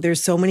not know.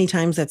 There's so many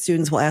times that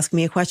students will ask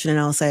me a question and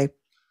I'll say,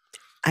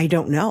 I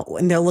don't know.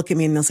 And they'll look at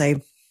me and they'll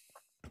say,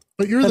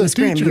 but you're the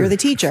teacher. You're the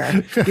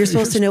teacher. You're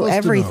supposed to know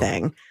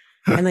everything.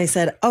 And I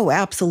said, oh,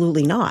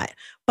 absolutely not.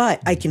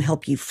 But I can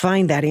help you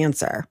find that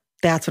answer.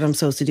 That's what I'm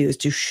supposed to do, is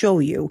to show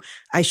you.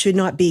 I should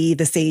not be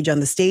the sage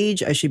on the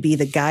stage. I should be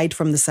the guide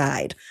from the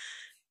side.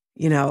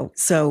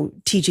 So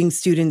teaching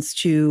students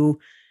to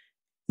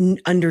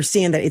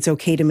understand that it's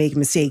okay to make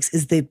mistakes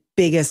is the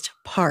biggest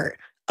part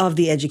of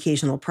the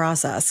educational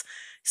process.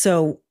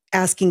 So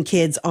asking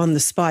kids on the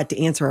spot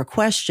to answer a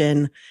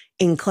question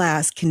in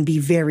class can be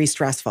very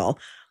stressful.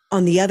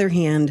 On the other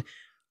hand,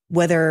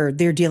 whether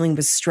they're dealing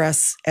with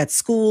stress at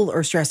school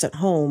or stress at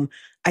home,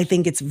 I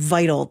think it's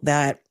vital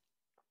that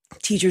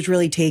teachers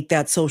really take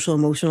that social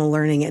emotional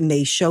learning and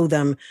they show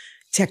them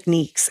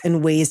techniques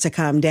and ways to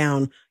calm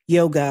down,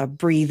 yoga,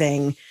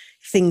 breathing,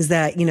 things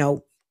that,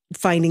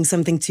 finding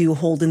something to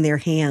hold in their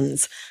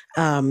hands.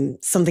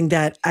 Something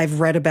that I've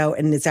read about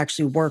and it's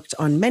actually worked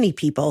on many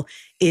people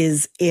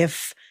is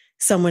if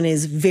someone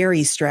is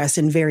very stressed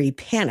and very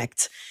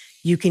panicked,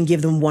 you can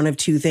give them one of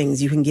two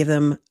things. You can give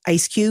them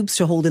ice cubes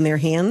to hold in their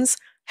hands.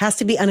 Has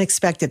to be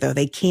unexpected though.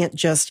 They can't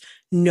just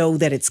know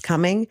that it's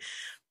coming.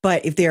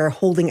 But if they're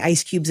holding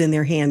ice cubes in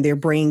their hand, their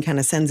brain kind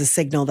of sends a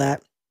signal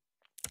that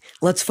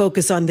let's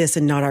focus on this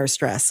and not our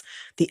stress.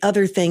 The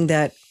other thing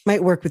that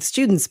might work with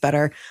students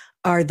better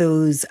are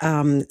those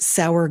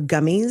sour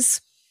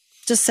gummies.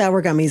 Just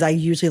sour gummies. I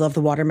usually love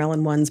the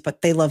watermelon ones,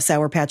 but they love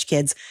Sour Patch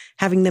Kids.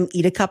 Having them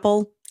eat a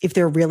couple, if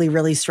they're really,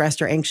 really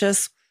stressed or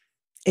anxious,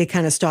 it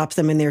kind of stops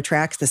them in their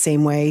tracks the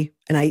same way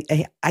an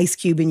ice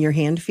cube in your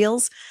hand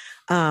feels.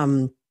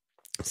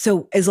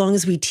 So as long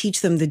as we teach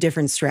them the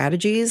different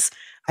strategies,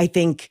 I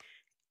think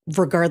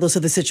regardless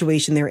of the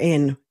situation they're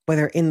in,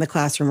 whether in the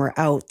classroom or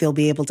out, they'll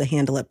be able to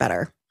handle it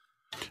better.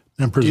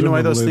 And presumably Do you know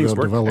why those things they'll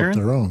work, develop Aaron?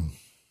 their own.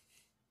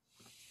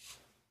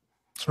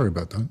 Sorry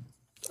about that.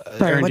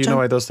 Aaron, do you know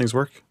why those things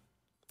work?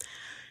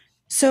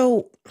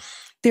 So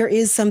there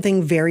is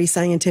something very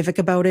scientific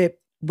about it,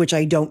 which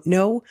I don't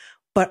know,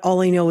 but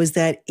all I know is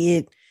that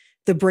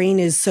the brain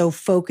is so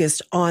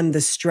focused on the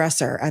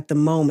stressor at the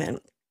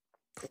moment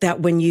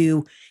that when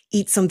you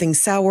eat something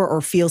sour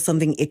or feel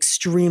something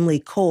extremely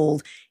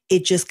cold,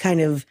 it just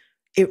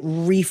it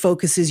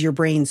refocuses your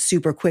brain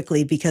super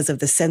quickly because of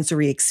the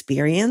sensory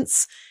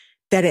experience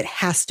that it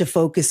has to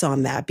focus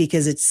on that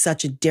because it's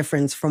such a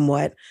difference from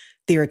what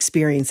they're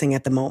experiencing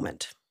at the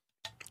moment.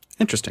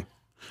 Interesting.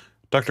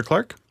 Dr.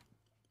 Clark?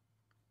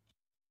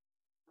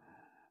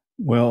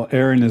 Well,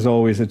 Aaron is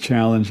always a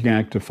challenging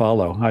act to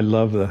follow. I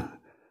love the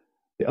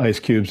ice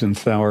cubes and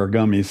sour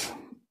gummies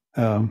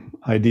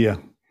idea.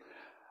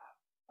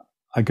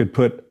 I could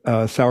put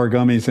sour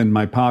gummies in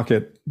my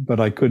pocket, but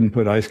I couldn't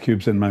put ice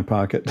cubes in my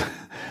pocket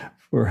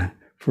for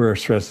a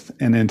stress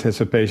in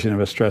anticipation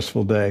of a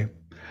stressful day.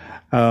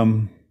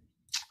 My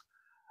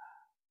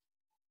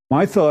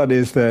thought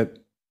is to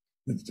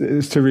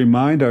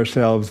remind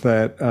ourselves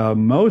that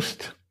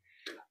most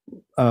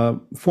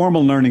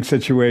formal learning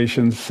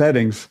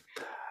settings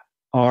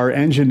are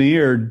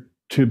engineered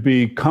to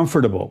be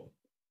comfortable.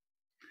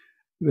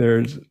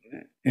 In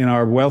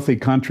our wealthy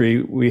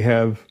country, we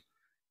have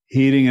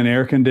heating and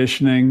air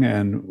conditioning,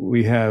 and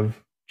we have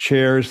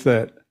chairs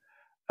that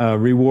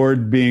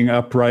reward being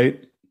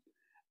upright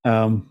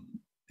and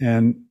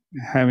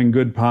having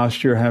good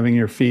posture, having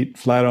your feet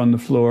flat on the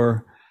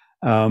floor.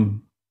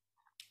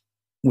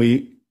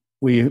 We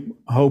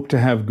hope to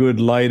have good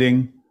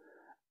lighting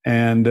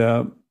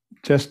and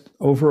just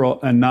overall,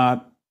 and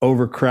not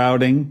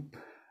overcrowding.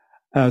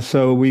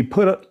 So we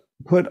put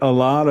a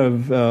lot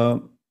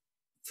of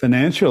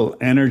financial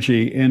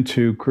energy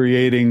into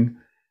creating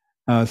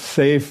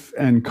safe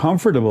and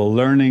comfortable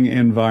learning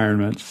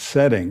environments,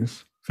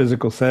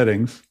 physical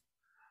settings.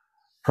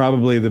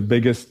 Probably the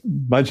biggest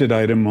budget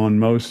item on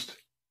most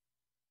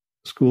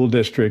school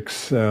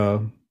districts'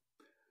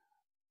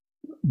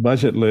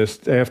 budget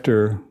list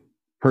after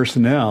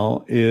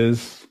personnel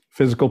is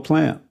physical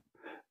plant,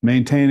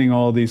 maintaining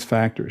all these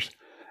factors.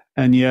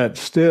 And yet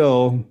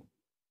still,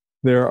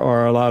 there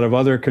are a lot of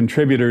other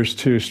contributors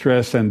to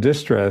stress and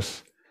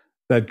distress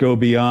that go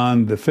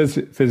beyond the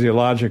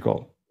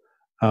physiological.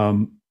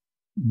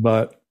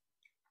 But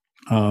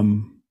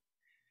the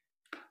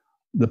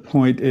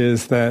point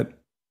is that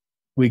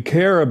we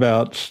care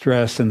about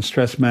stress and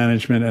stress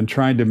management and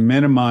trying to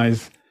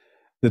minimize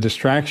the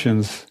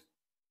distractions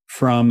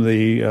from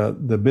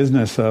the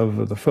business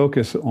of the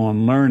focus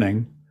on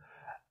learning.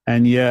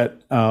 And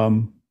yet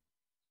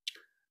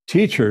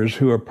teachers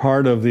who are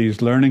part of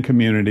these learning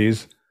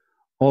communities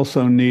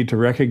also need to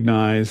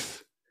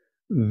recognize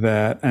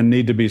that and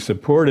need to be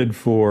supported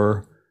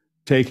for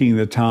taking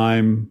the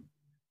time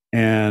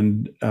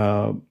and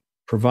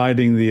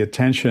providing the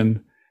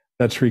attention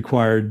that's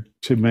required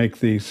to make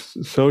the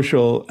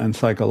social and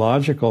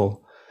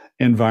psychological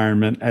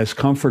environment as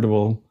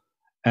comfortable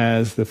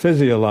as the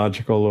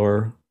physiological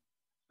or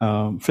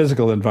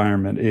physical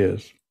environment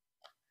is.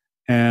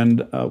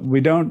 And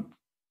we don't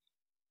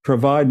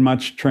provide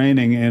much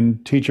training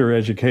in teacher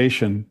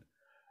education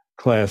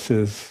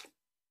classes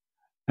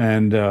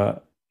and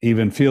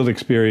even field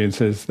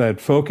experiences that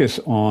focus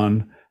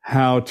on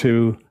how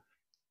to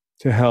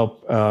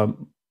help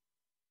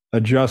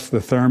adjust the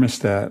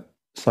thermostat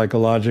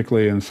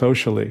psychologically and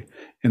socially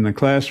in the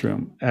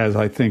classroom, as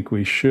I think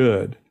we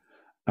should.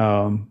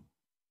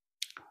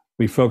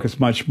 We focus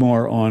much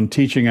more on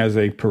teaching as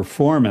a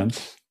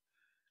performance,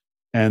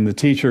 and the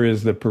teacher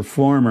is the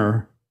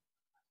performer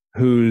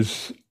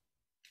whose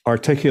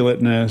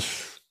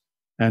articulateness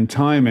and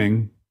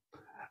timing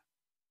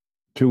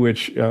to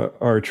which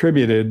are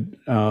attributed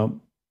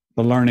the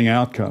learning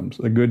outcomes,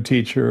 a good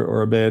teacher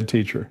or a bad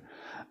teacher,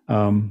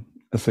 a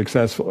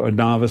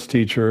novice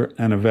teacher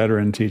and a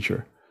veteran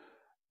teacher.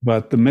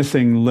 But the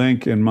missing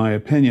link, in my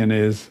opinion,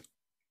 is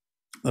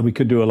that we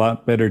could do a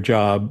lot better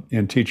job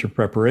in teacher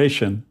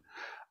preparation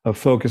of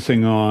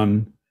focusing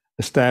on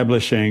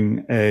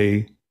establishing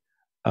a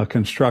a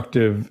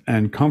constructive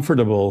and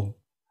comfortable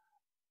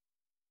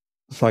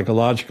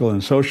psychological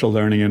and social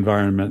learning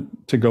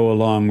environment to go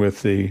along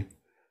with the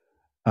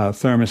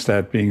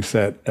thermostat being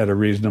set at a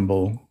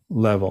reasonable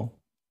level.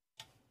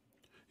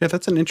 Yeah,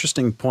 that's an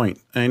interesting point.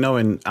 I know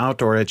in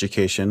outdoor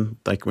education,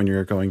 like when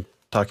you're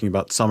talking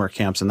about summer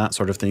camps and that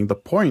sort of thing, the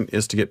point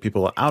is to get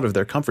people out of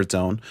their comfort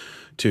zone,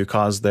 to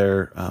cause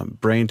their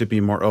brain to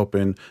be more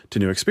open to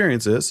new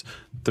experiences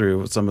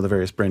through some of the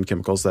various brain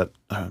chemicals that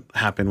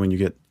happen when you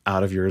get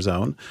out of your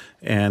zone.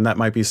 And that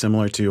might be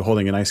similar to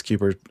holding an ice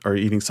cube or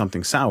eating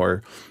something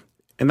sour.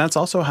 And that's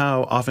also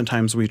how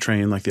oftentimes we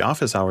train, like the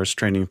office hours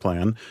training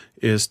plan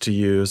is to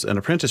use an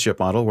apprenticeship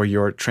model where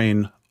you're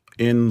trained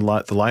in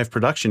the live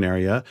production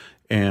area.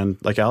 And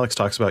like Alex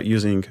talks about,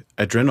 using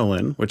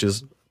adrenaline, which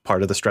is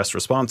part of the stress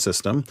response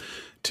system,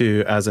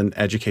 as an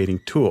educating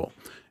tool.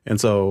 And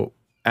so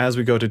as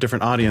we go to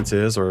different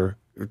audiences, or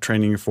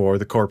training for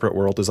the corporate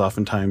world is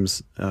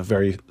oftentimes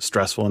very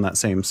stressful in that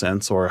same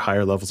sense, or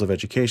higher levels of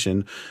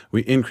education,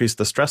 we increase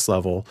the stress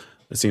level,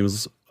 it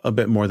seems, a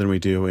bit more than we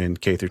do in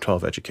K through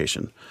 12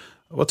 education.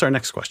 What's our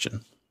next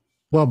question?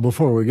 Well,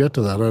 before we get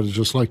to that, I'd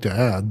just like to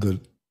add that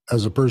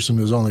as a person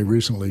who's only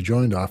recently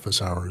joined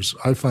office hours,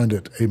 I find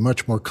it a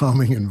much more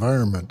calming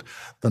environment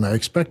than I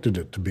expected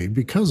it to be,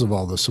 because of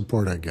all the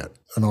support I get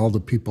and all the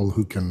people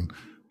who can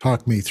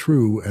talk me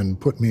through and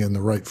put me in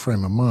the right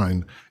frame of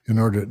mind in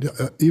order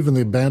to, even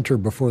the banter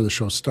before the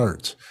show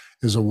starts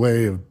is a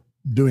way of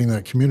doing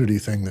that community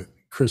thing that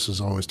Chris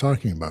is always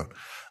talking about,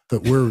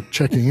 that we're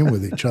checking in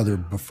with each other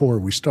before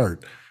we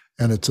start.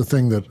 And it's a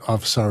thing that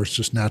office hours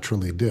just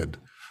naturally did.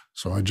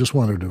 So I just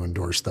wanted to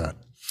endorse that.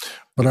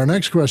 But our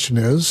next question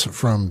is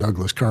from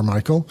Douglas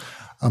Carmichael.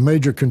 A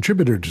major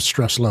contributor to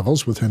stress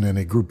levels within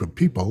any group of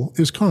people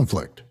is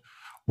conflict.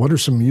 What are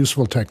some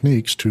useful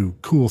techniques to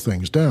cool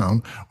things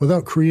down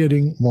without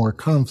creating more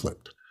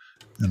conflict?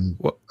 And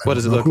what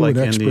does it look like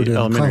in the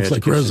elementary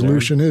conflict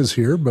resolution is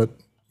here, but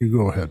you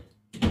go ahead.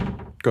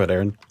 Go ahead,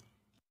 Erin.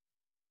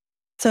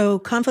 So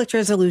conflict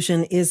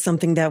resolution is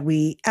something that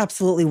we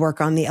absolutely work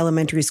on the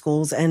elementary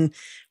schools, and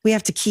we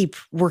have to keep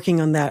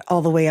working on that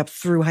all the way up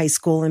through high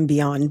school and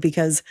beyond,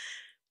 because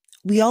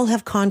we all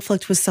have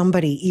conflict with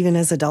somebody, even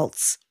as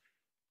adults,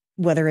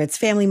 whether it's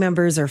family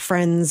members or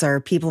friends or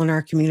people in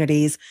our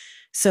communities.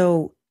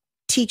 So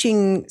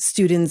teaching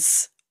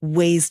students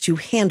ways to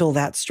handle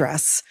that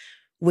stress,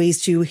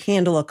 ways to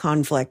handle a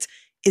conflict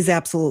is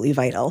absolutely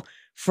vital,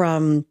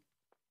 from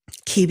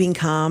keeping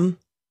calm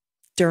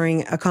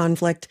during a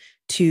conflict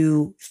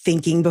to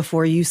thinking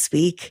before you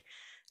speak,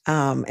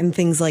 and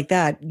things like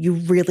that. You're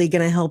really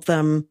going to help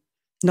them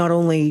not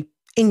only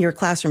in your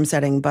classroom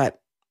setting, but,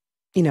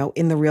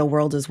 in the real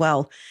world as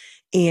well.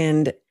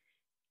 And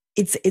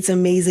it's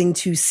amazing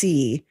to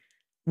see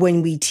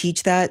when we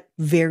teach that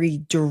very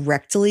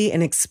directly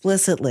and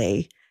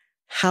explicitly,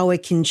 how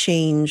it can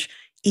change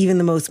even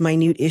the most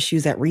minute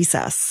issues at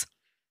recess.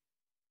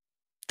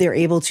 They're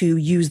able to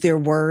use their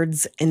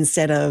words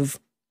instead of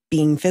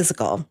being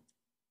physical.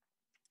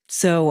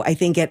 So I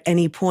think at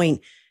any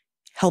point,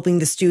 helping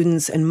the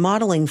students and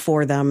modeling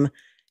for them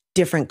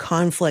different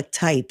conflict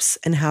types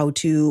and how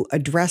to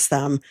address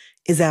them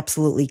is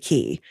absolutely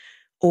key.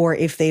 Or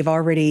if they've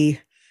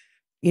already,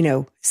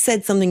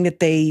 said something that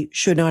they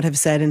should not have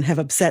said and have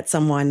upset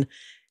someone,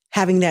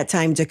 having that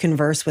time to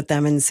converse with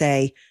them and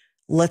say,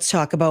 let's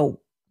talk about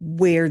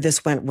where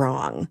this went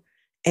wrong,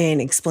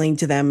 and explain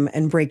to them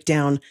and break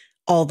down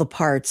all the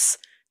parts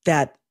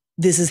that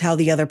this is how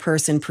the other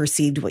person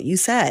perceived what you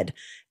said,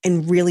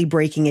 and really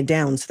breaking it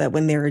down so that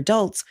when they're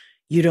adults,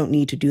 you don't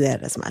need to do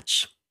that as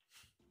much.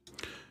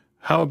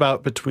 How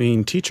about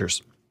between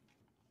teachers?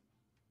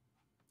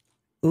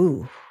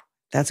 Ooh,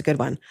 that's a good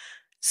one.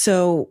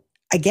 So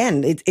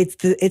again,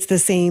 it's the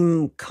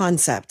same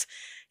concept.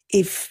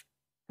 If,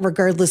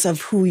 regardless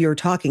of who you're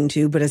talking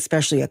to, but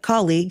especially a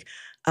colleague,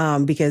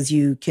 because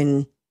you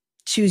can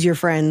choose your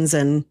friends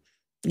and,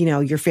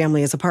 your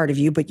family is a part of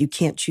you, but you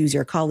can't choose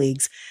your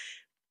colleagues.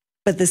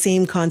 But the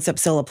same concept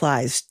still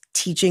applies.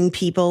 Teaching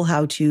people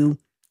how to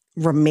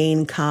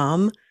remain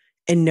calm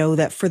and know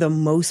that for the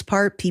most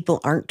part, people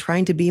aren't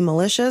trying to be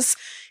malicious.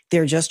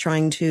 They're just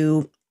trying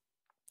to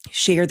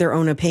share their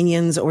own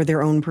opinions or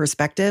their own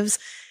perspectives.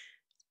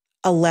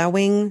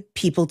 Allowing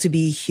people to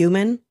be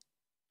human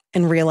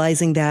and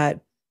realizing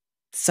that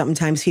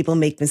sometimes people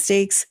make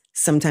mistakes.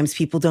 Sometimes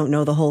people don't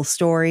know the whole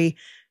story.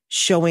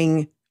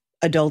 Showing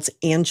adults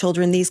and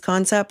children these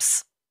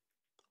concepts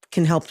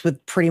can help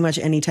with pretty much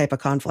any type of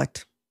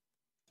conflict.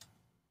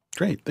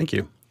 Great. Thank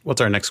you.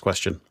 What's our next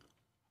question?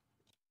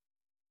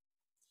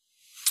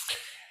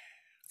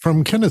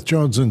 From Kenneth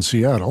Jones in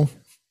Seattle.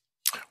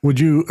 Would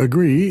you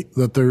agree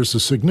that there's a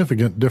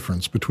significant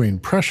difference between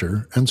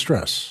pressure and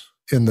stress,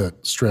 in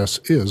that stress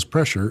is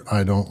pressure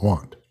I don't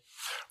want?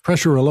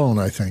 Pressure alone,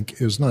 I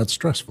think, is not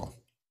stressful.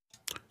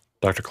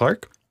 Dr.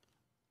 Clark?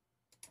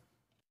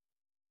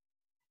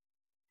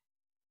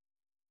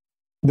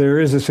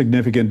 There is a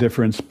significant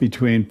difference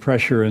between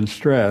pressure and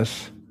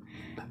stress.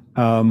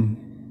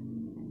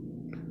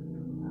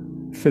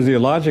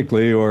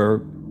 Physiologically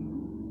or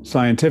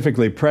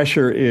scientifically,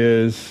 pressure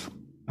is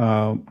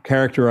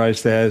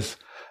characterized as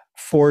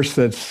force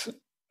that's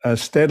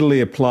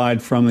steadily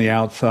applied from the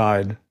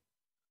outside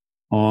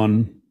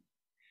on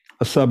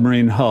a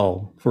submarine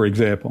hull, for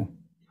example.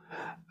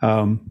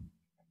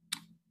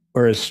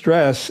 Whereas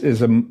stress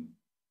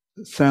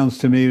sounds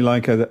to me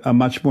like a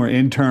much more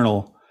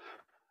internal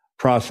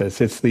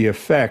process. It's the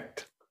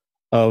effect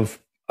of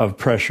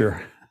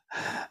pressure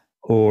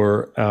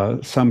or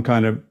some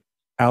kind of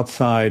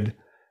outside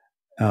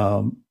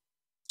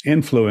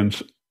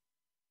influence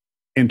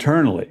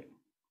internally.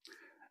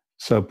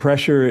 So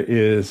pressure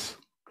is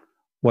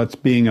what's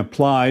being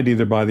applied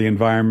either by the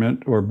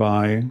environment or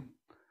by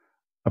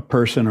a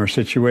person or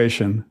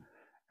situation.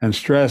 And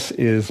stress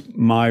is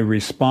my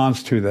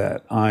response to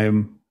that.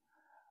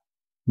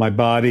 My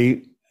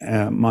body,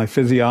 my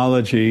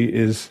physiology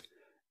is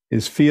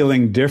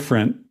feeling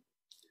different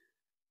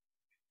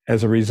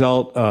as a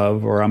result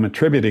of, or I'm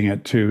attributing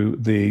it to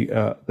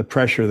the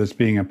pressure that's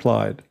being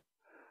applied.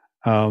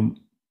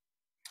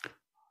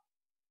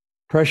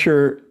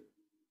 Pressure,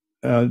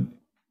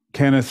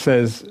 Kenneth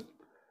says,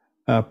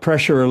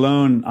 pressure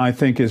alone, I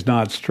think, is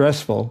not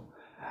stressful.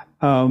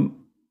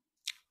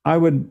 I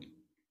would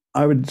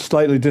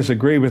slightly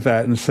disagree with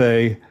that and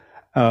say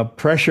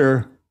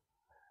pressure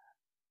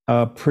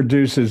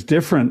produces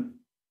different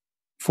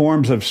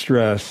forms of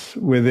stress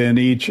within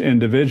each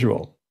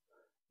individual.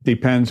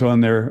 Depends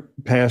on their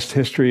past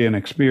history and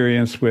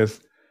experience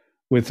with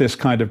this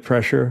kind of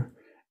pressure.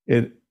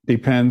 It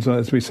depends,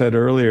 as we said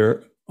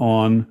earlier,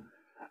 on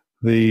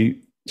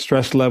the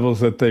stress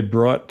levels that they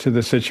brought to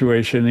the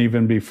situation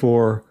even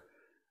before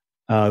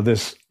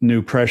this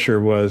new pressure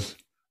was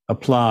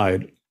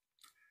applied.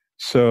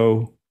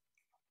 So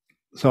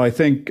I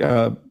think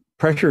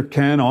pressure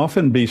can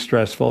often be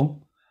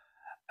stressful.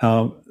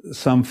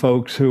 Some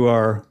folks who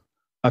are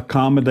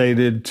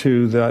accommodated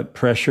to that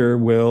pressure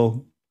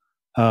will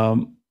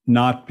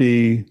not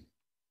be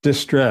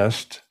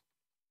distressed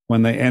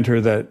when they enter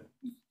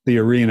the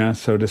arena,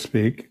 so to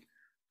speak.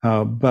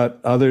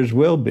 But others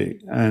will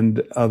be,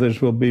 and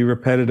others will be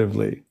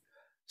repetitively.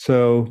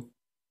 So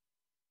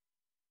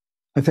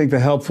I think the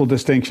helpful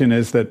distinction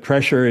is that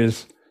pressure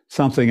is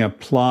something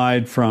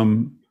applied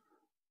from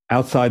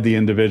outside the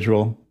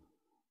individual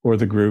or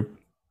the group,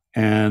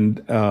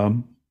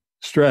 and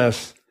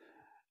stress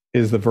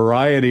is the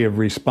variety of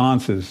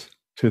responses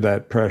to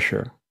that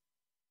pressure.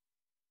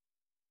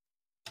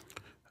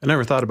 I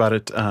never thought about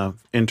it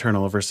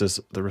internal versus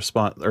the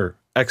response, or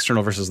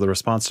external versus the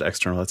response to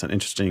external. That's an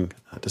interesting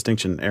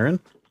distinction. Erin?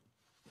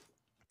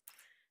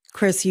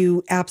 Chris,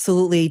 you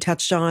absolutely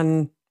touched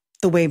on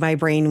the way my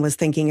brain was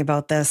thinking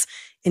about this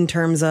in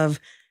terms of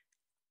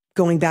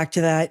going back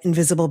to that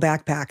invisible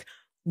backpack.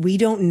 We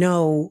don't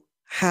know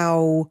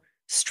how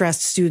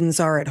stressed students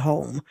are at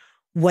home,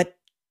 what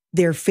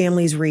their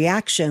family's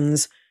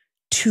reactions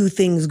to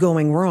things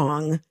going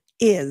wrong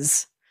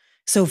is.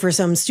 So for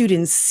some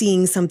students,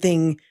 seeing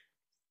something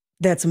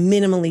that's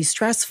minimally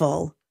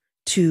stressful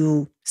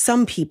to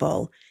some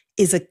people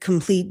is a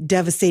complete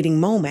devastating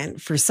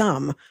moment for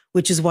some,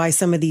 which is why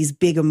some of these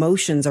big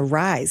emotions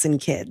arise in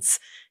kids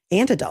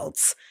and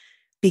adults,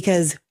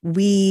 because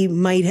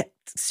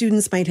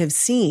students might have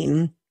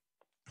seen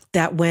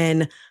that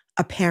when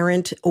a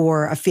parent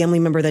or a family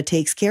member that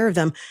takes care of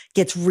them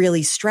gets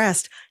really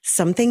stressed,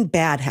 something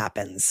bad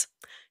happens.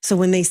 So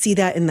when they see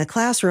that in the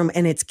classroom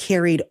and it's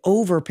carried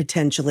over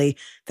potentially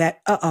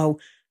that,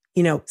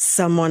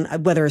 someone,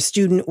 whether a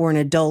student or an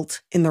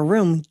adult in the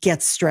room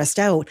gets stressed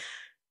out,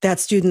 that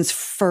student's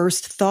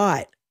first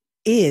thought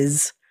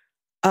is,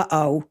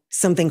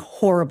 something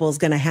horrible is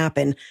going to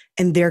happen,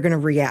 and they're going to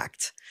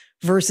react,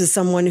 versus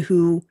someone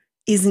who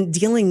isn't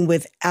dealing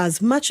with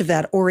as much of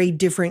that or a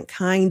different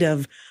kind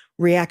of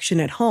reaction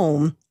at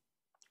home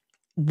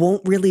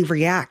won't really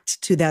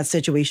react to that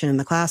situation in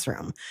the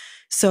classroom.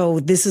 So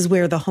this is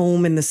where the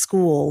home and the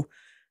school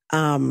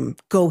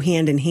go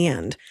hand in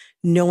hand,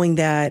 knowing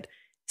that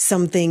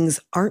some things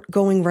aren't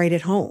going right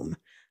at home.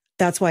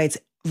 That's why it's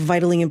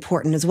vitally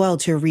important as well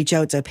to reach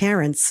out to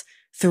parents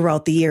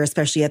throughout the year,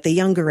 especially at the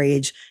younger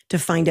age, to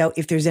find out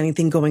if there's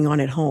anything going on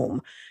at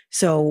home.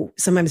 So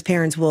sometimes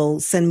parents will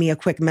send me a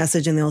quick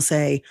message and they'll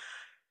say,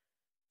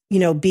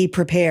 be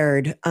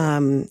prepared.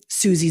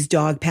 Susie's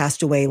dog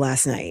passed away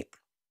last night.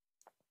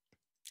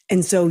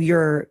 And so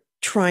you're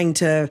trying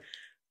to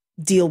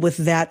deal with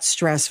that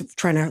stress,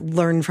 trying to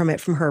learn from it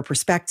from her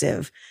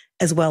perspective,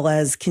 as well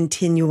as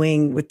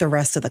continuing with the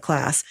rest of the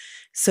class.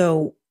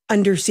 So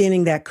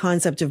understanding that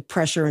concept of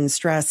pressure and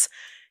stress,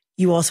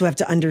 you also have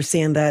to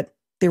understand that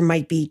there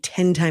might be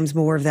 10 times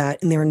more of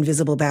that in their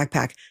invisible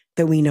backpack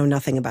that we know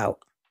nothing about.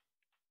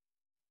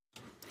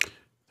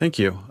 Thank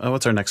you.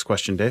 What's our next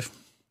question, Dave?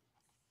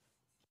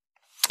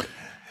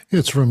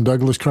 It's from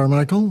Douglas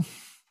Carmichael.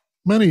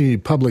 Many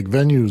public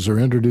venues are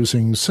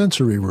introducing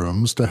sensory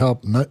rooms to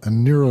help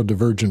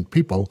neurodivergent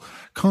people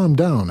calm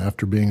down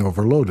after being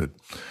overloaded.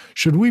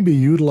 Should we be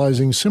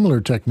utilizing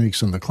similar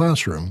techniques in the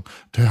classroom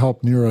to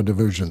help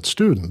neurodivergent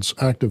students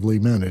actively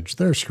manage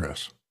their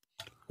stress?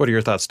 What are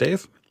your thoughts,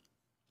 Dave?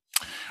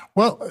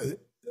 Well,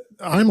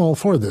 I'm all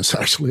for this,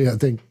 actually. I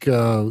think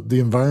the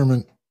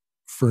environment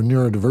for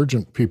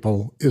neurodivergent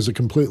people is a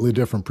completely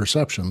different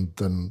perception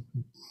than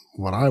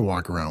what I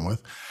walk around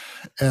with.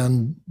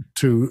 And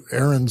to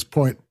Aaron's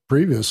point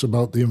previous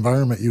about the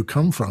environment you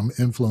come from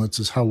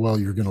influences how well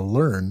you're going to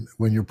learn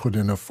when you're put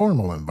in a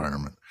formal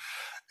environment.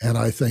 And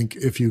I think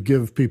if you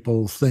give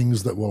people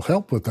things that will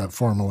help with that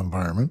formal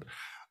environment,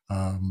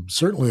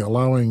 certainly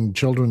allowing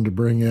children to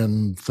bring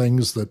in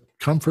things that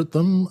comfort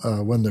them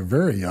when they're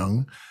very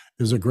young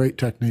is a great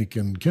technique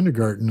in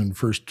kindergarten and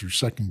first or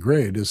second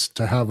grade, is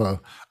to have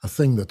a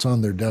thing that's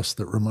on their desk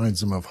that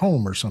reminds them of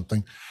home or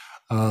something.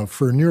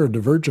 For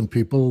neurodivergent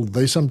people,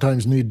 they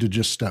sometimes need to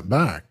just step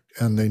back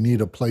and they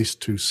need a place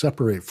to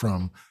separate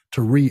from,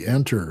 to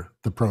re-enter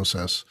the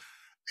process.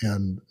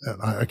 And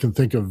I can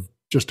think of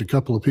just a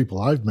couple of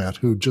people I've met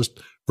who just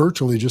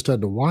virtually just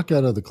had to walk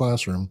out of the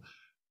classroom,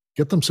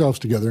 get themselves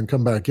together and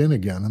come back in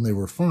again, and they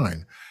were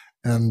fine.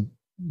 And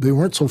they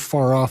weren't so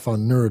far off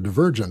on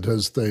neurodivergent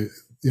as they,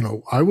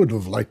 I would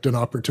have liked an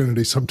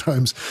opportunity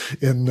sometimes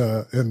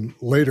in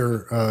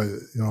later,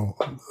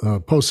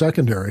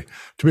 post-secondary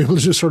to be able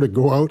to just sort of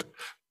go out,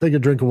 take a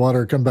drink of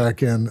water, come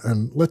back in,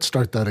 and let's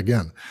start that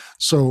again.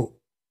 So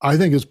I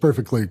think it's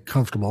perfectly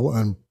comfortable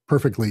and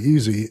perfectly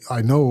easy.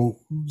 I know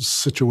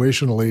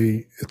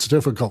situationally it's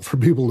difficult for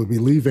people to be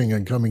leaving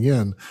and coming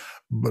in,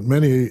 but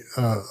many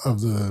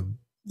of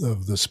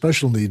the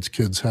special needs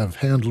kids have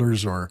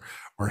handlers or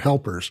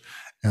helpers.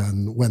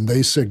 And when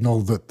they signal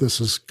that this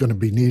is going to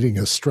be needing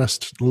a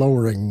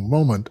stress-lowering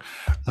moment,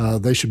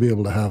 they should be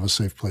able to have a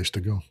safe place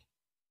to go.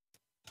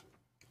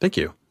 Thank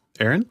you.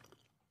 Aaron?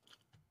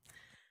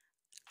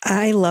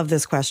 I love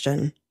this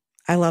question.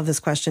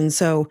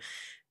 So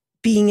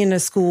being in a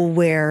school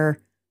where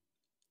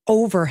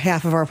over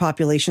half of our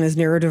population is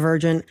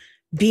neurodivergent,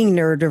 being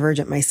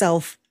neurodivergent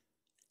myself,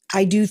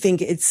 I do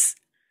think it's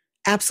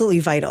absolutely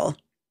vital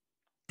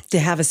to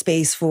have a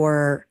space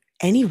for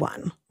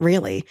anyone,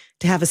 really,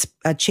 to have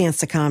a chance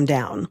to calm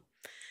down.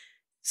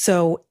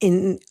 So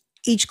in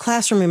each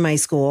classroom in my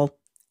school,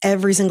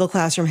 every single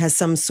classroom has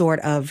some sort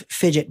of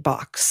fidget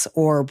box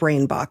or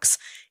brain box.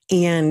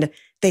 And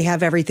they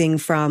have everything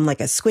from like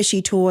a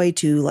squishy toy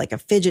to like a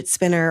fidget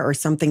spinner or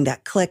something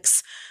that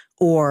clicks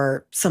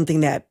or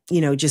something that,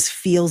 just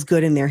feels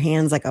good in their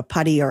hands, like a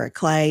putty or a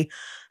clay.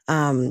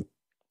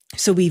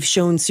 So we've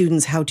shown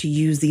students how to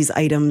use these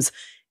items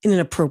in an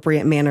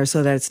appropriate manner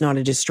so that it's not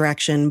a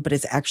distraction, but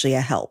it's actually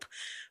a help.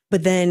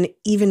 But then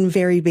even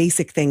very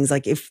basic things,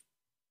 like if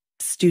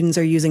students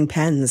are using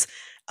pens,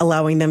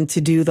 allowing them to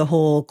do the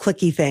whole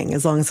clicky thing,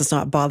 as long as it's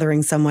not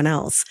bothering someone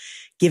else,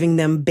 giving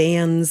them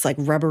bands, like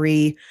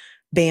rubbery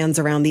bands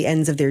around the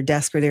ends of their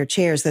desk or their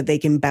chair so that they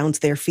can bounce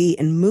their feet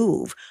and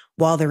move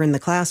while they're in the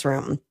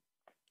classroom.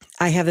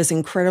 I have this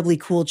incredibly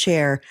cool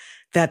chair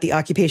that the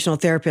occupational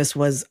therapist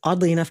was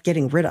oddly enough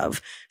getting rid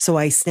of. So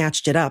I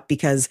snatched it up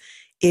because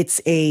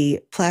it's a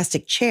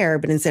plastic chair,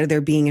 but instead of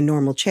there being a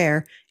normal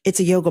chair, it's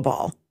a yoga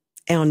ball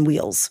on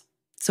wheels.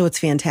 So it's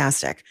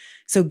fantastic.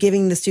 So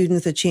giving the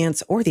students a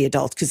chance, or the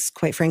adults, because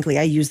quite frankly,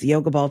 I use the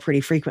yoga ball pretty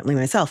frequently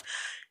myself,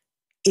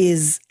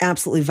 is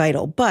absolutely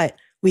vital. But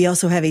we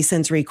also have a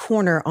sensory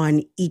corner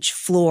on each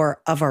floor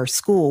of our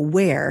school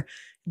where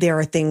there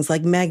are things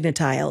like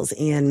magnetiles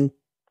and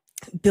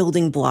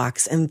building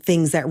blocks and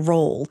things that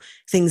roll,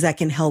 things that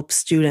can help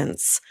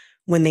students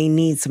when they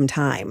need some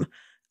time.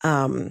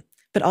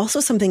 But also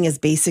something as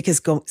basic as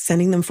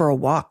sending them for a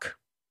walk.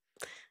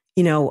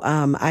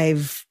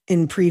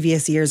 In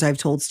previous years, I've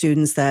told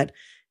students that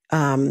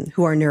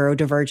who are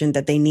neurodivergent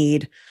that they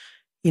need,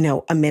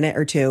 a minute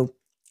or two.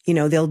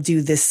 They'll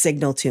do this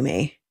signal to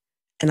me,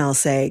 and I'll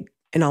say,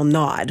 and I'll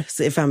nod.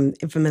 So if I'm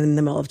in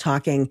the middle of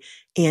talking,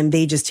 and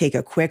they just take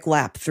a quick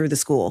lap through the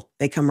school,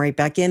 they come right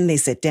back in, they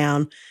sit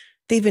down,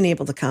 they've been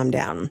able to calm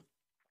down.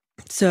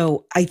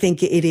 So I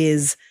think it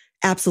is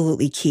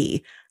absolutely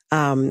key.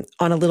 On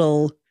a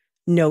little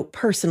note,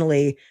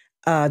 personally,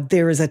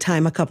 there was a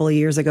time a couple of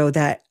years ago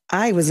that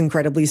I was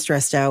incredibly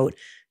stressed out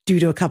due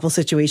to a couple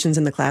situations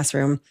in the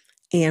classroom.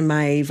 And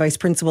my vice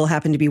principal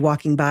happened to be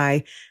walking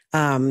by,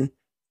 and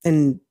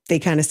they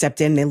kind of stepped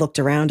in, they looked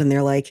around and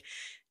they're like,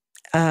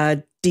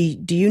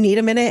 do you need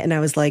a minute? And I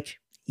was like,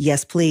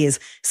 yes, please.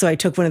 So I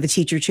took one of the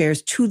teacher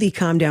chairs to the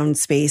calm down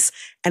space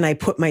and I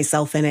put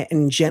myself in it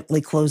and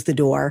gently closed the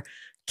door.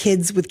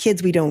 With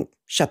kids, we don't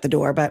shut the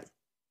door, but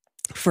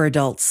for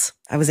adults,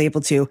 I was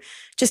able to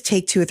just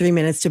take 2 or 3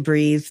 minutes to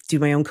breathe, do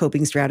my own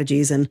coping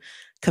strategies, and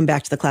come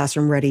back to the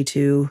classroom ready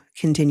to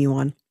continue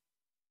on.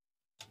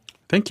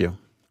 Thank you.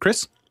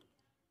 Chris?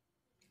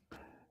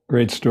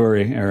 Great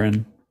story,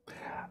 Aaron.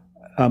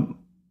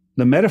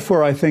 The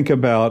metaphor I think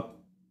about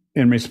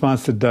in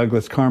response to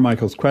Douglas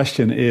Carmichael's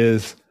question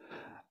is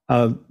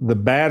the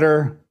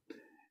batter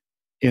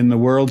in the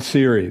World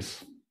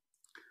Series.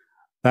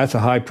 That's a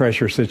high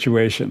pressure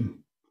situation.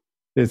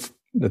 It's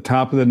the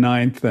top of the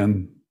ninth,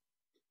 and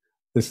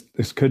this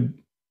could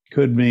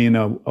mean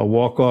a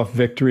walk-off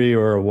victory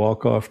or a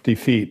walk-off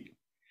defeat.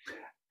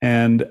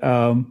 And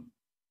the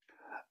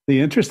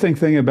interesting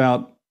thing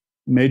about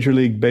Major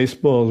League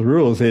Baseball's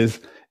rules is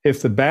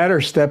If the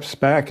batter steps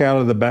back out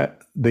of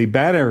the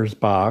batter's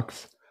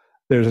box,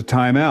 there's a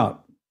timeout.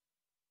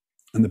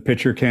 And the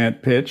pitcher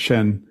can't pitch,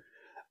 and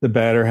the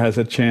batter has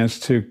a chance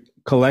to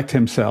collect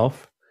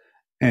himself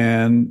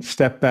and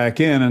step back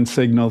in and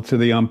signal to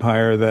the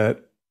umpire that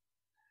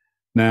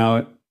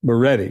now we're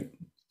ready.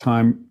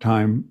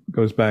 Time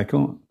goes back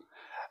on.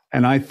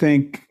 And I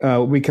think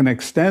we can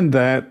extend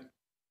that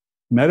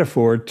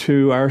metaphor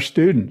to our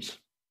students.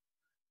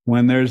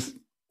 When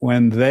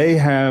they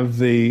have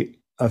the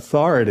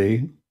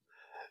authority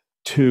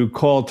to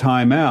call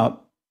time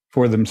out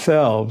for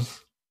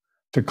themselves,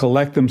 to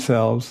collect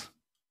themselves,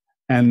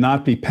 and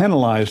not be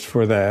penalized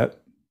for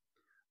that,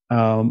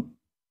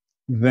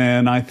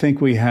 then I think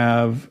we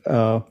have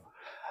a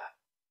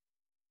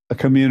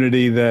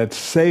community that's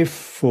safe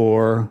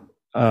for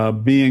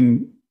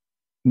being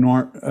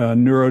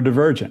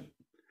neurodivergent.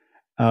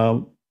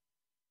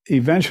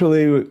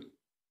 Eventually,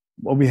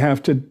 what we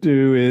have to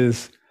do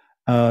is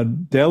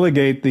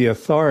delegate the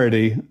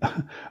authority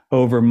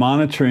over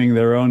monitoring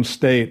their own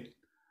state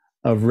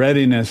of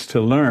readiness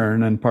to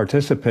learn and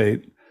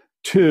participate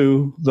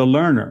to the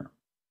learner,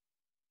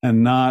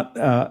 and not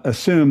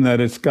assume that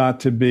it's got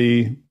to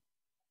be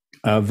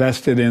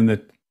vested in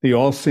the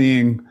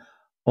all-seeing,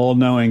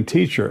 all-knowing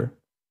teacher,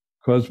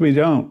 because we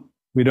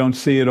don't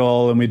see it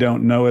all and we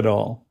don't know it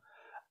all.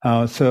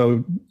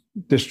 So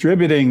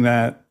distributing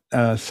that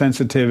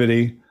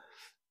sensitivity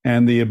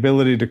and the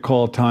ability to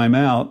call time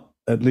out,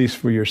 at least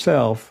for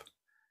yourself,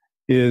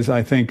 is,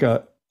 I think,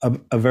 a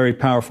very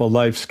powerful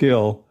life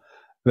skill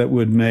that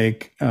would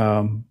make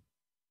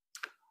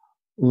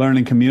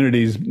learning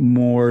communities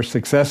more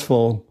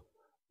successful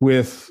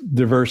with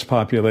diverse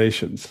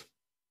populations.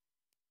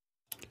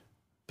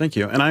 Thank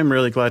you. And I'm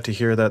really glad to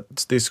hear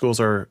that these schools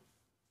are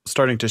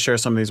starting to share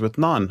some of these with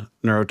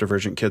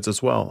non-neurodivergent kids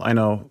as well. I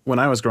know when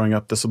I was growing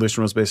up, the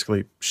solution was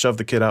basically shove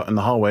the kid out in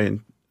the hallway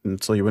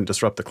until you wouldn't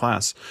disrupt the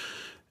class.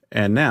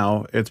 And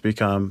now it's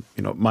become,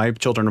 my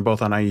children are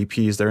both on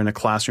IEPs. They're in a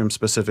classroom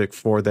specific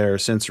for their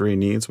sensory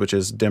needs, which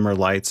is dimmer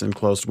lights and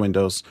closed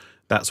windows,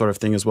 that sort of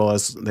thing, as well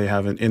as they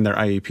have in their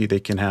IEP, they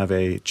can have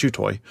a chew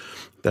toy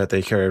that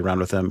they carry around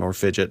with them or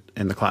fidget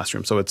in the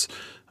classroom. So it's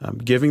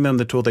giving them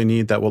the tool they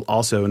need that will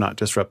also not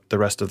disrupt the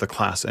rest of the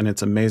class. And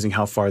it's amazing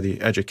how far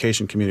the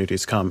education community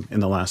has come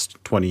in the last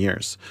 20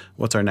 years.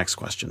 What's our next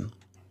question?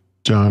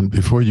 John,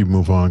 before you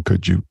move on,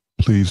 could you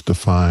please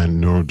define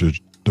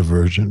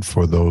neurodivergent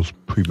for those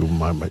people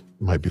who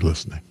might be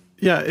listening?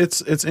 Yeah,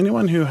 it's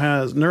anyone who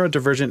has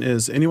neurodivergent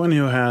is anyone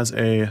who has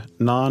a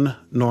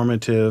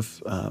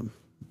non-normative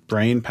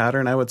brain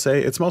pattern, I would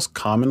say. It's most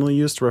commonly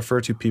used to refer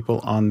to people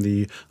on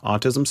the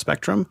autism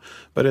spectrum,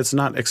 but it's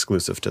not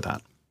exclusive to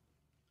that.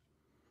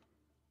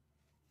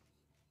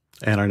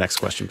 And our next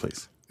question,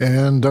 please.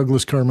 And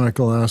Douglas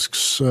Carmichael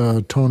asks,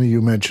 Tony,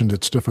 you mentioned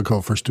it's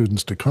difficult for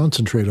students to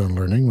concentrate on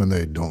learning when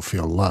they don't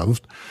feel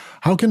loved.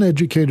 How can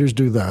educators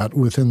do that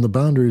within the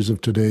boundaries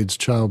of today's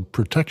child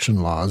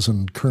protection laws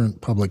and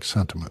current public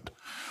sentiment?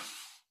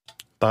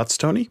 Thoughts,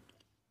 Tony?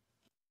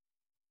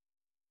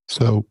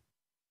 So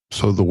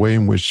the way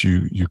in which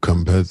you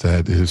combat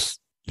that is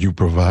you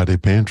provide a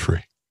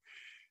pantry.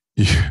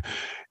 It's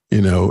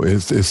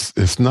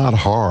not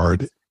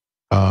hard.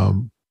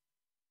 I'm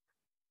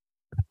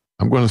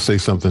going to say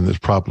something that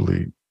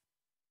probably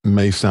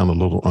may sound a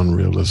little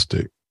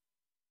unrealistic.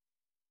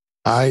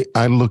 I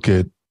look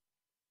at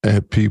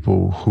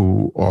people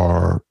who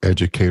are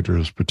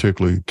educators,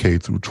 particularly K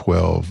through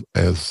 12,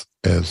 as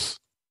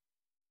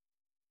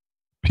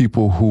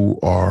people who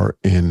are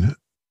in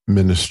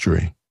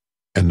ministry.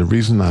 And the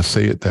reason I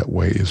say it that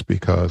way is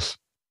because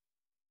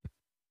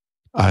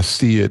I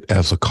see it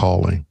as a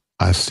calling.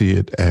 I see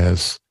it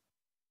as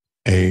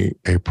a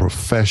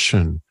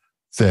profession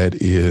that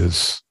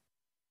is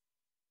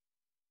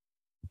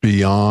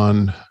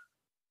beyond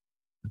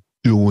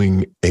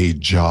doing a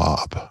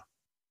job.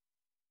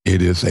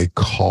 It is a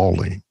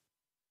calling.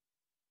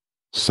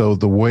 So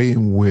the way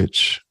in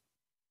which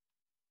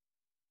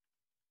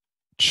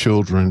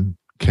children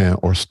can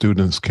or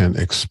students can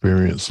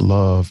experience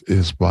love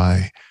is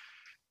by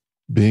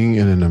being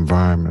in an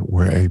environment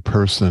where a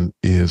person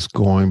is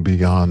going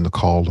beyond the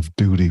call of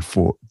duty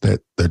for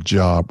that the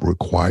job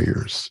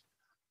requires.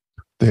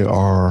 There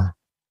are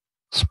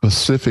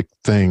specific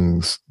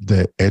things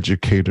that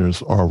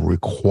educators are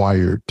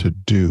required to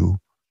do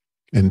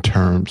in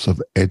terms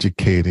of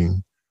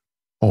educating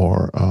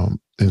or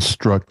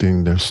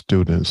instructing their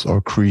students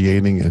or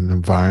creating an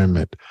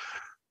environment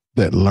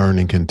that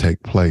learning can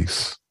take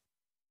place.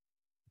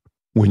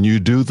 When you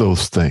do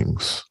those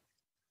things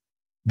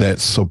that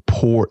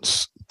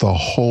supports the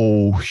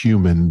whole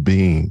human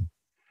being,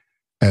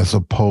 as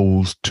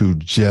opposed to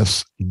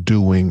just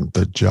doing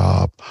the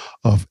job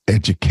of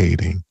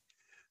educating,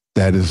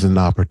 that is an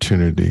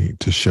opportunity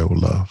to show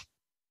love.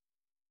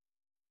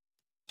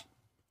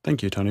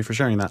 Thank you, Tony, for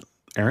sharing that.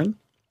 Erin?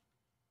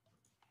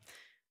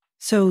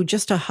 So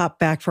just to hop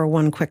back for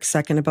one quick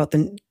second about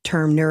the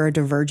term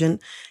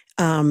neurodivergent.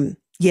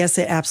 Yes,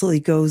 it absolutely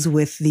goes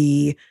with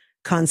the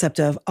concept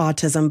of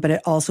autism, but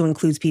it also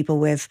includes people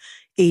with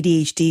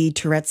ADHD,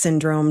 Tourette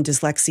syndrome,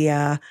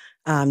 dyslexia,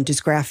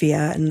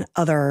 dysgraphia, and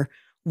other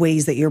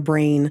ways that your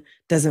brain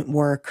doesn't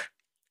work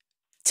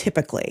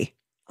typically,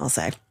 I'll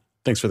say.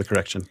 Thanks for the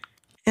correction.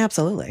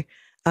 Absolutely.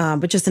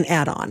 But just an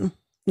add-on,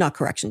 not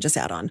correction, just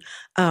add-on.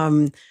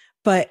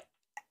 But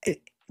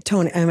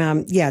Tony,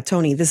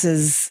 Tony, this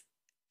is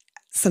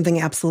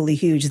something absolutely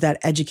huge that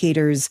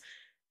educators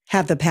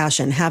have the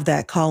passion, have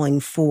that calling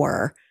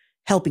for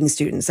helping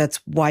students. That's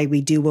why we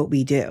do what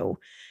we do.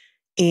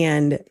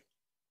 And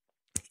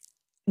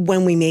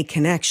when we make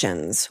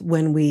connections,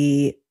 when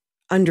we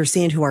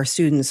understand who our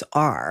students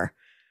are,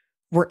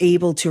 we're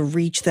able to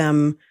reach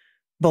them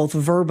both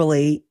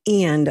verbally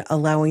and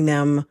allowing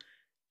them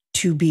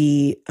to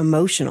be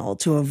emotional,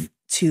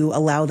 to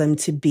allow them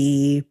to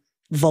be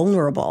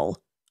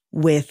vulnerable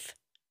with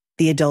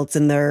the adults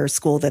in their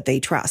school that they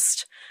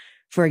trust.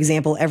 For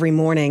example, every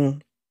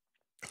morning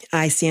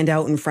I stand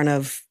out in front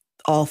of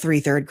all 3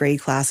 third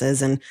grade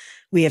classes, and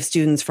we have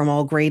students from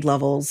all grade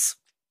levels,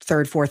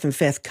 3rd, 4th, and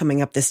 5th,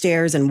 coming up the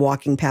stairs and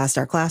walking past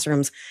our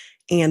classrooms.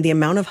 And the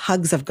amount of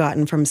hugs I've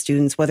gotten from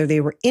students, whether they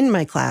were in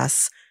my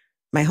class,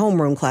 my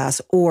homeroom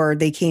class, or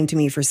they came to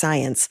me for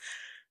science,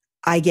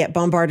 I get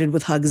bombarded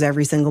with hugs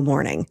every single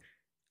morning.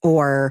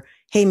 Or,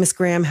 hey, Miss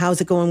Graham, how's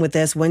it going with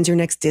this? When's your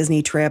next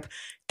Disney trip?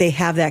 They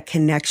have that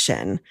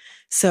connection.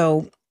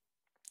 So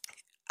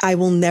I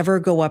will never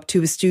go up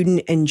to a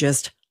student and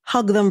just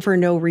hug them for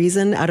no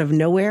reason out of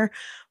nowhere,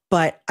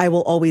 but I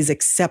will always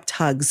accept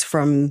hugs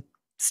from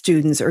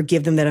students or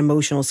give them that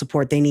emotional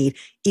support they need,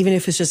 even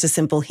if it's just a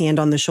simple hand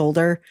on the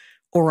shoulder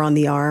or on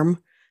the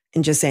arm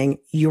and just saying,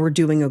 you're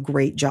doing a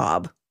great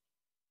job.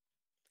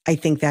 I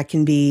think that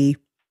can be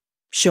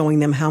showing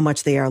them how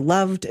much they are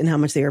loved and how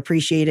much they are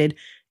appreciated.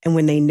 And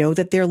when they know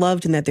that they're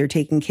loved and that they're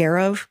taken care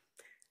of,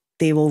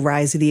 they will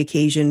rise to the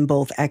occasion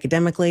both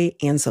academically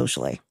and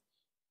socially.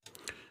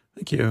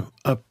 Thank you.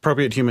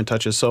 Appropriate human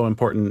touch is so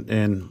important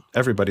in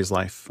everybody's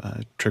life.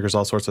 It triggers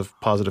all sorts of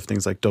positive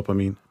things like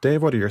dopamine.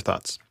 Dave, what are your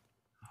thoughts?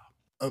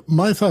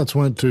 My thoughts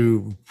went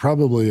to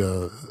probably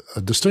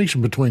a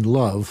distinction between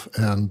love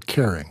and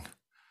caring.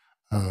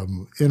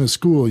 In a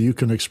school, you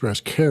can express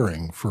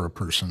caring for a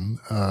person,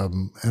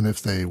 and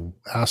if they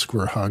ask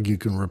for a hug, you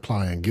can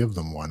reply and give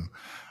them one.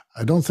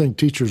 I don't think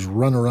teachers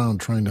run around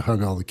trying to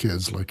hug all the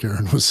kids, like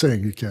Aaron was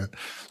saying. You can't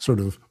sort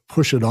of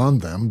push it on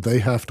them. They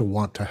have to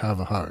want to have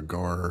a hug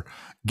or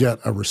get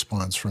a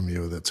response from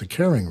you that's a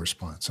caring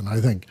response. And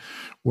I think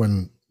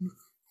when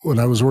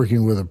I was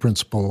working with a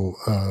principal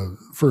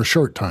for a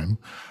short time,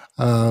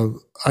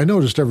 I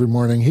noticed every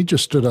morning he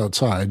just stood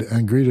outside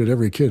and greeted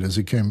every kid as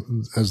they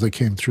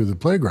came through the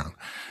playground.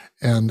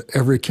 And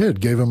every kid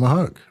gave him a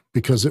hug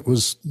because it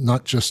was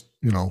not just,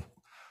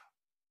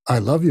 I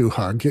love you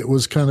hug. It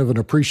was kind of an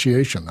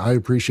appreciation. I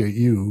appreciate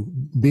you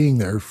being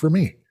there for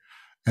me.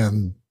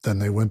 And then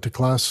they went to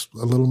class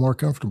a little more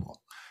comfortable.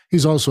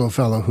 He's also a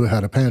fellow who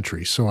had a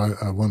pantry. So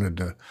I wanted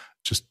to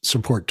just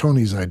support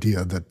Tony's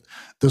idea that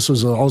this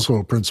was also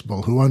a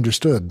principal who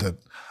understood that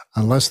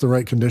unless the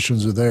right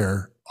conditions are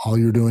there, all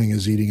you're doing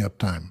is eating up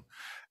time.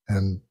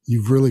 And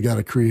you've really got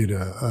to create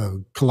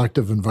a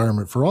collective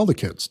environment for all the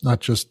kids,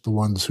 not just the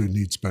ones who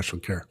need special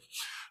care.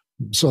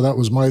 So that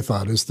was my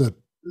thought, is that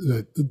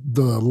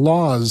the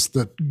laws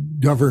that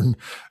govern,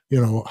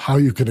 how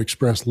you can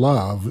express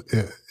love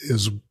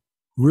is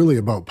really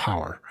about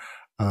power.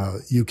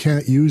 You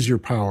can't use your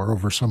power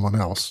over someone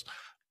else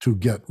to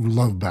get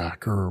love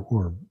back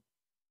or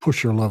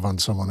push your love on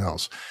someone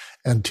else.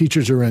 And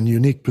teachers are in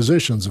unique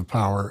positions of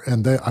power,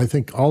 and I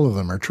think all of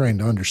them are trained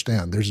to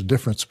understand there's a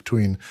difference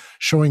between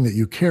showing that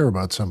you care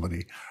about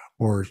somebody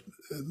or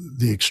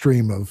the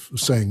extreme of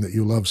saying that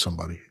you love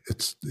somebody.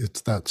 It's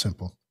that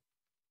simple.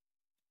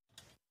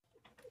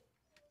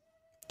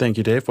 Thank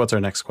you, Dave. What's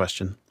our next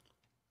question?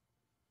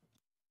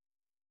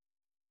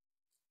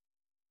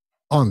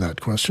 On that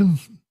question,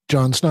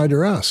 John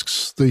Snyder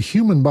asks, the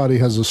human body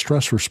has a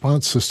stress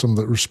response system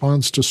that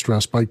responds to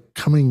stress by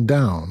coming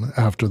down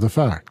after the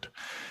fact.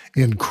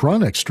 In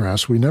chronic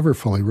stress, we never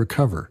fully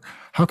recover.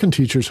 How can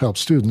teachers help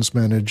students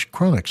manage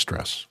chronic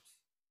stress?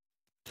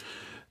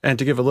 And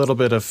to give a little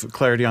bit of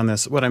clarity on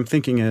this, what I'm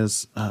thinking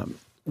is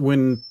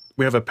when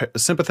we have a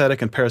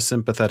sympathetic and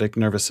parasympathetic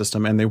nervous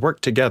system, and they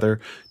work together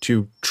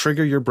to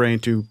trigger your brain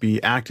to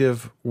be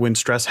active when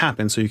stress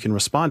happens so you can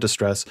respond to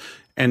stress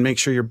and make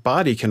sure your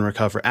body can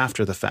recover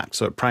after the fact.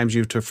 So it primes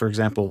you to, for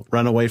example,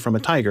 run away from a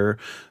tiger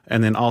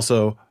and then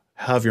also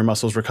have your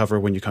muscles recover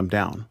when you come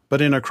down.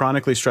 But in a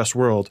chronically stressed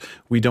world,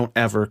 we don't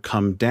ever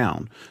come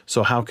down.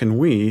 So how can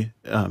we,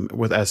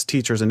 as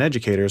teachers and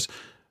educators,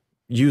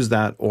 use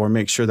that or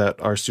make sure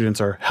that our students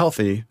are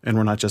healthy and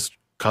we're not just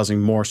causing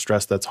more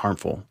stress that's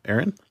harmful?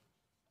 Erin?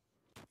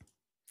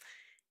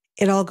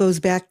 It all goes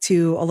back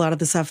to a lot of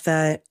the stuff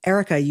that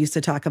Erica used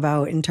to talk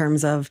about in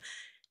terms of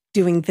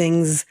doing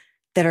things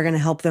that are going to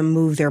help them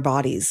move their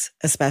bodies,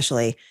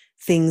 especially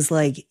things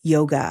like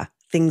yoga,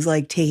 things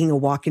like taking a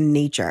walk in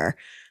nature,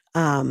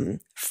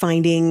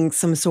 finding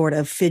some sort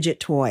of fidget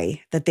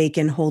toy that they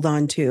can hold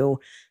on to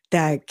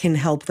that can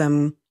help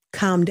them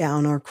calm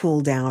down or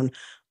cool down,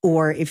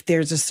 or if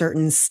there's a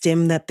certain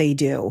stim that they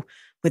do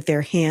with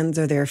their hands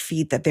or their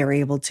feet that they're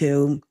able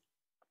to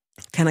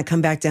kind of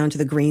come back down to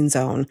the green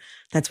zone.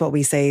 That's what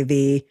we say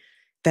the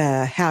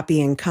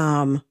happy and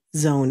calm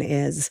zone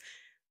is.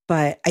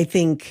 But I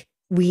think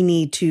we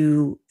need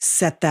to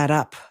set that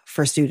up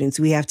for students.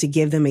 We have to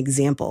give them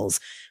examples.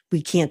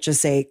 We can't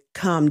just say,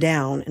 calm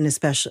down,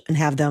 and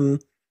have them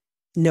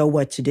know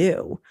what to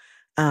do.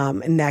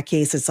 In that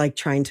case, it's like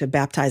trying to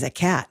baptize a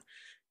cat.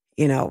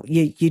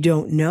 You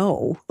don't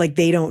know, like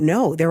they don't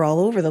know. They're all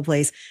over the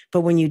place.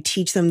 But when you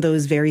teach them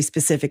those very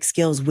specific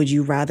skills, would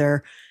you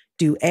rather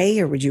do A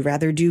or would you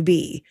rather do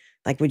B?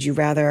 Like, would you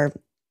rather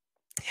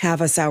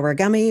have a sour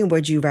gummy?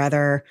 Would you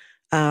rather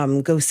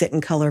go sit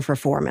in color for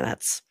 4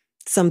 minutes?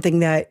 Something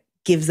that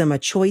gives them a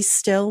choice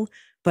still,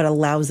 but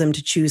allows them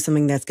to choose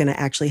something that's going to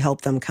actually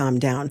help them calm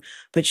down.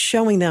 But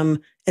showing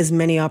them as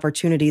many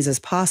opportunities as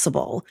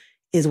possible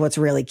is what's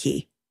really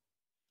key.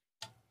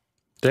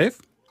 Dave?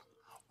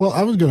 Well,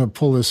 I was going to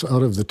pull this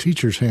out of the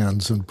teacher's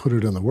hands and put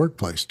it in the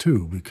workplace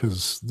too,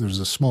 because there's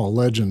a small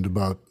legend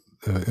about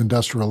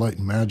Industrial Light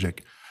and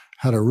Magic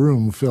had a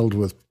room filled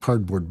with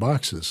cardboard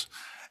boxes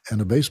and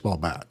a baseball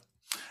bat.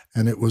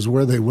 And it was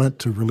where they went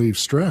to relieve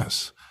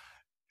stress.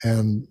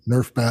 And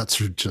Nerf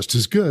bats are just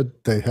as good.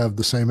 They have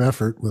the same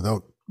effort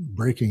without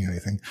breaking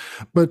anything.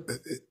 But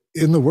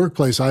in the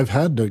workplace, I've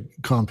had to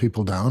calm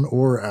people down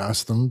or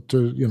ask them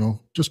to,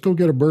 just go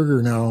get a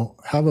burger now,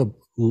 have a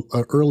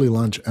early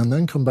lunch, and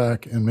then come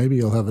back and maybe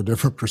you'll have a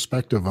different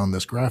perspective on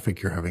this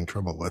graphic you're having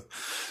trouble with.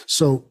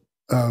 So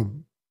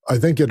I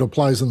think it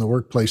applies in the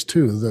workplace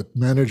too, that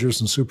managers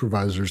and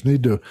supervisors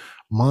need to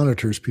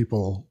monitor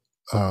people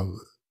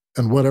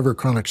and whatever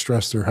chronic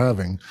stress they're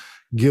having,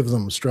 give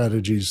them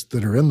strategies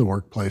that are in the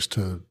workplace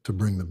to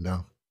bring them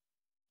down.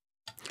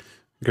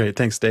 Great.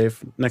 Thanks,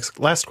 Dave.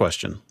 Last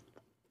question.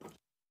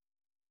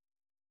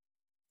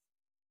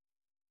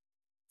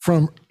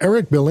 From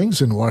Eric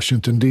Billings in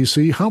Washington,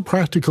 D.C., how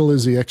practical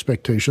is the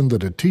expectation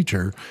that a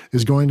teacher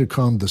is going to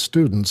calm the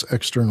students'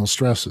 external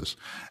stresses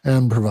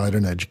and provide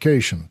an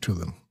education to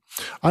them?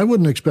 I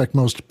wouldn't expect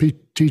most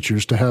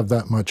teachers to have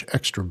that much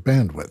extra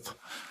bandwidth.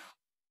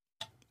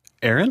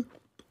 Erin?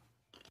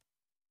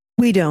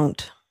 We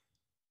don't.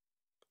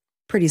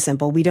 Pretty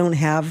simple. We don't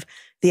have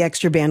the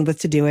extra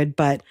bandwidth to do it,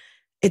 but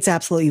it's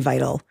absolutely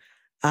vital.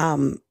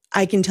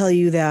 I can tell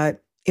you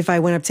that if I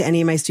went up to any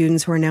of my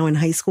students who are now in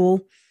high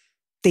school,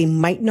 they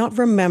might not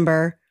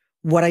remember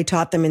what I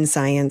taught them in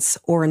science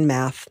or in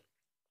math,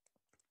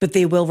 but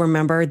they will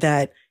remember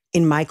that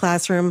in my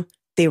classroom,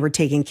 they were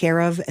taken care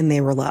of and they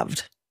were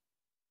loved.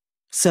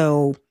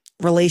 So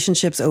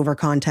relationships over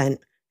content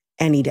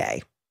any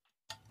day.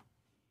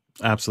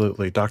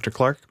 Absolutely. Dr.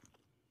 Clark?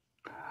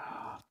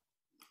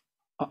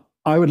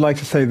 I would like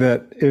to say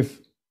that if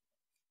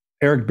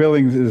Eric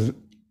Billings is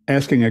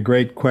asking a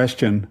great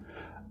question,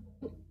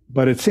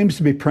 but it seems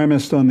to be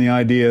premised on the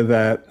idea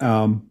that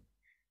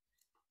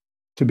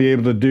to be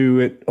able to do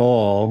it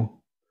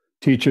all,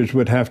 teachers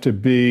would have to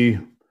be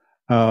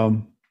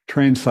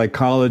trained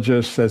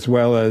psychologists as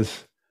well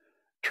as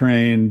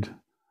trained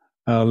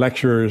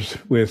lecturers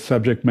with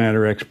subject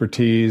matter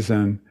expertise.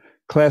 And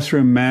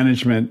classroom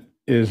management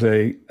is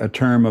a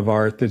term of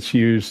art that's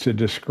used to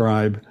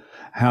describe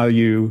how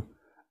you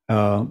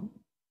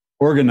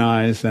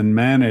organize and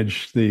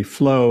manage the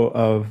flow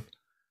of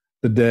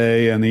the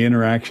day and the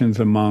interactions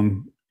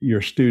among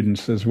your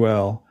students as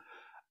well.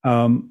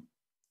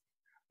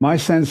 My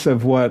sense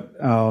of what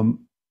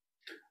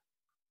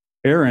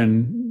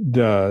Erin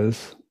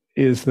does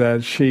is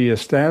that she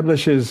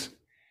establishes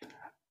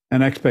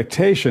an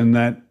expectation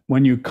that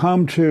when you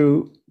come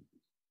to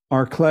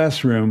our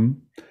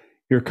classroom,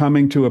 you're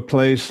coming to a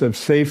place of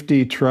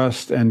safety,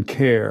 trust, and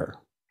care.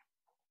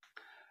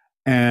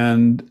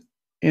 And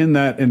in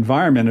that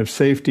environment of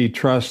safety,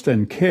 trust,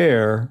 and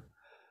care,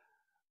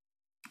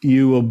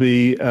 you will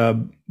be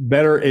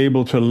better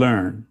able to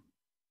learn,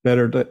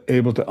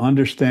 able to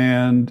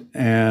understand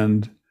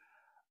and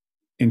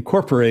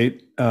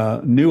incorporate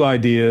new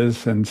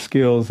ideas and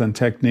skills and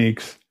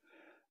techniques,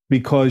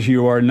 because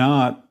you are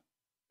not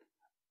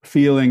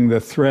feeling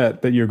the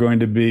threat that you're going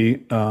to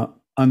be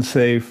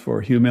unsafe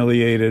or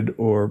humiliated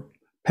or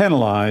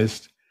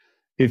penalized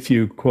if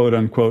you, quote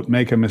unquote,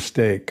 make a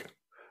mistake,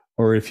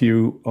 or if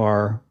you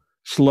are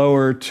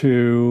slower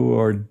to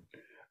or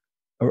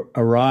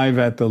arrive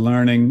at the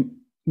learning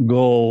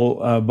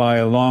goal by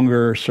a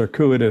longer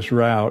circuitous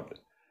route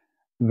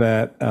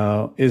that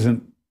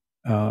isn't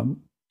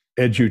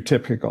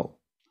edu-typical.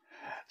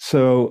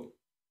 So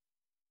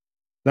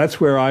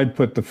that's where I'd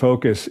put the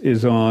focus,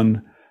 is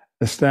on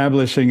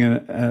establishing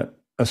a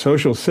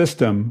social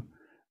system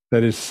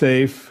that is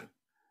safe,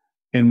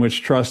 in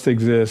which trust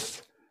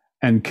exists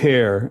and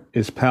care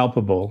is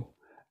palpable.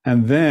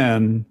 And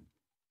then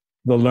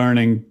the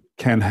learning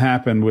can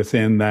happen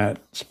within that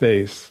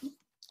space.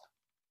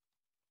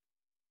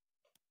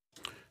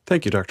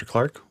 Thank you, Dr.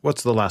 Clark.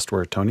 What's the last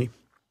word, Tony?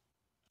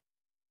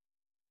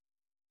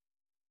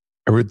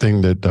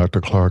 Everything that Dr.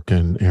 Clark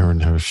and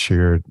Erin have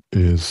shared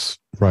is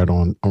right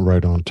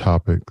on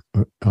topic.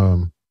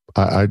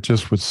 I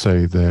just would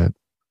say that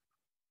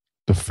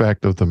the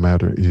fact of the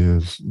matter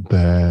is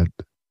that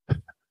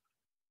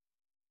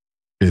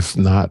it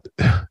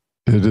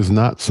is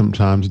not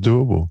sometimes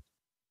doable.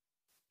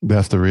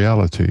 That's the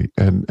reality.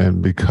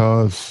 And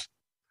because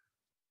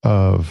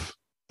of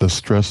the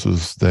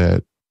stresses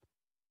that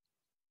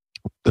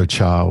the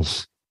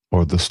child's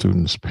or the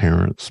student's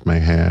parents may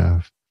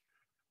have,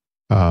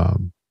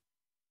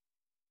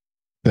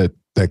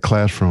 that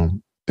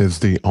classroom is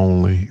the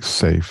only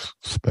safe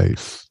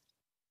space.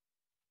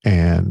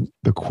 And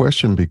the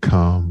question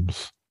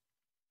becomes,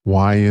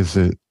 why is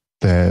it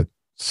that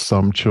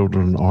some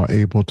children are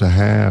able to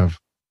have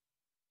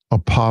a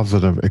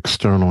positive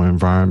external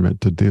environment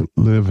to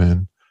live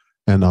in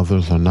and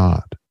others are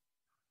not?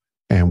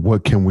 And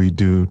what can we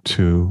do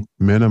to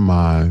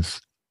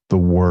minimize the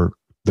work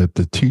that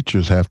the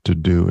teachers have to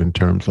do in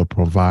terms of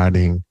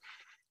providing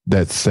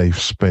that safe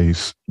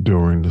space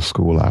during the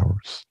school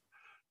hours?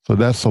 So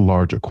that's a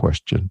larger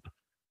question,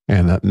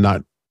 and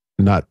not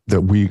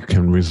that we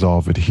can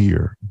resolve it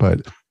here,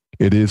 but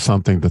it is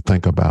something to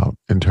think about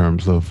in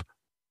terms of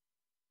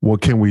what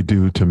can we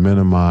do to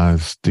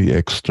minimize the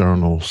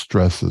external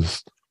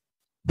stresses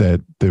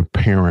that the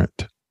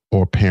parent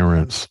or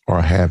parents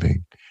are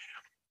having.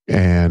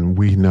 And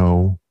we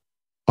know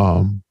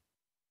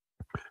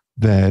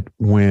that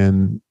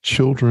when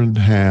children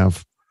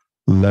have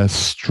less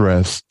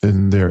stress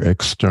in their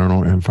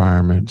external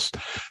environments,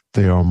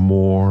 they are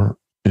more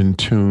in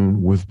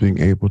tune with being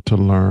able to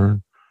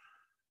learn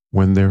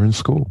when they're in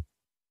school.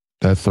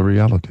 That's the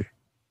reality.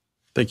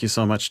 Thank you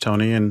so much,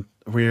 Tony. And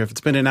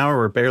it's been an hour.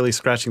 We're barely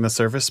scratching the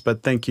surface,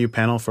 but thank you,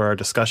 panel, for our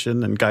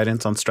discussion and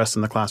guidance on stress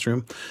in the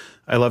classroom.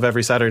 I love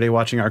every Saturday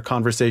watching our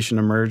conversation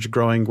emerge,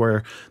 growing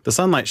where the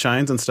sunlight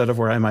shines instead of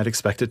where I might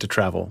expect it to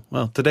travel.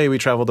 Well, today we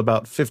traveled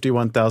about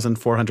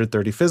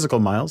 51,430 physical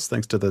miles,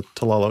 thanks to the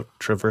Tololo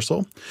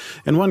Traversal.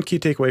 And one key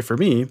takeaway for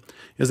me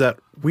is that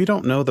we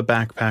don't know the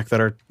backpack that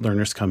our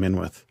learners come in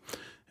with.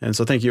 And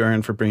so thank you,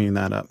 Aaron, for bringing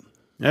that up.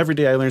 Every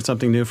day I learn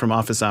something new from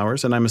Office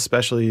Hours, and I'm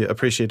especially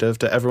appreciative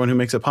to everyone who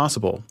makes it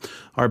possible.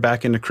 Our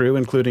back-end crew,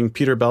 including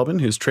Peter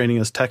Belbin, who's training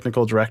as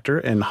Technical Director,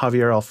 and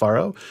Javier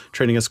Alfaro,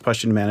 training as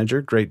Question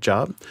Manager. Great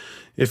job.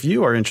 If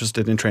you are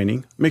interested in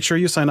training, make sure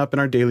you sign up in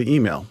our daily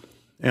email.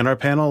 And our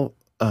panel,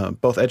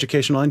 both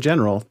educational and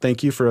general,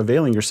 thank you for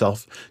availing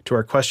yourself to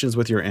our questions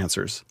with your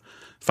answers.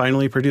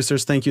 Finally,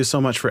 producers, thank you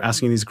so much for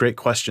asking these great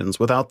questions.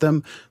 Without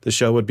them, the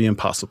show would be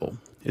impossible.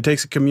 It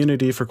takes a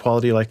community for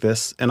quality like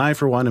this, and I,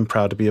 for one, am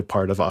proud to be a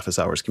part of Office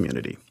Hours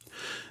community.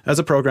 As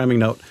a programming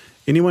note,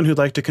 anyone who'd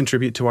like to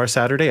contribute to our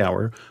Saturday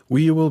hour,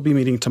 we will be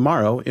meeting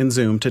tomorrow in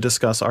Zoom to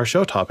discuss our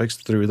show topics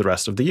through the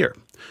rest of the year.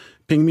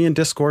 Ping me in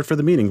Discord for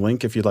the meeting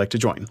link if you'd like to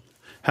join.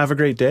 Have a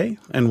great day,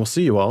 and we'll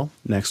see you all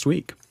next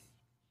week.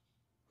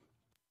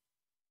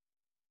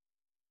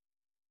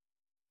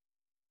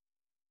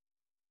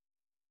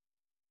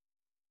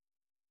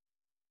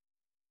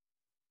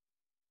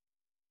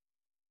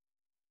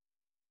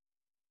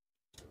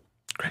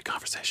 Great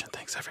conversation.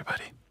 Thanks,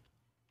 everybody.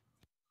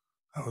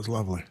 That was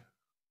lovely.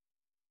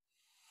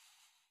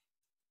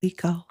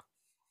 Rico.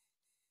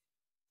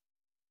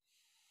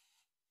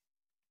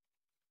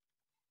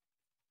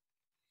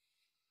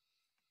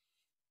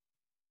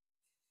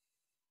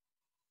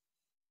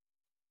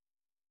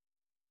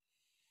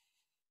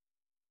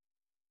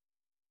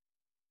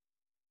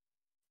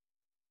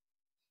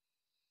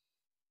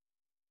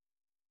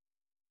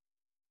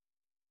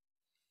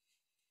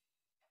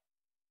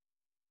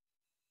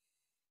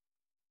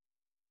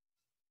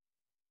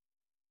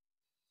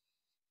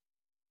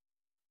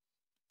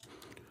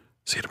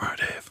 See you tomorrow,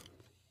 Dave.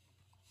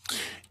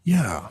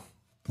 Yeah.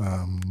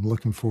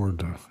 Looking forward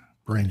to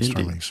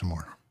brainstorming some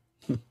more.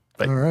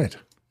 Bye. All right.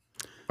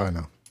 Bye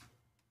now.